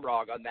 maybe I'm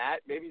wrong on that.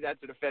 Maybe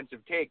that's an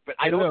offensive take, but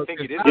I don't think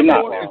it is. If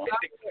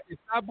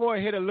my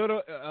boy hit a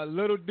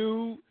little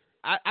dude,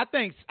 I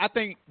think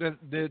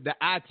the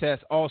eye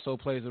test also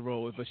plays a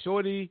role. If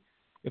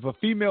a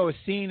female is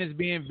seen as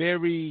being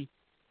very,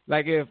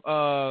 like if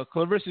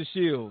Clarissa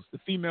Shields, the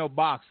female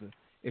boxer,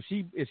 if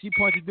she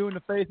punches a dude in the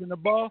face in the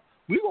bar,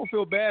 we gonna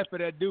feel bad for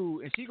that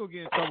dude, and she gonna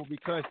get in trouble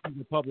because she's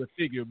a public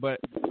figure.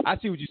 But I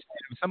see what you're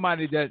saying.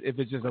 Somebody if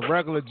it's just a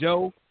regular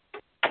Joe,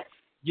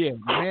 yeah,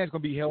 the man's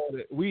gonna be held.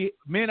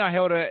 Men are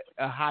held at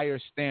a higher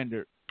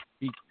standard,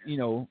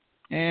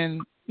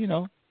 and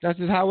that's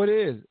just how it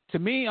is. To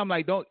me, I'm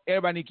like,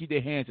 everybody need to keep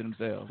their hands to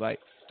themselves. Like,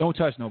 don't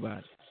touch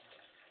nobody.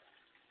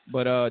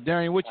 But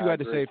Darian, what you got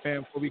to say,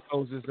 fam, before we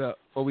close this up,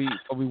 before we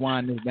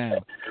wind this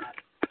down?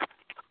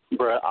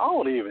 Bruh, I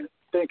don't even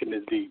think in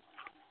this deep.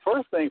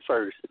 First thing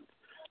first,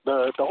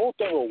 the whole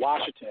thing with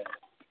Washington,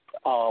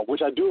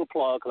 which I do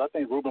applaud because I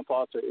think Reuben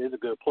Foster is a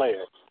good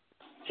player.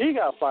 He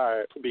got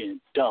fired for being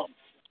dumb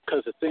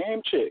because the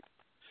same chick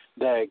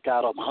that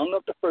got him hung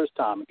up the first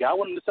time, got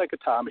one the second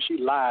time, and she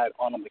lied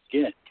on him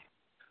again.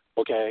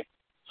 Okay?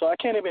 So I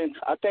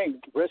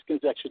think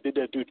Redskins actually did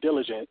their due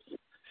diligence,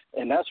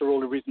 and that's the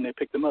only reason they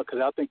picked him up,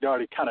 because I think they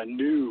already kind of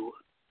knew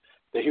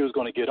that he was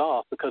going to get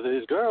off because of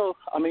his girl.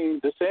 I mean,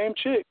 the same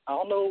chick. I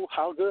don't know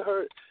how good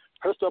her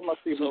stuff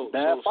must be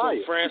bad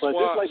fire. But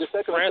just like the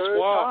second or third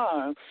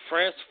time.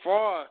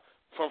 Francois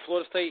from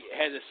Florida State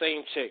had the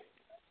same chick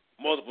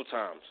multiple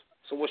times.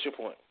 So what's your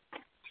point?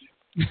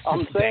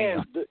 I'm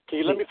saying, can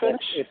you let me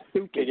finish?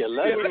 Can you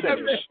let me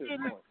finish?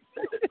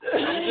 I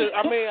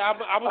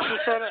was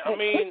just trying to.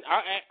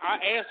 I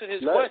answered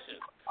his question.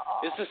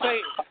 It's the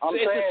same.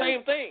 The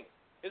same thing.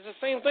 It's the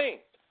same thing.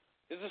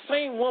 It's the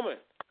same woman.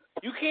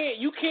 You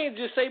can't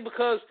just say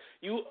because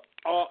you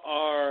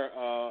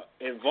are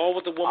involved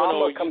with a woman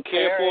or you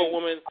care for a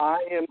woman. I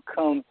am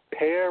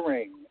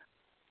comparing.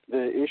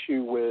 the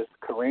issue with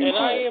Kareem and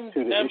I am,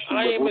 to the issue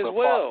I am with as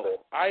well. Foster.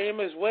 I am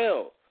as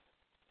well.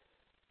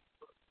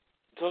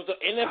 So the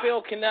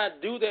NFL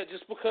cannot do that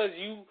just because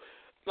you,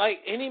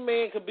 like, any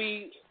man could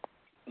be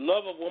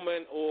love a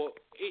woman, or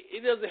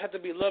it doesn't have to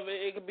be love.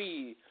 It could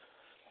be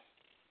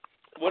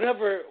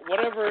whatever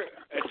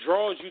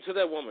draws you to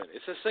that woman.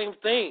 It's the same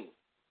thing.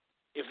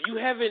 If you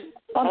haven't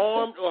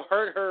harmed or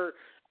hurt her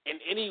in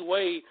any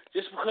way,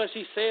 just because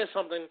she said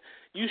something,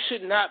 you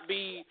should not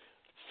be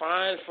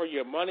fined for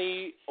your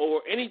money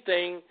or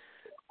anything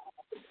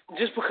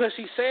just because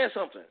she said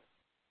something.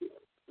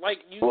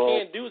 Like, you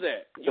can't do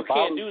that. You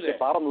can't do that. The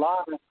bottom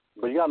line,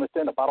 but you got to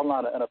understand the bottom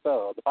line of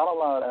NFL. The bottom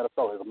line of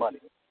NFL is money.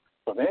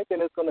 So if anything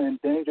that's going to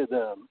endanger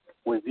them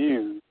with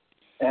views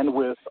and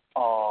with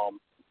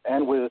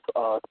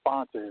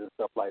sponsors and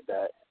stuff like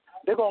that,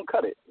 they're going to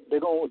cut it. They're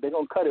going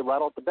to cut it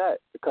right off the bat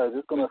because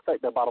it's going to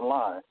affect their bottom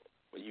line.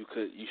 But you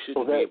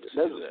shouldn't be able to do that.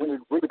 That's when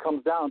it really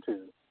comes down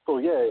to. So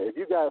yeah, if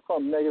you got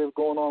something negative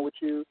going on with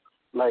you,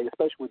 like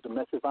especially with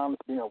domestic violence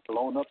being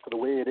blown up to the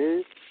way it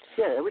is,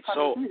 yeah, every time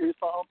you hear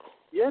something,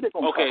 yeah, they're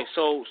going to cut it.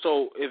 So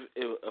if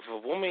a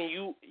woman,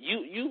 you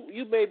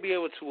may be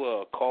able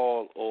to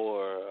call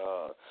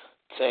or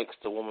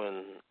text the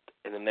woman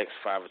in the next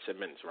 5 or 10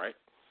 minutes, right?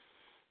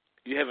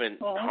 You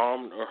haven't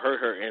harmed or hurt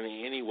her in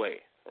any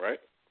way, right?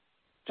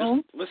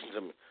 Just listen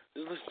to me.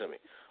 Just listen to me,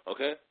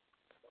 okay?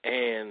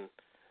 And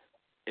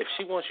if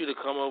she wants you to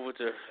come over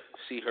to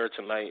see her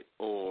tonight,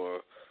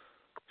 or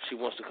she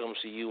wants to come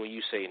see you and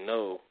you say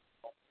no,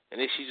 and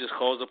then she just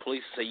calls the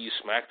police and say you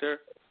smacked her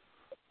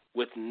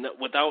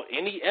without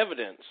any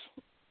evidence,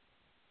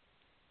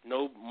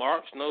 no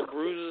marks, no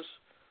bruises,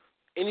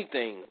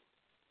 anything,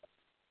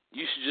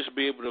 you should just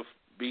be able to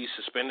be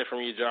suspended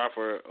from your job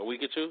for a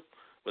week or two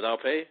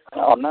without pay?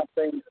 I'm not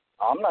saying it's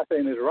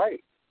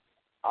right.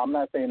 I'm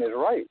not saying it's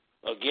right.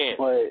 Again.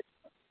 So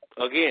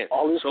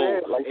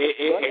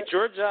at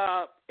your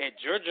job,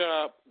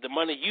 the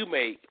money you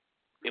make,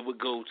 it would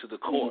go to the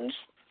courts.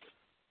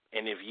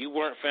 And if you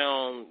weren't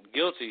found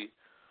guilty,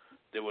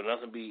 there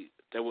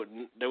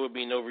would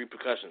be no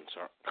repercussions.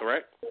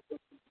 Correct?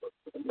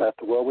 That's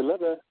the world we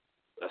live in.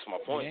 That's my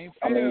point. It ain't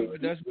fair,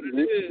 but that's what it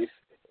is.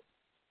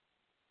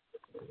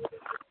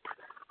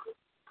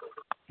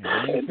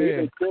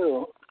 Even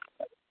still,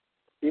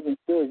 you can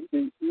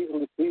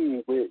easily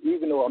see,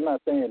 even though I'm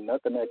not saying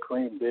nothing that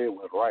Kareem did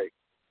was right,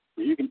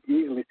 but you can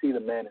easily see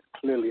the man is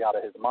clearly out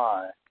of his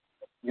mind.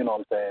 You know what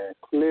I'm saying?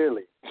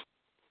 Clearly.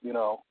 You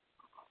know.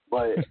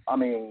 But, I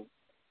mean.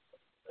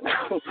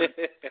 Hawk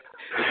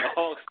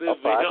still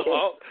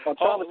Hawk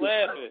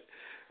laughing.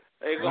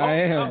 Hey,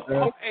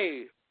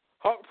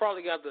 Hawk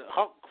probably got the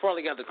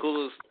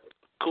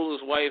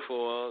coolest wife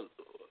or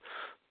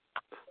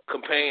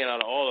companion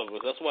out of all of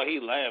us. That's why he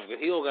laughed.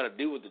 He don't got to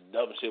deal with the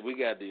dumb shit we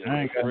got to deal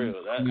with. For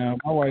real. No,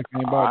 my wife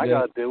ain't about that. I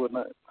got to deal with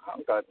nothing. I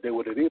don't got to deal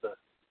with it either.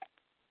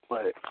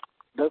 But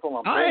that's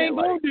what I'm saying. I ain't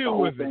gonna deal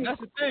with it. That's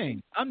the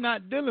thing. I'm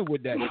not dealing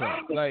with that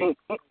crap. Like,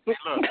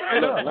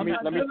 let me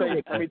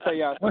tell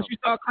y'all. Once you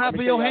start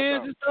clapping your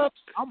hands and stuff,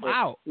 I'm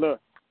out.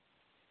 Look.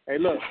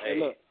 If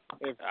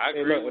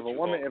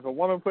a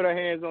woman put her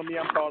hands on me,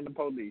 I'm calling the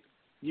police.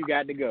 You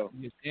got to go.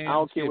 I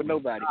don't care what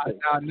nobody says.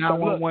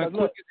 911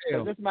 quick as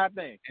hell. This is my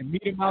thing. And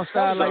meet him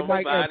outside like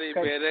Mike. Somebody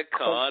better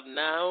call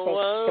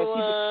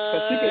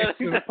 911.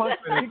 She can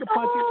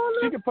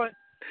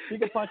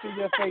punch you in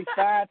your face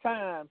 5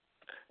 times,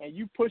 and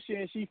you push her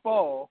and she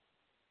fall,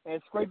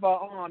 and scrape her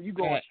arm. You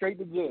going straight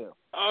to jail.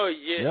 Oh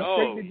yeah.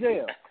 Straight to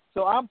jail.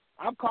 So I'm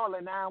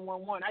calling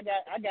 911. I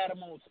got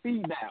them on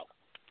speed now.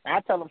 And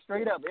I tell them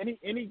straight up.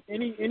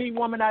 Any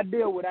woman I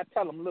deal with, I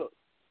tell them, look,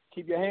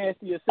 keep your hands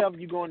to yourself.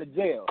 You going to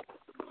jail.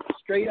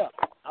 Straight up.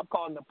 I'm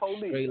calling the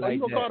police. You gonna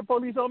call the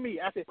police on me?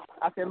 I said,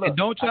 look. And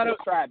don't try to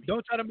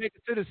make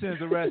a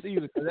citizen's arrest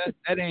either, because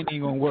that ain't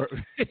even gonna work.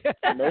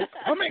 Nope.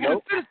 I'm making a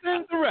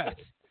citizen's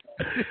arrest.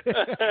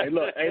 Hey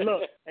look.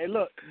 In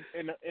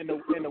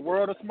the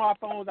world of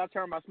smartphones, I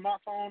turn my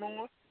smartphone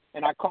on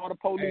and I call the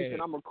police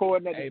and I'm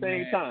recording at the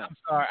same time. I'm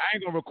sorry, I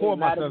ain't gonna record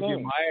myself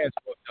getting my ass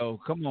whooped though.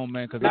 Come on,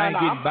 man, because I ain't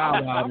getting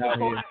Bow Wow out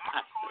here.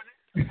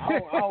 I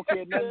don't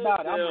care nothing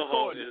about it. I'm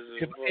recording.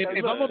 If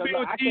I'm gonna be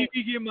on TV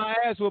getting my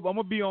ass whooped, I'm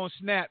gonna be on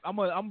Snap. I'm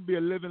gonna be a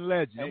living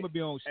legend. I'm gonna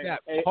be on Snap.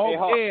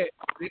 Hawk Head.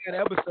 They got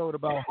an episode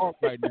about Hawk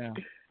right now.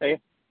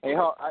 Hey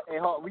Hawk,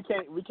 we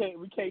can't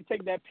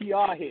take that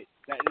PR hit.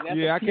 That's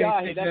I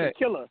can't hit. That's a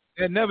killer.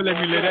 They never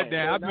let me lay that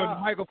down. I've been on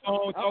the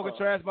microphone talking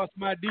trash about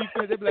my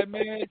defense. They be like,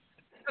 man,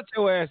 shut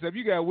your ass up.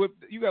 You got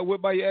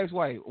whipped by your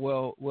ex-wife.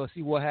 Well,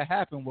 see what had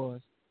happened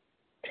was.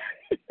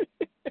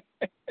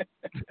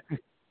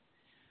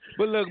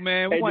 But look,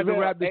 man, we want to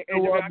wrap this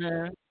show up,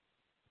 man.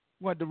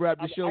 We want to wrap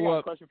the show up. I got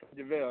a question for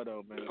JaVale,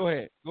 though, man. Go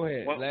ahead.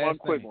 One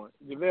quick one.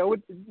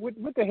 JaVale,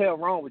 what the hell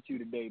wrong with you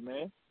today,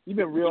 man? You've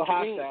been real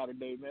hostile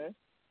today, man.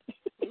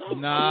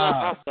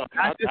 Nah. I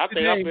think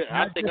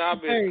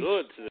I've been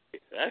good today.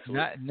 Actually.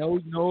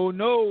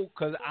 No,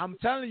 because I'm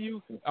telling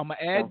you, I'm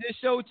gonna add this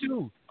show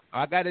too.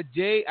 I got a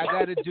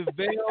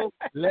JaVale.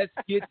 Let's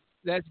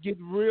get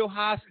real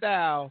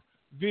hostile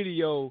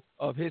video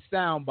of his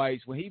sound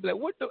bites when he be like,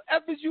 "What the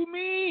F is you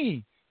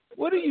mean?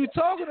 What are you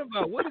talking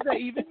about? What does that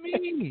even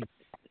mean?"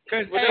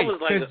 Because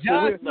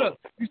Josh, look,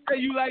 you say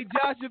you like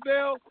Josh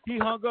Javale, he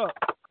hung up.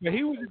 But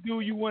he was the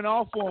dude you went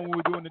off on when we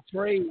were doing the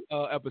trade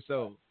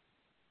episode.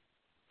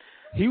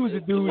 He was the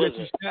dude that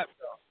you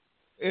snapped on.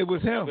 It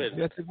was him.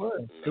 Yes, it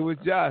was. It was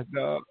Josh,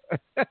 dog.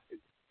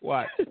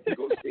 Watch. You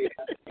gonna see it.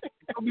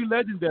 It's going to be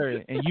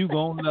legendary, and you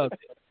going to love it.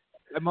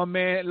 Like my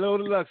man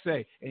Loaded Luck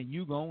say, and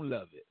you going to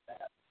love it.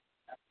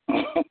 I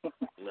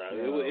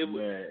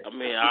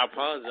mean, I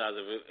apologize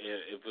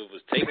if it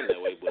was taken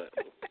that way, but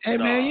hey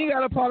man, you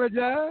gotta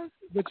apologize.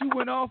 But you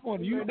went off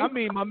on you. I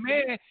mean, my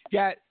man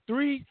got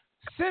 3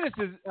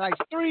 sentences, like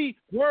 3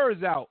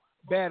 words out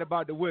bad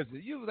about the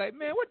Wizards. You was like,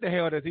 man, what the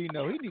hell does he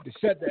know? He need to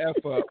shut the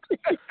F up.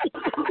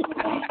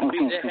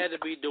 They had to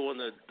be doing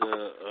the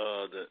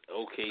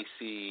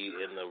OKC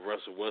and the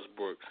Russell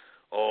Westbrook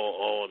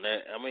all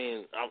that. I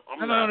mean,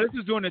 No, this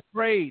is doing the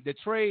trade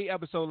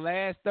episode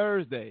last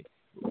Thursday.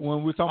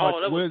 When we're talking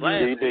about the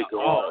Wizards. He did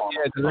go off.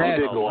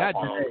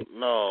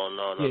 No.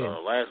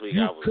 Last week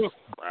you I was. Cooked.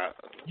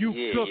 You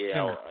cooked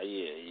him.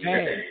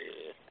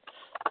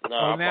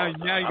 No, now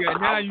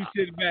you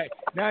sitting back.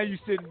 Now you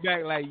sitting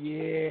back like,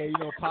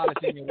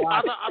 polishing your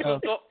watch. I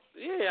thought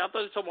you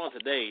were talking about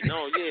today.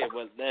 No,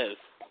 but that's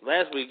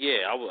last week.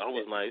 I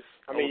was nice.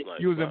 I mean, was nice.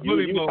 You was in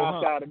bully mode,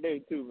 popped out today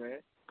too,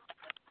 man.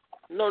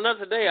 No, not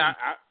today. I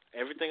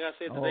everything I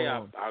said today,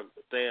 I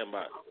stand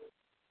by.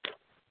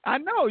 I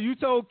know you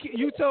told T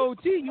you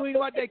ain't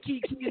about that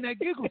key and that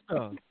giggle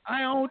stuff.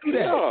 I don't do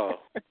that.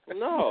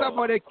 No. Stop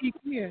all that key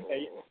in.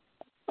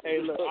 Hey,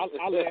 look,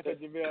 I laugh at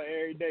JaVale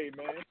every day,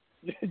 man.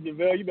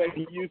 JaVale, you better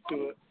get used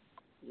to it.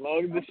 As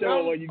long as the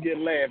show on, you get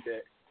laughed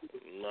at.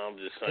 No, I'm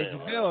just saying.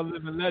 JaVale a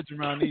living legend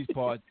around these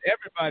parts.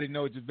 Everybody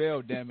knows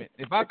JaVale, damn it.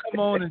 If I come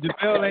on and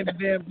JaVale ain't the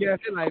damn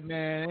guest, they're like,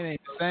 man, it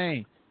ain't the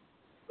same.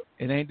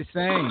 It ain't the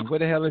same. Where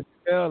the hell is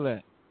JaVale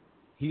at?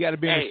 He got to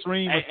be in the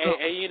stream. And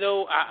you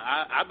know,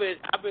 I've been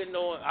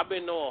knowing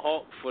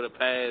Hawk for the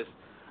past.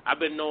 I've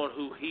been knowing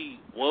who he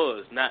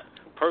was, not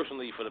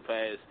personally for the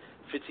past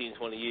 15,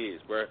 20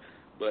 years, bro.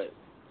 But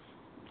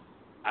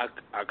I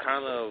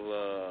kind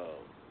of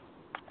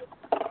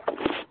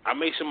I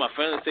make sure my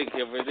fans take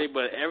care of every day.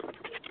 But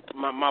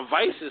my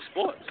vice is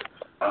sports.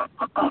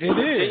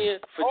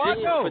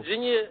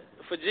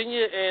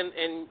 Virginia and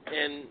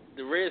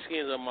the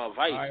Redskins are my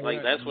vice.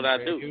 Right, that's what I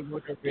do. You know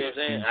what I'm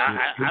saying?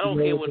 I don't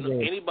care what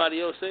anybody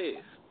else says.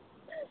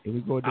 I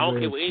don't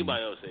care what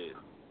anybody else says.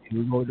 Here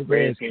we go with the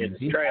Redskins.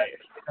 Trash.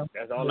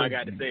 That's all I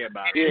got to say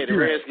about it. Yeah, the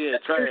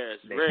Redskins trash.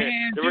 The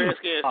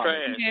Redskins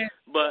trash.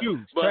 But I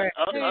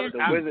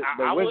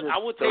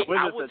would take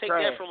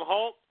that from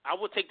Hawk. I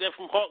would take that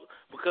from Hawk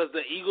because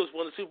the Eagles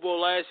won the Super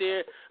Bowl last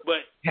year.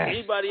 But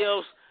anybody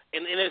else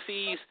in the NFC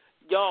East,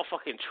 y'all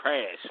fucking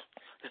trash.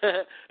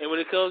 And when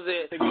it comes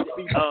to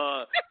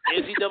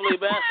NCAA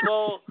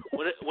basketball,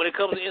 when it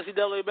comes to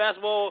NCAA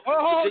basketball,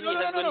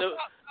 Virginia has been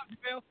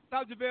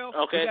Stop, JaVale.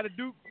 Okay. You got to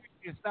do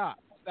and stop.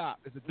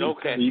 It's a dude.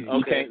 Okay. You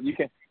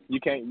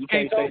can't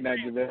say that,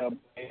 JaVale.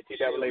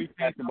 NCAA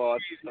basketball.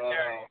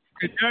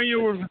 Virginia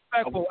was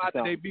respectful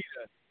after they beat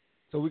us,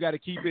 so we got to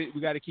keep it.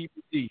 We got to keep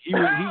it deep. He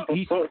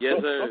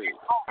yes, sir.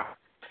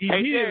 Hey,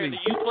 Darren, do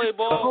you play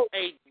ball?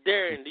 Hey,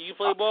 Darren, do you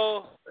play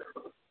ball?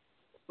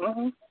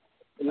 Mm-hmm.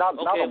 Not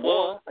no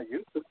more. I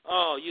used to.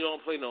 Oh, you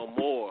don't play no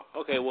more.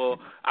 Okay, well,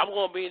 I'm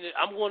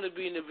going to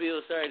be in the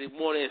Ville Saturday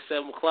morning at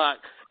 7:00,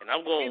 and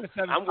I'm going.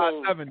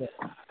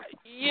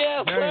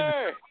 Yeah,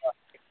 sir.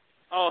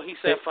 Oh, he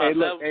said 5. Hey,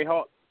 look, hey,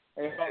 Hawk,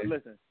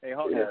 listen.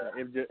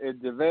 If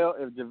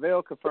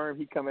JaVale confirmed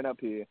he coming up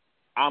here,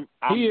 I'm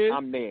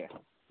there.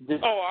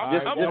 Just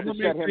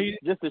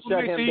to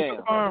shut him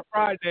down. On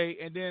Friday,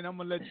 and then I'm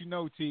gonna let you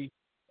know, T,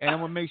 and I'm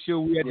gonna make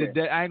sure we at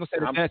the. I ain't gonna say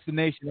the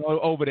destination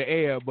over the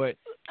air, but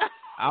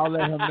I'll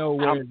let him know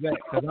where it's at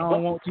because I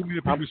don't want too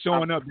many people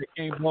showing up that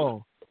can't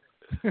ball.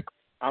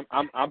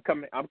 I'm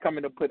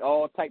coming to put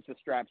all types of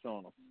straps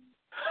on them.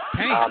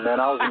 Man,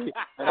 I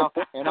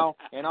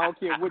don't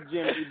care what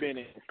gym you been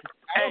in.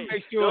 Hey, I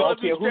don't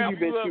care who you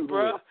been shooting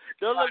bro.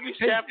 Don't let me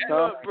strap you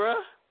up,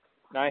 bro.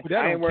 I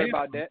ain't worried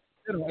about that.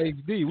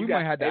 HD. We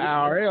might have the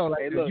IRL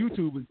like the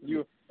YouTubers.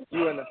 You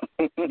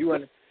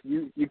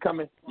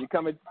coming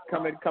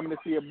to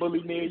see a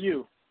bully near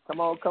you. Come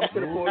to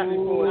the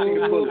 44 and see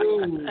the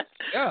bully.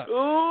 Yeah.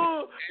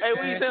 Ooh. Hey,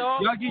 we say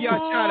y'all give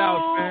y'all shout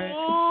outs, man.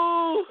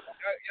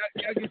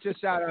 Y'all get your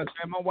shout outs,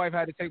 man. My wife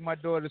had to take my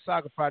daughter to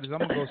soccer practice. I'm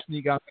gonna go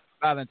sneak out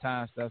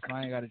Valentine's stuff, so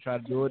I ain't gotta try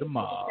to do it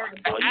tomorrow.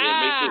 Oh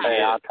yeah, me too.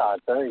 Hey, I'll try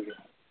to tell you.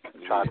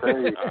 All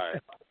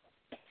right.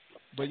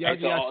 But y'all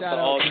give y'all shout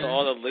outs, man.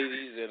 All the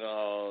ladies and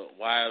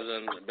wives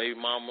and baby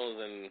mamas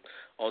and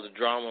all the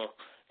drama.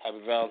 Happy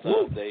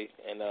Valentine's Day,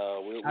 and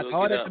we'll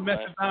all get that up,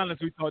 domestic man.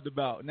 violence we talked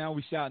about. Now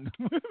we shouting.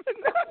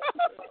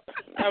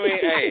 I mean,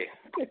 hey,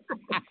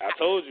 I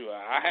told you,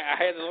 I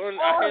had to learn.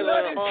 I had to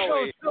learn the hard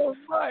way. So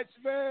much,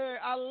 man.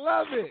 I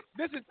love it.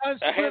 This is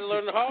unscripted. I had to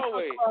learn the hard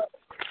way.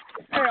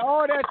 Hey,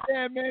 all that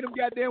saying, man, them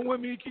goddamn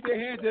women keep their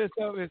hands to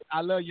themselves.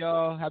 I love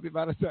y'all. Happy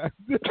Valentine's.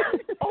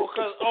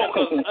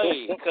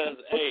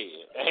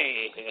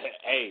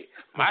 hey,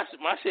 my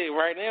shit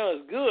right now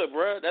is good,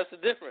 bro. That's the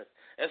difference.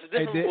 That's the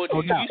difference from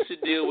what you used to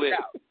deal with.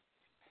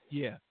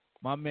 Yeah,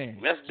 my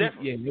man. That's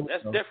different. Yeah,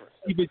 that's different.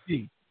 Keep it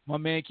G. My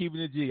man keeping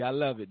it G. I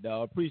love it,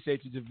 dog.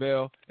 Appreciate you,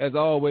 JaVale, as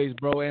always,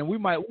 bro. And we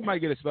might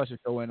get a special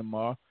show in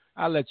tomorrow.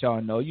 I'll let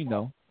y'all know. You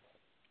know,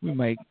 we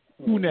might.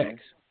 Who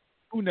next?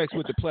 Who next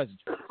with the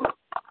pleasantry?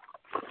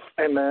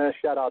 Hey man,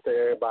 shout out to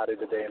everybody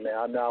today, man.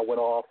 I know I went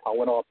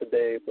off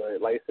today,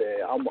 but like I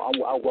said, I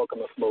welcome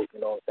the smoke. You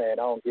know what I'm saying?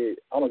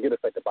 I don't get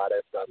affected by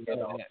that stuff. You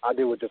know, I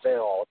deal with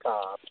JaVale all the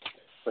time,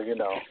 so you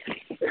know,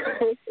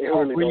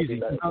 it really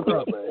don't do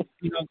nothing.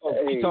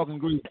 He's talking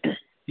greasy.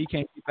 He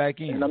can't get back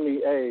in. And I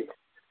mean, hey,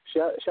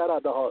 shout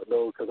out to Hart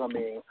though, because I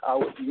mean,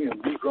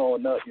 me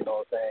growing up, you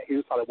know what I'm saying? He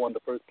was probably one of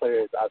the first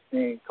players I've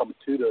seen come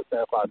to the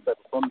 757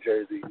 from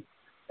Jersey,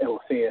 and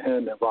was seeing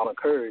him and Ronald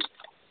Curry.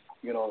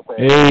 You know what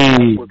I'm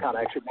saying? What kind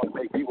of actually want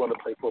to make me want to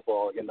play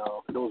football, you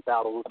know. Those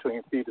battles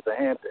between Cedars and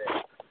Hampton,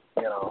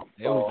 you know.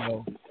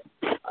 So,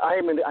 I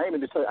ain't mean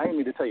to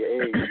tell you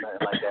age or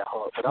nothing like that,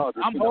 Hart, but I was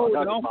just, I'm old.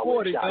 I'm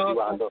 40, dog.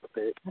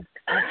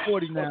 I'm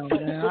 40 now,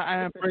 man.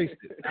 I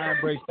embraced it. I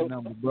embraced the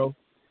number, bro.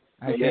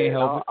 I can't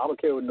help it. I don't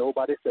care what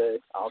nobody say.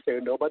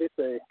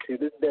 To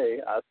this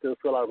day, I still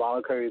feel like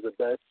Ronald Curry is the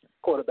best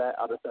quarterback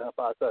out of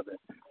 757.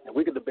 And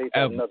we could debate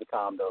that another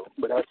time, though.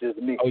 But that's just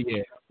me. Oh,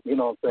 yeah. You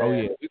know what I'm saying?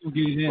 Oh, yeah. We can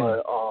get it in.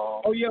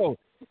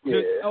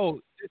 But,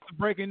 it's the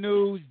breaking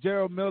news.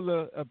 Gerald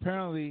Miller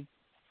apparently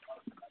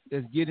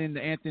is getting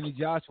the Anthony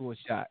Joshua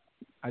shot.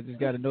 I just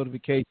got a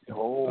notification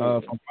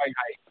from Fight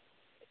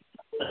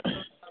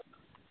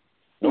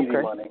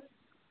Hype.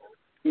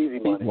 Easy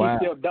money. Wow.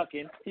 He's still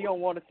ducking. He don't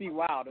want to see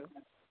Wilder.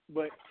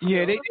 But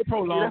yeah, they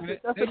prolong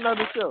it. That's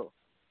another show.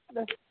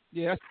 That's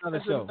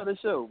another show. That's another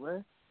show,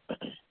 man.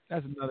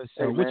 That's another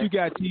show. Hey, what you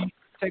got, T?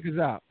 Take us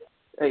out.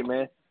 Hey,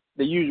 man.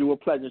 The usual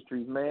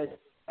pleasantries, man.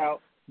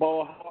 Out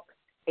Ball Hawk,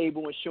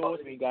 Able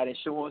Insurance. When you got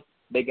insurance,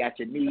 they got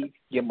your needs.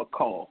 Give them a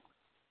call.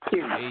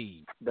 Period.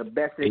 Hey. The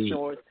best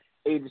insurance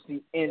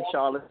agency in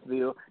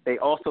Charlottesville. They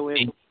also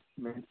in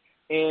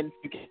and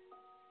you can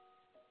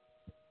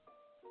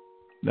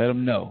let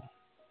them know.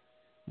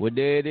 Well,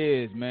 there it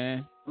is,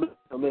 man.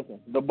 Listen,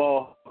 the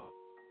Ball.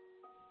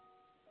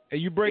 Hey,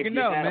 you breaking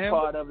up, man. If you're not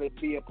a part of it,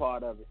 be a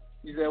part of it.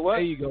 You said what?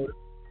 There you go.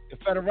 The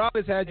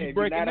Federales had you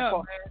breaking up,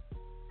 man.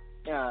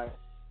 Yeah.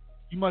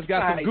 You must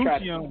got some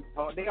Gucci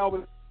on. They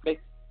always they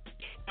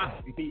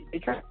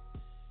try.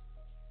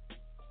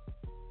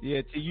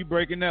 Yeah, T, you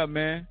breaking up,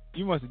 man.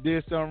 You must have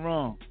did something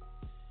wrong.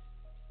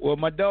 Well,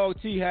 my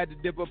dog T had to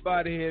dip up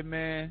out of here,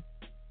 man.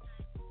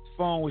 His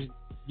phone was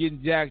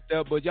getting jacked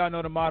up, but y'all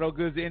know the motto,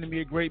 good is the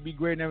enemy of great, be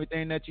great in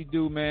everything that you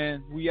do,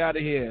 man. We out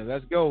of here.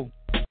 Let's go.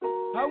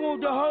 I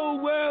want the whole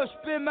world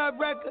spin my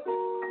record.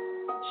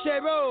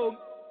 Cheryl,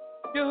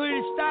 the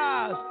hooded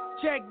styles,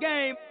 check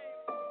game,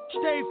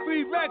 stay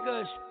free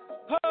records.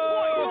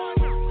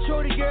 Oh,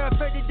 shorty girl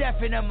fed to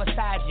death and I'm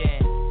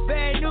massaging.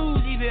 Bad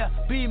news even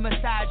be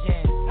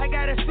massaging. I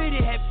got a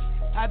city head,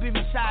 I be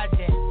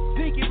massaging.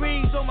 Pinky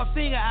rings on my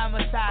finger, I'm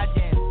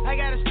massaging. I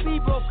got a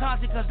speedboat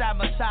concert cause I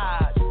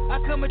massage. I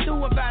coming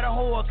through and buy the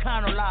whole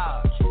Econo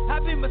Lodge. I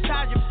be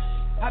massaging,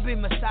 I be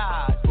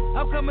massaged.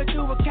 I'm coming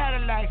through with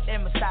Cadillacs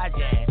and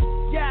massaging.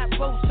 Yeah,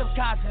 boats I'm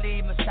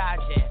constantly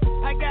massaging.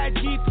 I got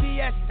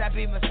GPS's, I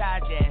be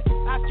massaging.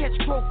 I catch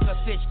croaker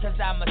fish cause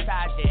I'm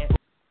massaging.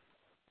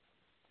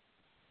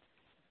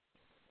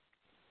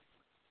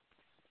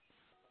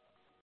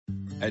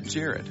 At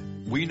Jared,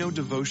 we know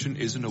devotion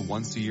isn't a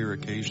once-a-year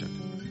occasion.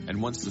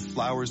 And once the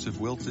flowers have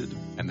wilted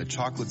and the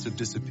chocolates have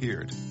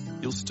disappeared,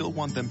 you'll still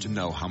want them to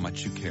know how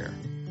much you care.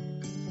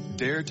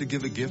 Dare to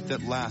give a gift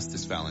that lasts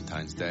this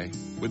Valentine's Day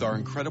with our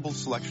incredible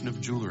selection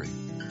of jewelry.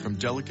 From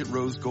delicate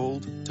rose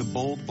gold to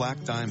bold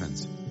black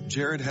diamonds,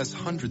 Jared has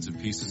hundreds of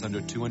pieces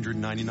under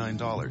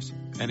 $299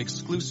 and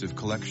exclusive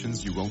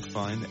collections you won't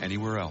find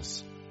anywhere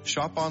else.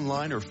 Shop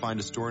online or find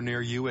a store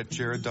near you at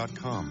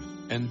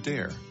jared.com and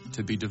dare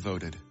to be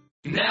devoted.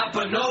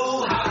 Napa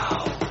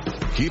know-how.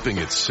 Keeping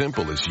it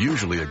simple is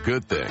usually a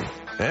good thing.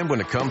 And when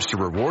it comes to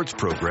rewards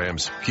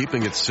programs,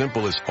 keeping it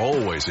simple is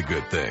always a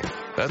good thing.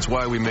 That's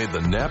why we made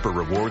the Napa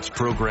Rewards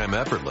program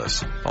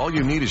effortless. All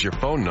you need is your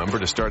phone number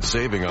to start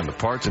saving on the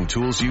parts and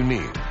tools you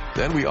need.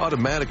 Then we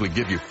automatically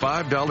give you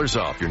 $5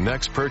 off your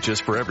next purchase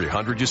for every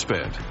 100 you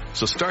spend.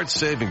 So start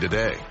saving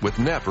today with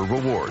Napa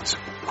Rewards.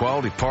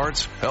 Quality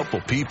parts,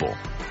 helpful people.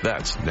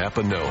 That's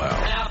Napa know-how.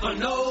 Napa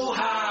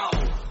know-how.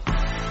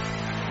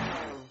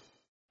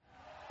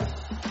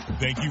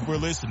 Thank you for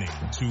listening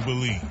to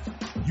Believe.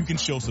 You can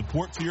show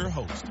support to your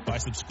host by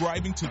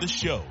subscribing to the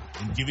show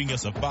and giving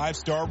us a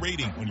 5-star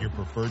rating on your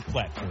preferred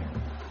platform.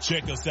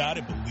 Check us out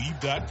at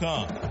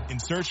Believe.com and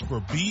search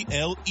for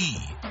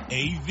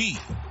BLEAV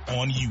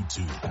on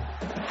YouTube.